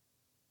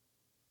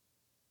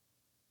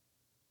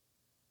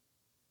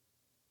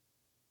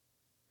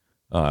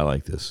 Oh, I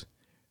like this.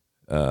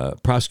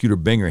 Prosecutor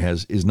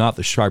Binger is not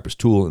the sharpest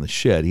tool in the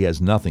shed. He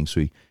has nothing, so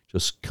he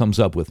just comes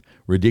up with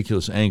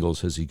ridiculous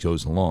angles as he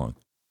goes along.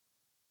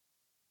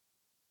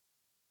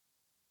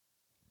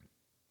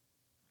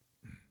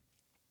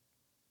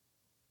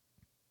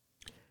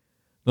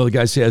 Another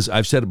guy says,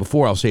 I've said it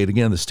before, I'll say it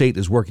again, the state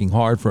is working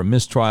hard for a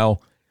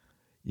mistrial.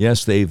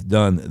 Yes, they've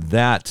done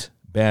that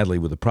badly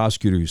with a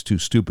prosecutor who's too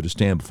stupid to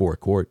stand before a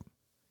court.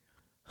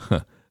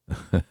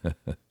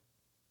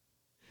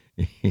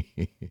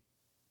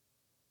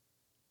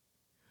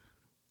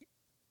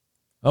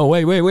 Oh,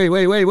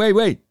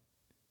 wait.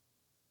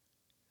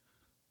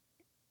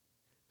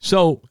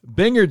 So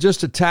Binger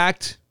just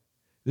attacked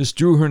this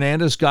Drew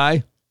Hernandez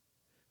guy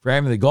for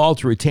having the gall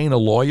to retain a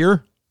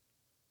lawyer.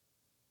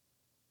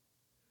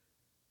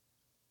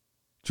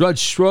 Judge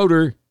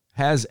Schroeder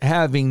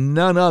having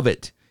none of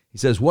it. He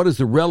says, what is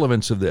the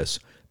relevance of this?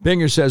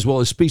 Binger says, well,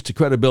 it speaks to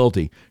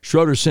credibility.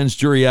 Schroeder sends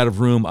jury out of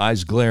room,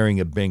 eyes glaring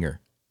at Binger.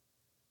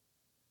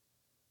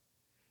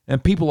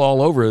 And people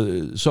all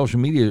over social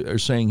media are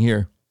saying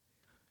here,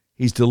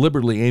 he's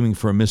deliberately aiming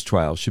for a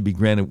mistrial, should be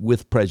granted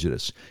with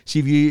prejudice.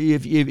 See,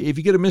 if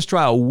you get a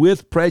mistrial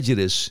with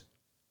prejudice,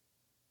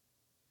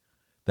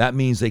 that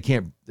means they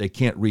can't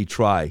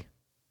retry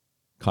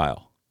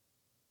Kyle.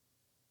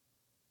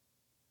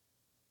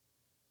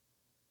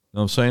 Know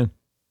what I'm saying?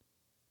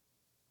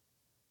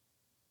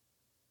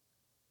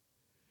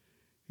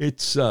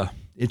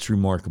 It's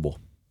remarkable.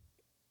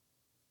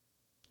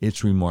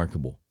 It's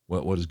remarkable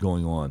what is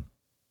going on.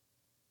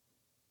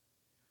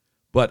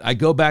 But I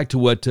go back to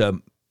what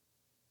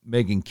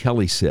Megyn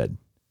Kelly said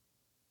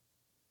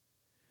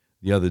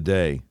the other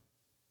day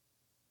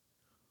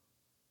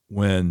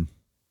when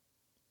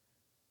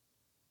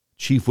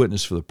chief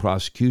witness for the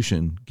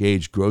prosecution,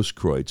 Gage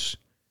Grosskreutz,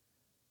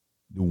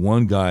 the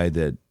one guy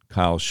that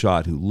Kyle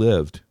shot who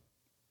lived,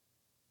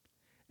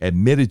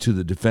 admitted to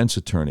the defense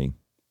attorney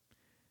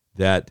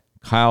that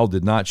Kyle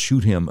did not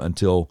shoot him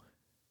until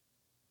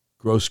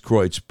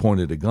Grosskreutz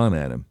pointed a gun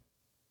at him.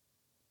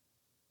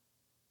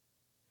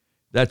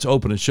 That's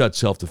open and shut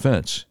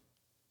self-defense.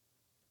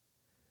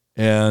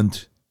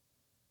 And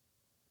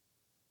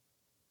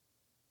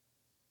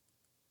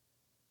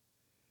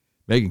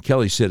Megyn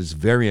Kelly said it's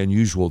very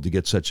unusual to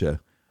get such a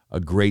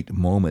great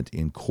moment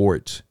in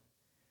court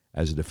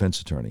as a defense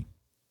attorney.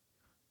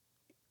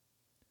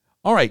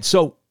 All right,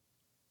 so,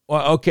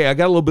 okay, I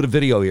got a little bit of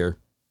video here.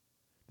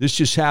 This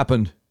just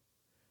happened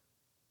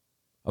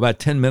about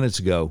 10 minutes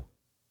ago.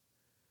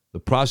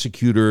 The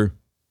prosecutor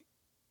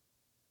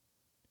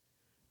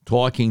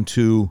talking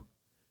to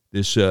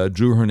this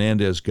Drew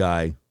Hernandez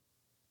guy,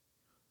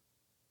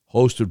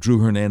 host of Drew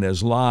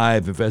Hernandez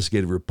Live,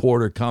 investigative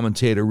reporter,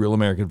 commentator, Real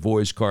American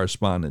Voice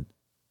correspondent.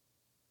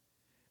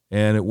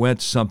 And it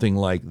went something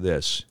like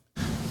this.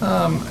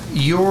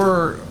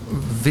 Your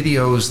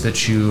videos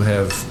that you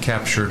have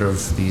captured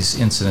of these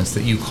incidents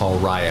that you call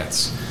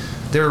riots,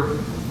 they're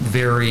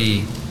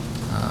very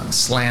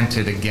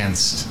slanted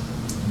against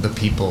the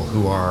people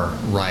who are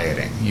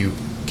rioting. You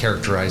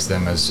characterize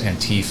them as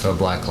Antifa,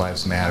 Black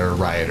Lives Matter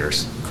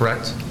rioters,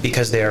 correct?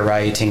 Because they are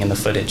rioting in the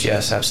footage,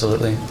 yes,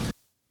 absolutely.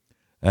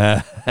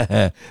 Oh,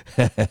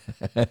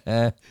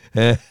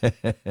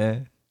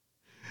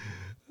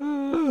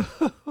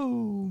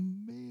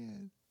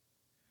 man.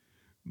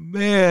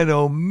 Man,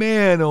 oh,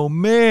 man, oh,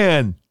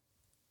 man.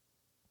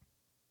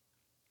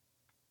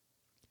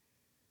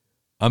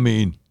 I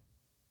mean,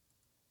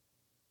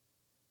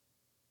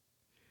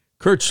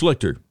 Kurt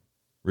Schlichter,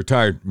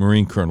 retired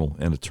Marine colonel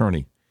and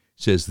attorney,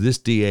 says this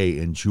DA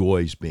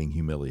enjoys being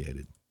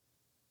humiliated.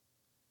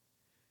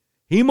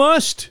 He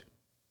must.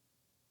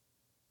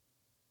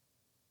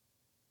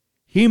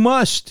 He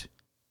must.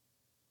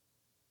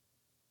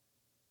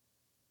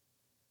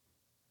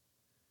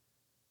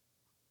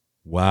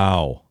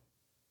 Wow.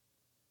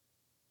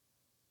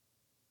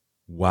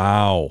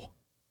 Wow.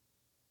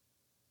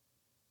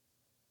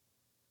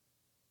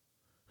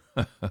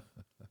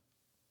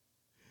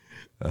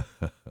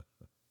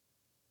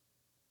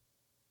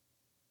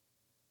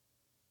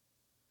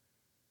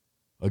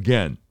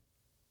 Again,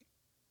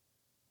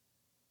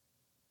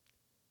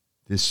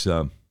 this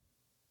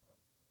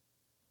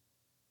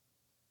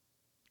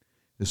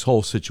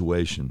whole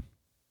situation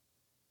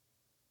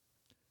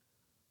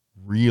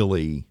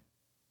really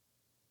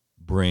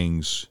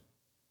brings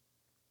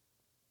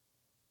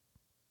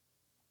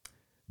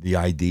the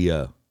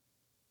idea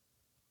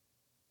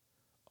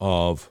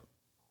of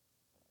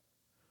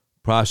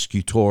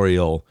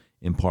prosecutorial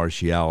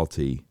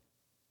impartiality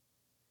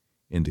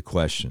into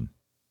question.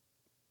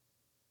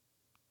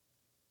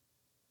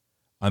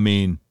 I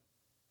mean,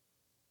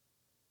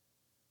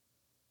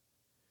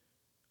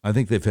 I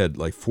think they've had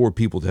like 4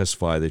 people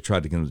testify. They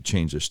tried to get them to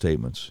change their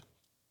statements.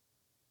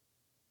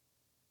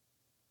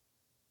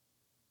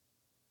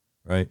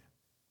 Right?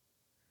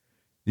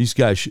 These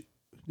guys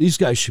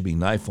should be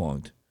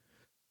knife-longed.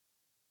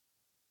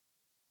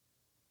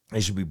 They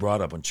should be brought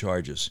up on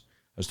charges.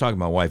 I was talking to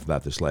my wife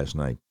about this last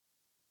night.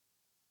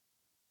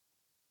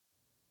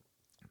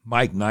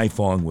 Mike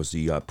Nifong was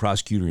the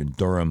prosecutor in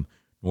Durham,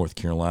 North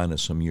Carolina,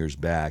 some years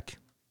back,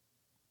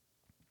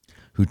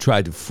 who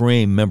tried to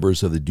frame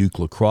members of the Duke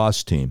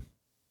lacrosse team.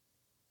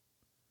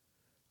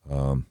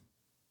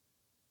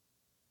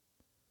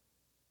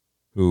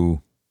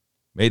 Who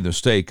made the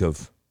mistake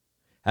of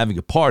having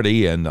a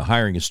party and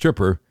hiring a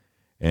stripper,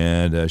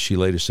 and she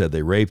later said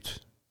they raped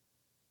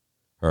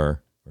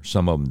her, or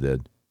some of them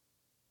did,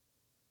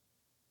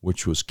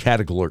 which was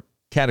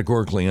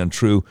categorically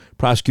untrue.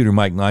 Prosecutor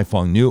Mike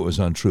Nifong knew it was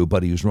untrue,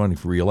 but he was running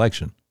for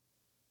re-election.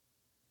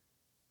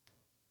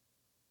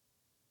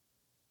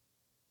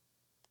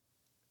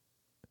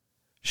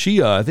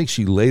 I think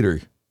she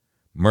later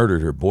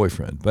murdered her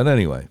boyfriend. But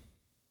anyway.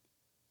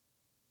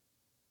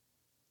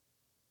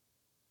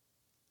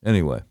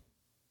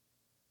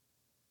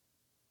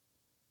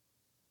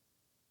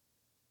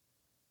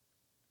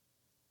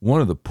 One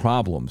of the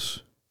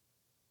problems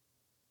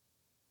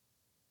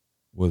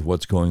with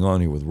what's going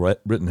on here with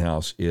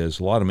Rittenhouse is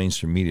a lot of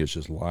mainstream media is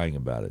just lying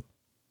about it.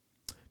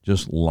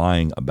 Just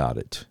lying about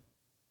it.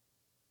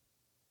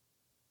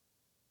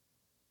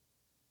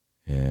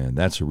 And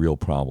that's a real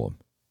problem.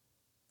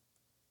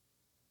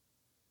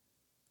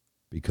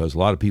 Because a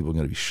lot of people are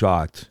going to be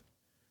shocked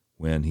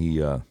when he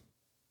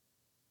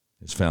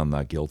is found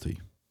not guilty.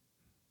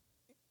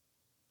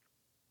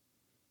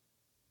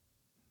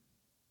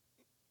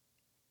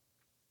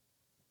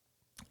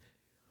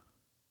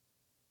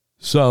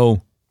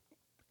 So,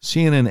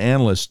 CNN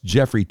analyst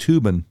Jeffrey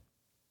Toobin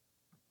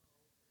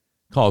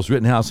calls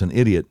Rittenhouse an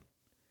idiot.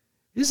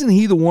 Isn't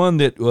he the one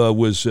that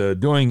was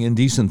doing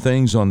indecent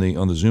things on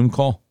the Zoom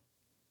call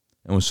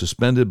and was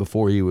suspended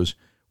before he was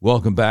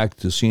welcomed back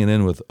to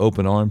CNN with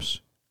open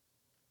arms?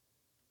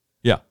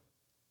 Yeah.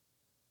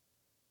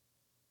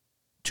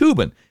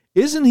 Toobin,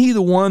 isn't he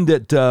the one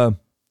that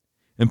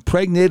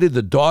impregnated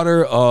the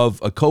daughter of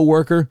a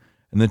coworker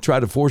and then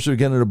tried to force her to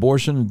get an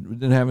abortion?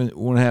 Didn't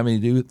want to have any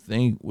to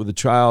do with the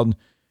child.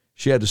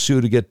 She had to sue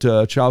to get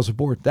child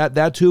support. That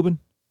Toobin?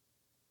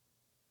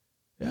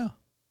 Yeah.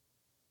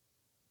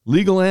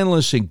 Legal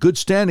analyst in good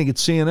standing at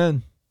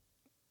CNN.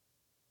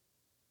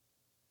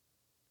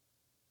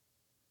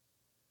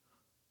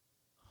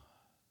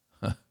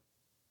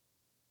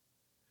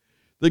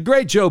 The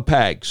great Joe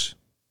Pags,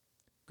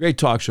 great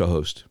talk show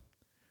host,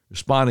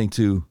 responding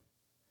to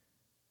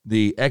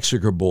the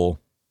execrable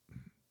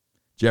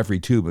Jeffrey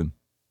Toobin,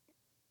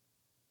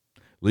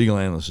 legal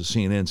analyst at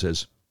CNN,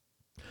 says,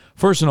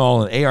 first of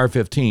all, an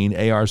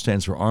AR-15, AR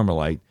stands for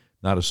Armalite,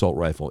 not assault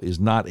rifle, is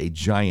not a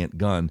giant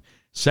gun.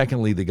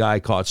 Secondly, the guy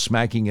caught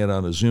smacking it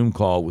on a Zoom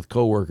call with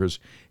coworkers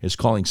is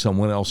calling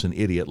someone else an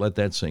idiot. Let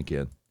that sink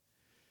in.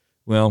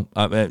 Well,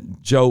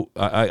 Joe,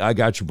 I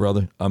got you,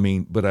 brother. I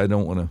mean, but I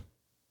don't want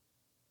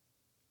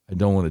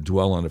to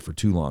dwell on it for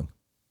too long.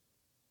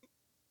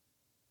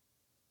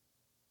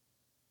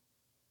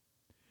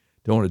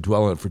 Don't want to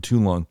dwell on it for too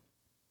long.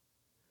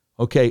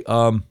 Okay,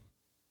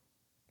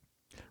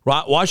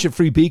 Washington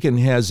Free Beacon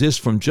has this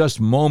from just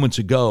moments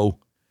ago.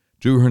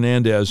 Drew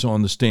Hernandez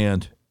on the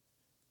stand.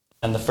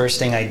 And the first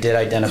thing I did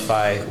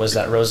identify was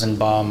that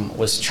Rosenbaum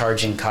was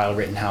charging Kyle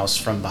Rittenhouse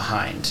from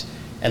behind.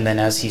 And then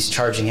as he's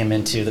charging him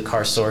into the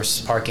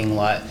CarSource parking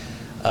lot,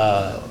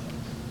 a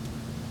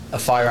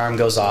firearm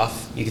goes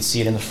off. You can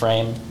see it in the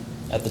frame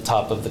at the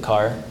top of the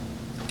car.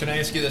 Can I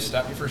ask you to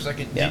stop you for a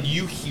second? Yeah. Did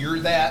you hear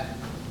that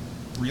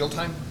real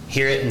time?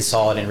 Hear it and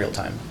saw it in real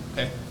time.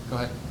 Okay, go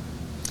ahead.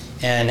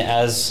 And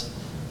as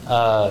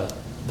the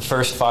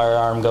first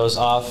firearm goes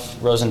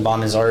off,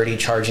 Rosenbaum is already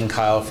charging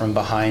Kyle from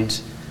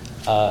behind,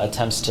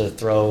 attempts to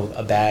throw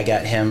a bag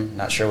at him,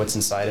 not sure what's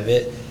inside of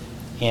it.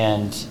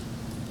 And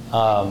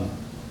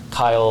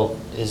Kyle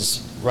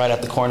is right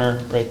at the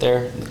corner right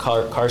there, in the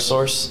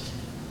CarSource,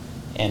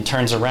 and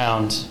turns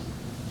around,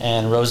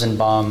 and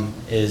Rosenbaum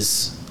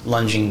is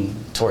lunging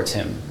towards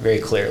him very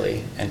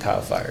clearly, and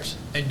Kyle fires.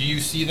 And do you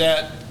see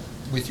that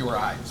with your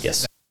eyes?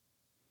 Yes.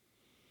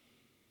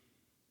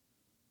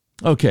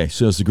 Okay,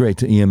 so as the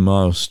great Ian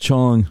Miles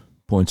Chong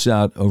points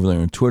out over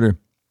there on Twitter,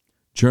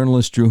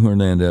 journalist Drew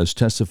Hernandez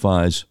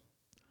testifies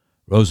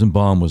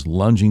Rosenbaum was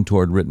lunging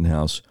toward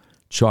Rittenhouse,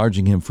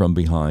 charging him from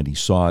behind. He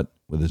saw it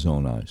with his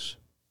own eyes.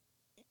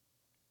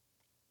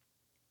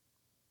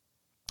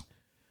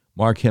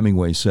 Mark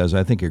Hemingway says,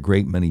 I think a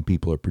great many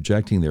people are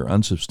projecting their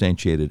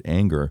unsubstantiated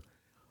anger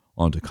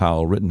onto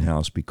Kyle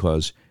Rittenhouse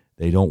because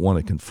they don't want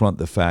to confront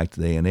the fact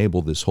they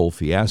enabled this whole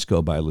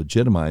fiasco by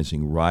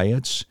legitimizing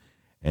riots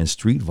and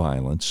street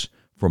violence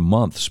for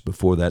months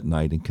before that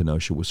night in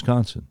Kenosha,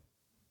 Wisconsin.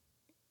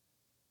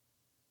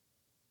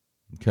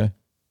 Okay.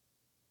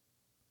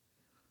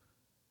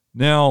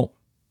 Now,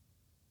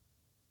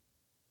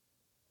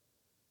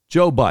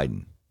 Joe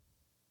Biden,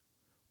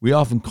 we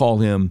often call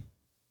him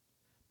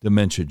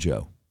Dementia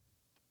Joe.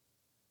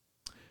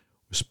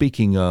 Was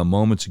speaking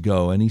moments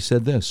ago, and he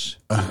said this.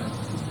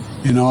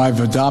 I've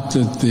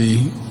adopted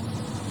the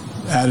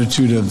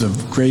attitude of the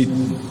great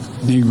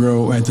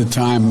Negro at the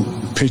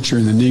time, pitcher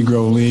in the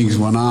Negro Leagues,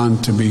 went on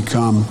to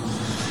become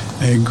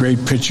a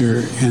great pitcher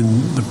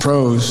in the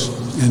pros,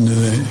 into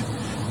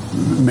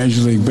the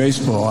Major League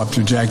Baseball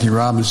after Jackie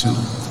Robinson.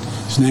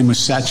 His name was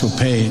Satchel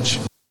Paige.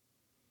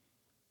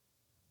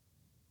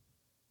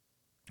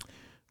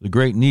 The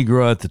great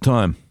Negro at the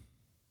time.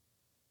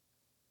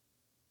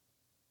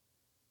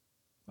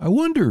 I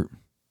wonder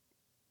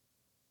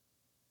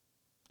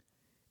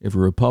if a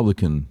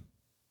Republican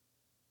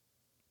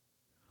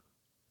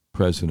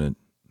president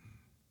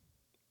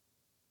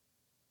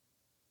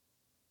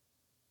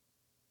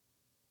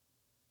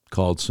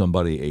called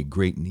somebody a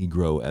great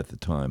Negro at the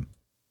time,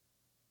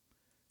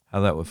 how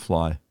that would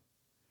fly.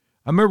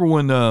 I remember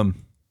when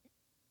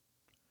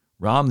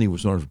Romney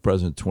was running for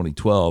president in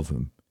 2012,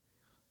 and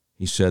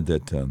he said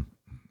that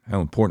how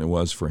important it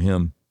was for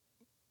him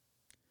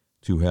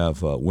to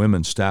have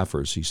women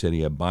staffers. He said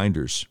he had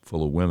binders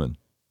full of women,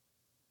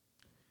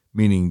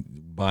 meaning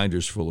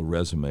binders full of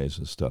resumes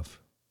and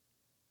stuff.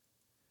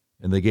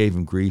 And they gave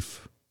him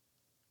grief,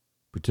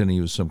 pretending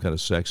he was some kind of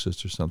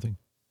sexist or something.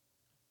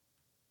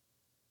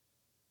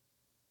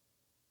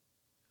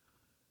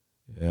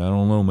 Yeah, I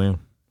don't know, man.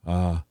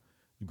 The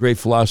great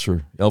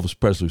philosopher Elvis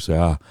Presley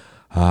said,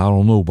 I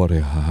don't know, buddy.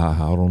 I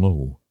don't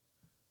know.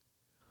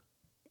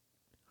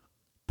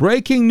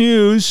 Breaking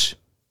news.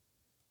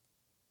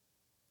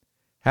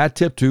 Hat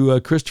tip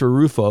to Christopher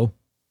Rufo.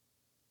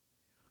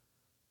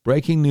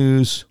 Breaking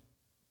news.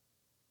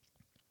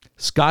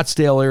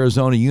 Scottsdale,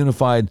 Arizona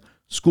Unified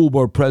School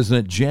Board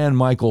President Jan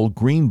Michael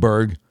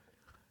Greenberg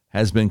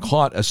has been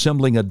caught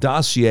assembling a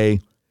dossier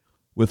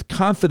with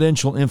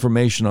confidential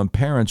information on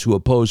parents who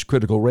oppose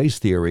critical race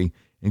theory,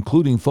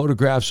 including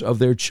photographs of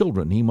their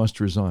children. He must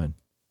resign.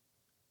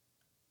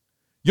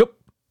 Yep,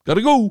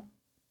 gotta go.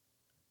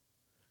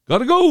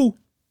 Gotta go.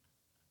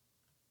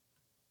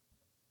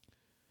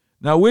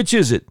 Now, which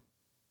is it?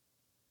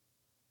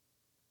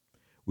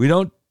 We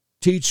don't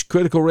teach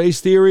critical race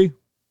theory?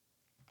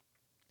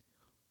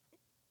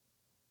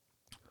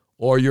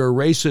 Or you're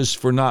racist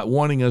for not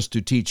wanting us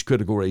to teach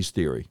critical race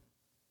theory?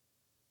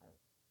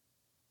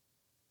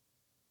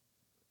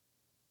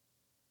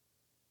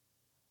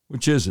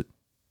 Which is it?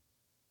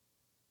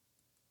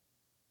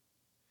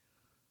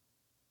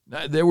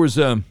 There was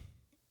some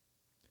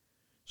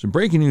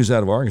breaking news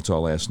out of Arkansas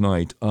last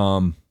night.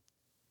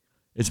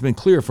 It's been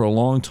clear for a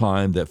long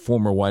time that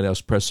former White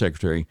House press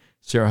secretary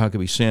Sarah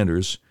Huckabee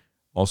Sanders,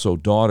 also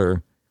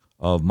daughter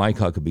of Mike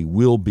Huckabee,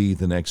 will be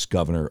the next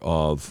governor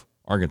of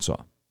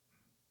Arkansas.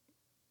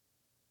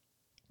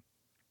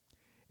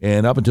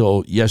 And up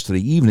until yesterday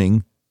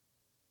evening,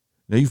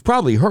 now you've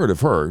probably heard of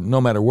her, no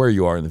matter where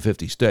you are in the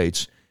 50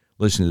 states,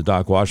 listening to the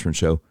Doc Washburn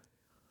Show.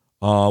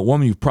 A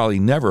woman you've probably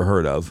never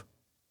heard of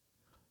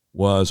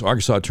was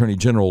Arkansas Attorney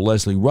General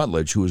Leslie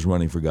Rutledge, who was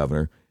running for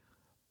governor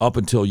up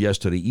until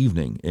yesterday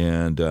evening.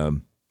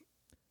 And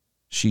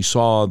she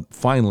saw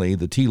finally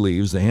the tea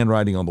leaves, the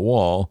handwriting on the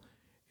wall,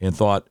 and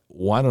thought,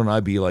 why don't I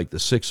be like the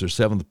 6th or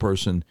 7th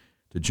person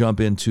to jump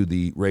into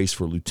the race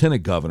for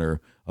lieutenant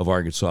governor of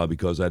Arkansas,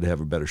 because I'd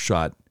have a better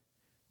shot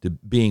to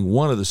being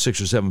one of the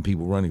 6 or 7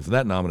 people running for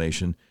that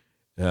nomination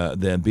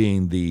than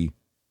being the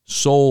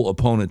sole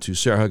opponent to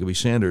Sarah Huckabee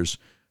Sanders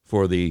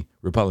for the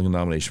Republican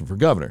nomination for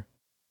governor.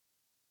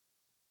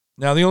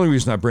 Now, the only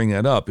reason I bring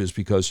that up is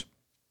because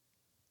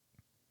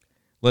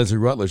Leslie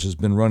Rutledge has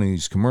been running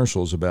these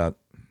commercials about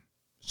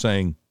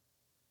saying,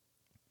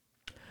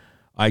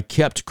 I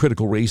kept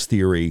critical race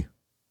theory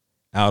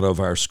out of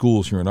our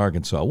schools here in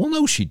Arkansas. Well,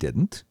 no, she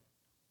didn't.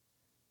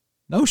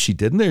 No, she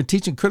didn't. They're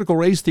teaching critical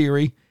race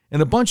theory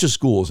in a bunch of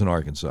schools in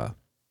Arkansas.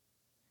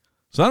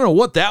 So I don't know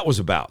what that was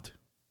about.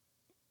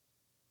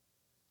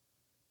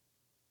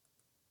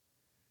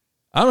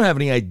 I don't have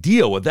any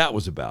idea what that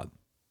was about.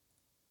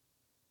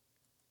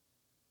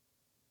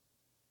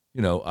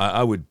 You know,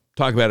 I would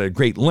talk about it at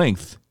great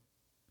length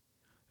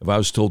if I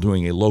was still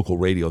doing a local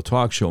radio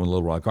talk show in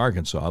Little Rock,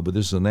 Arkansas, but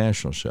this is a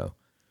national show.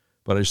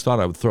 But I just thought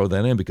I would throw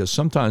that in because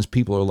sometimes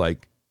people are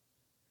like,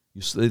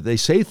 they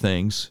say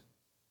things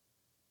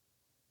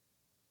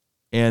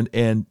and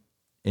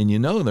you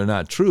know they're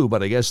not true,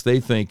 but I guess they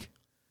think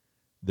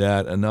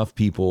that enough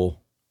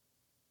people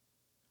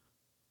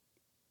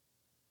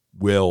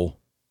will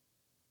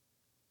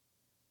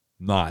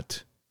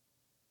not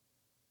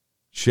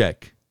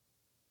check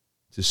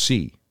to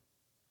see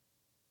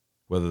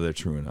whether they're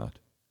true or not.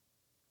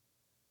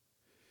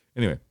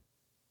 Anyway,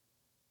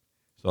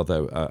 so I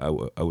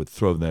thought I would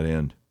throw that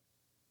in.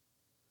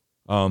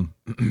 Pardon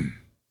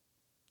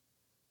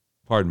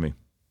me.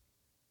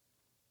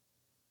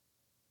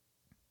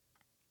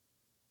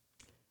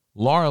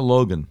 Lara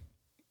Logan,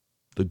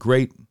 the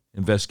great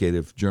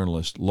investigative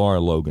journalist Lara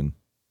Logan,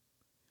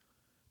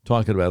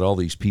 talking about all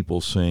these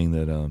people saying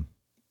that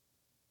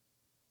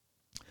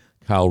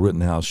Kyle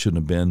Rittenhouse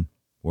shouldn't have been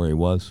where he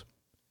was.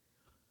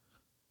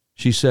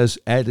 She says,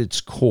 at its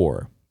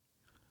core,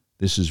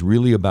 this is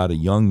really about a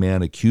young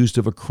man accused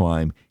of a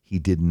crime he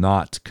did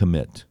not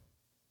commit.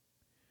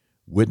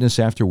 Witness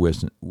after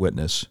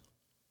witness,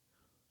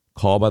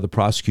 called by the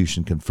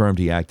prosecution, confirmed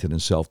he acted in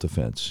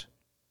self-defense.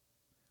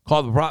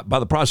 Called by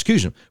the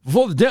prosecution.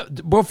 Before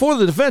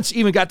the defense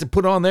even got to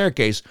put on their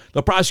case,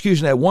 the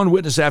prosecution had one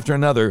witness after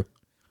another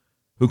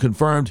who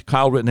confirmed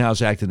Kyle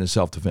Rittenhouse acted in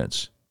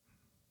self-defense.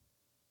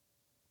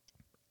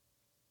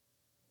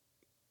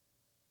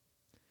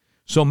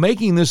 So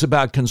making this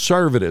about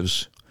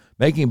conservatives,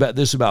 making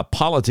this about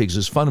politics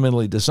is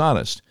fundamentally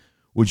dishonest.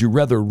 Would you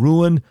rather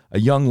ruin a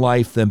young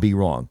life than be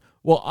wrong?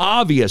 Well,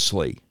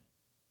 obviously,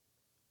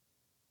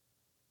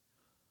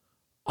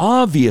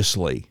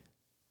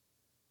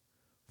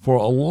 for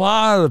a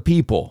lot of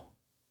people,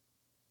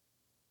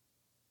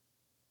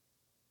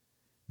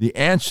 the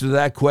answer to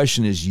that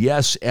question is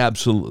yes,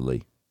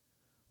 absolutely.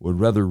 Would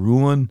rather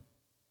ruin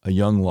a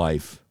young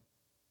life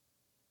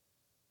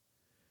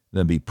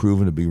than be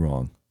proven to be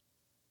wrong.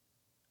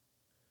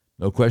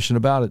 No question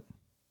about it.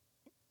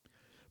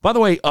 By the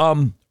way,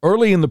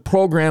 early in the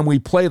program, we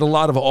played a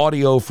lot of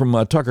audio from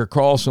Tucker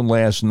Carlson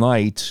last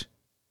night,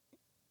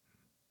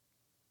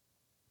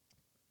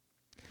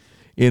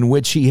 in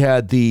which he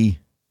had the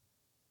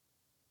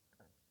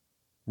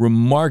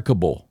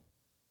remarkable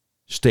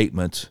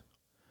statement,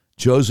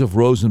 Joseph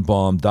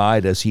Rosenbaum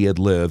died as he had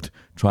lived,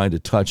 trying to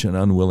touch an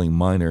unwilling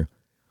minor.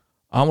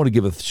 I want to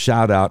give a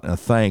shout out and a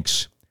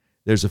thanks.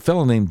 There's a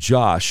fellow named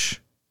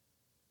Josh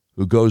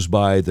who goes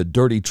by the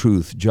Dirty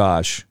Truth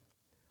Josh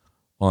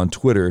on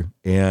Twitter,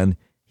 and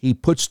he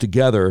puts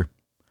together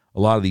a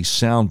lot of these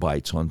sound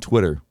bites on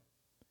Twitter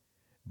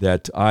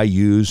that I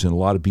use and a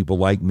lot of people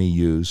like me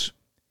use.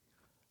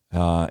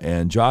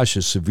 And Josh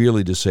is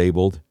severely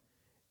disabled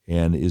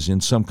and is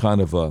in some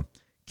kind of a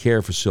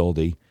care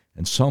facility,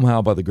 and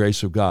somehow, by the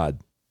grace of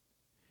God,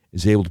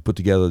 is able to put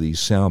together these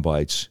sound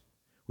bites,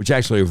 which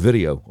actually are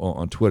video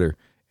on Twitter.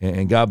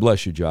 And God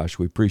bless you, Josh.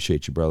 We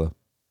appreciate you, brother.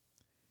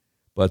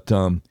 But,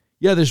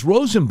 yeah, this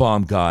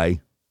Rosenbaum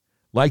guy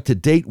liked to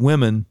date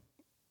women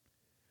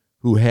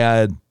who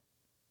had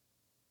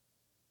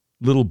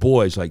little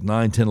boys like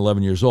 9, 10,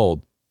 11 years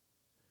old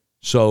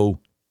so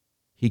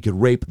he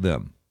could rape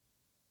them.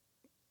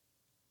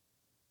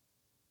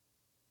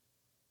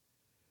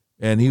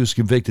 And he was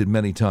convicted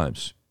many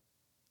times.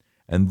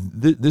 And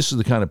this is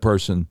the kind of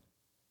person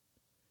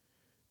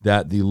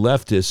that the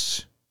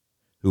leftists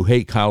who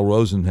hate Kyle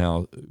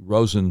Rittenhouse,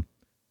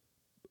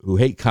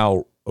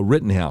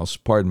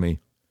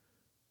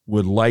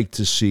 would like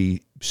to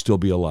see still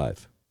be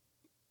alive.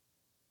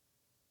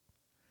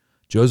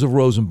 Joseph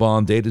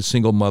Rosenbaum dated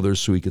single mothers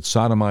so he could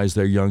sodomize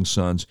their young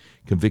sons,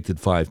 convicted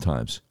 5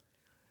 times.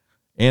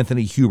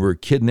 Anthony Huber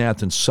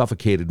kidnapped and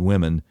suffocated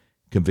women,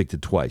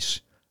 convicted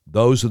twice.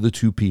 Those are the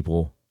 2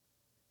 people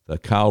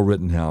that Kyle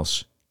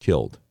Rittenhouse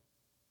killed.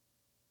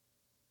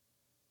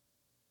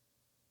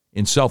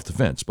 in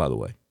self-defense, by the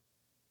way.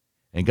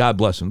 And God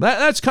bless him.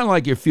 That's kind of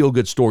like your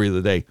feel-good story of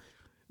the day.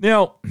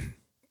 Now,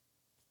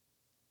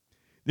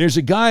 there's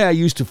a guy I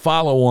used to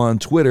follow on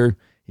Twitter.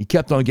 He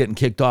kept on getting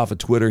kicked off of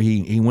Twitter.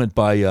 He went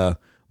by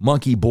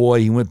Monkey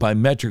Boy. He went by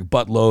Metric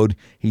Buttload.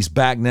 He's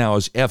back now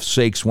as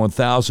F-Sakes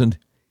 1000.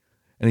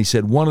 And he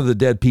said one of the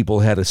dead people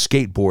had a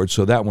skateboard,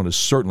 so that one is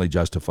certainly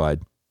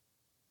justified.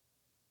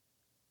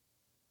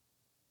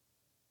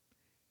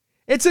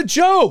 It's a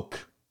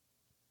joke.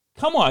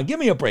 Come on, give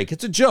me a break.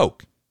 It's a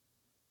joke.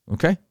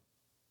 Okay?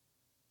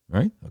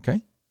 Right?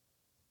 Okay?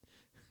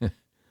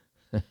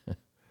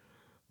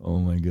 Oh,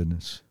 my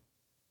goodness.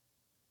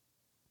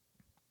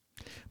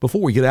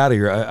 Before we get out of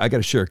here, I got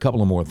to share a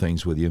couple of more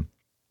things with you.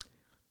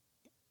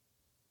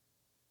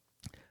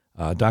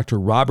 Dr.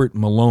 Robert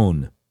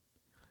Malone,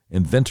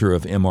 inventor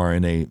of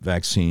mRNA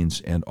vaccines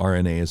and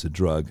RNA as a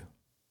drug,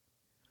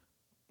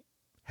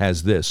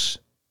 has this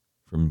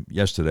from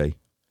yesterday.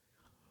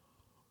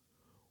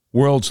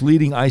 World's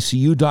leading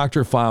ICU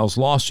doctor files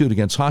lawsuit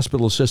against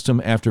hospital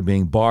system after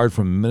being barred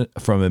from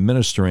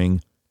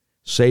administering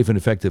safe and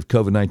effective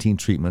COVID-19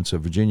 treatments. A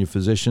Virginia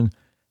physician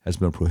has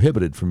been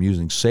prohibited from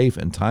using safe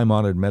and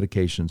time-honored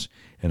medications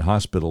in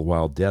hospital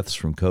while deaths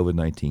from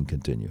COVID-19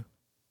 continue.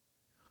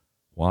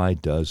 Why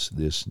does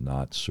this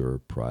not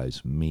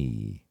surprise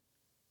me?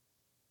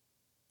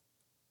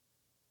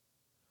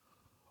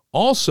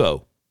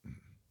 Also,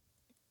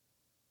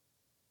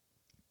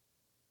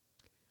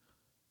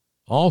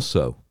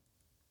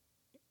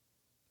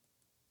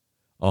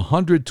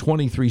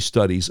 123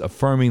 studies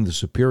affirming the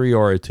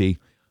superiority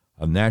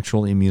of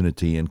natural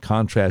immunity in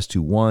contrast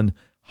to one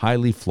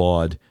highly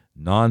flawed,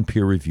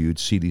 non-peer-reviewed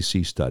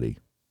CDC study.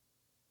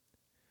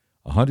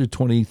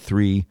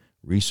 123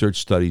 research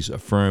studies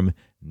affirm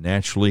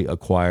naturally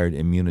acquired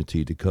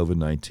immunity to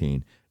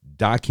COVID-19,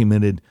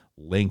 documented,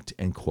 linked,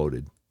 and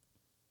quoted.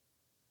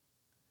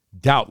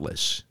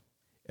 Doubtless,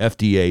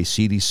 FDA,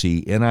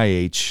 CDC,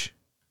 NIH,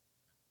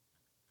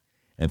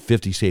 and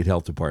 50 state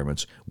health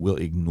departments will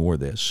ignore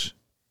this,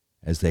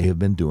 as they have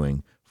been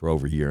doing for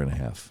over a year and a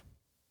half.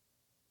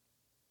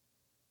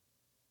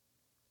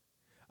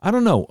 I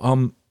don't know.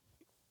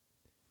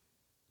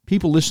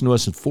 People listen to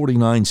us in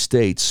 49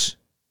 states.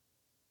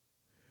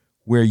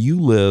 Where you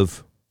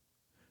live,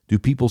 do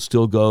people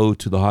still go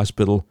to the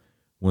hospital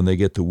when they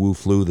get the Wu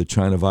flu, the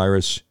China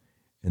virus,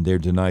 and they're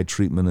denied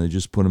treatment and they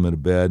just put them in a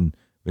bed and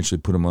eventually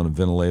put them on a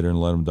ventilator and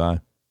let them die?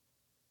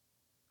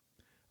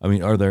 I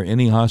mean, are there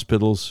any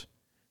hospitals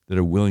that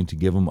are willing to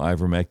give them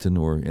ivermectin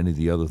or any of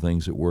the other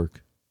things that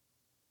work?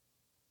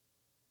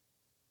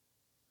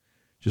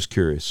 Just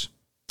curious.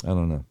 I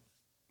don't know.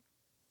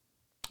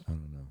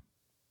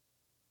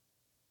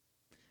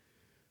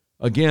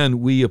 Again,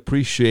 we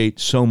appreciate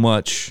so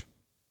much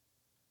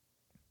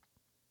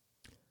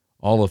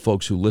all the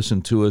folks who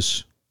listen to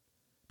us,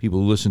 people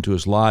who listen to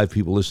us live,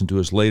 people who listen to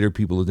us later,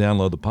 people who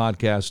download the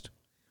podcast.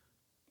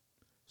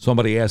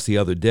 Somebody asked the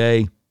other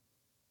day,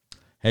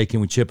 hey,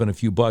 can we chip in a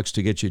few bucks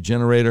to get you a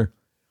generator?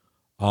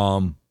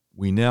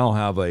 We now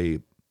have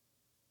a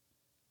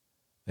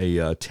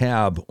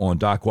tab on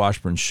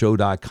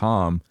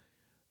DocWashburnShow.com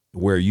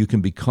where you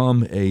can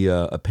become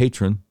a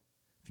patron.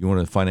 If you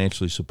want to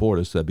financially support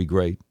us, that'd be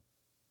great.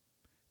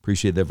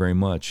 Appreciate that very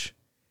much.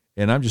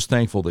 And I'm just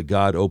thankful that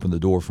God opened the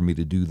door for me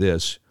to do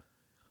this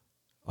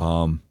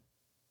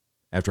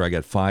after I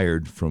got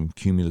fired from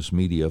Cumulus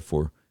Media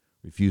for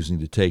refusing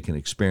to take an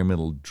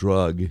experimental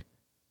drug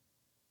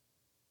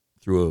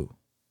through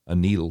a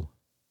needle.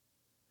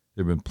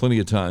 There have been plenty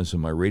of times in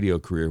my radio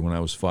career when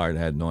I was fired,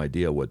 I had no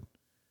idea what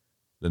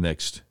the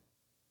next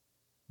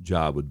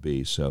job would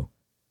be. So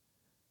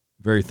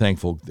very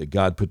thankful that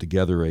God put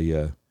together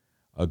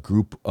a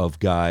group of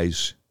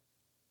guys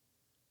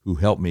who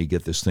help me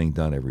get this thing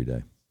done every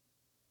day.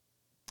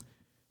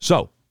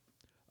 So,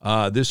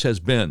 this has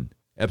been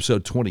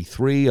episode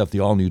 23 of the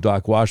all-new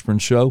Doc Washburn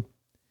Show,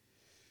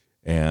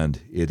 and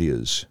it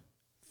is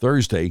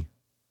Thursday,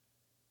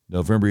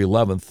 November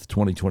 11th,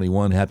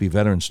 2021. Happy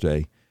Veterans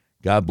Day.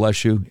 God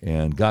bless you,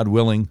 and God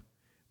willing,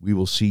 we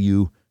will see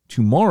you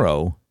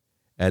tomorrow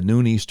at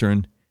noon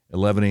Eastern,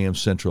 11 a.m.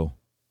 Central.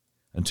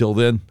 Until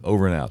then,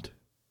 over and out.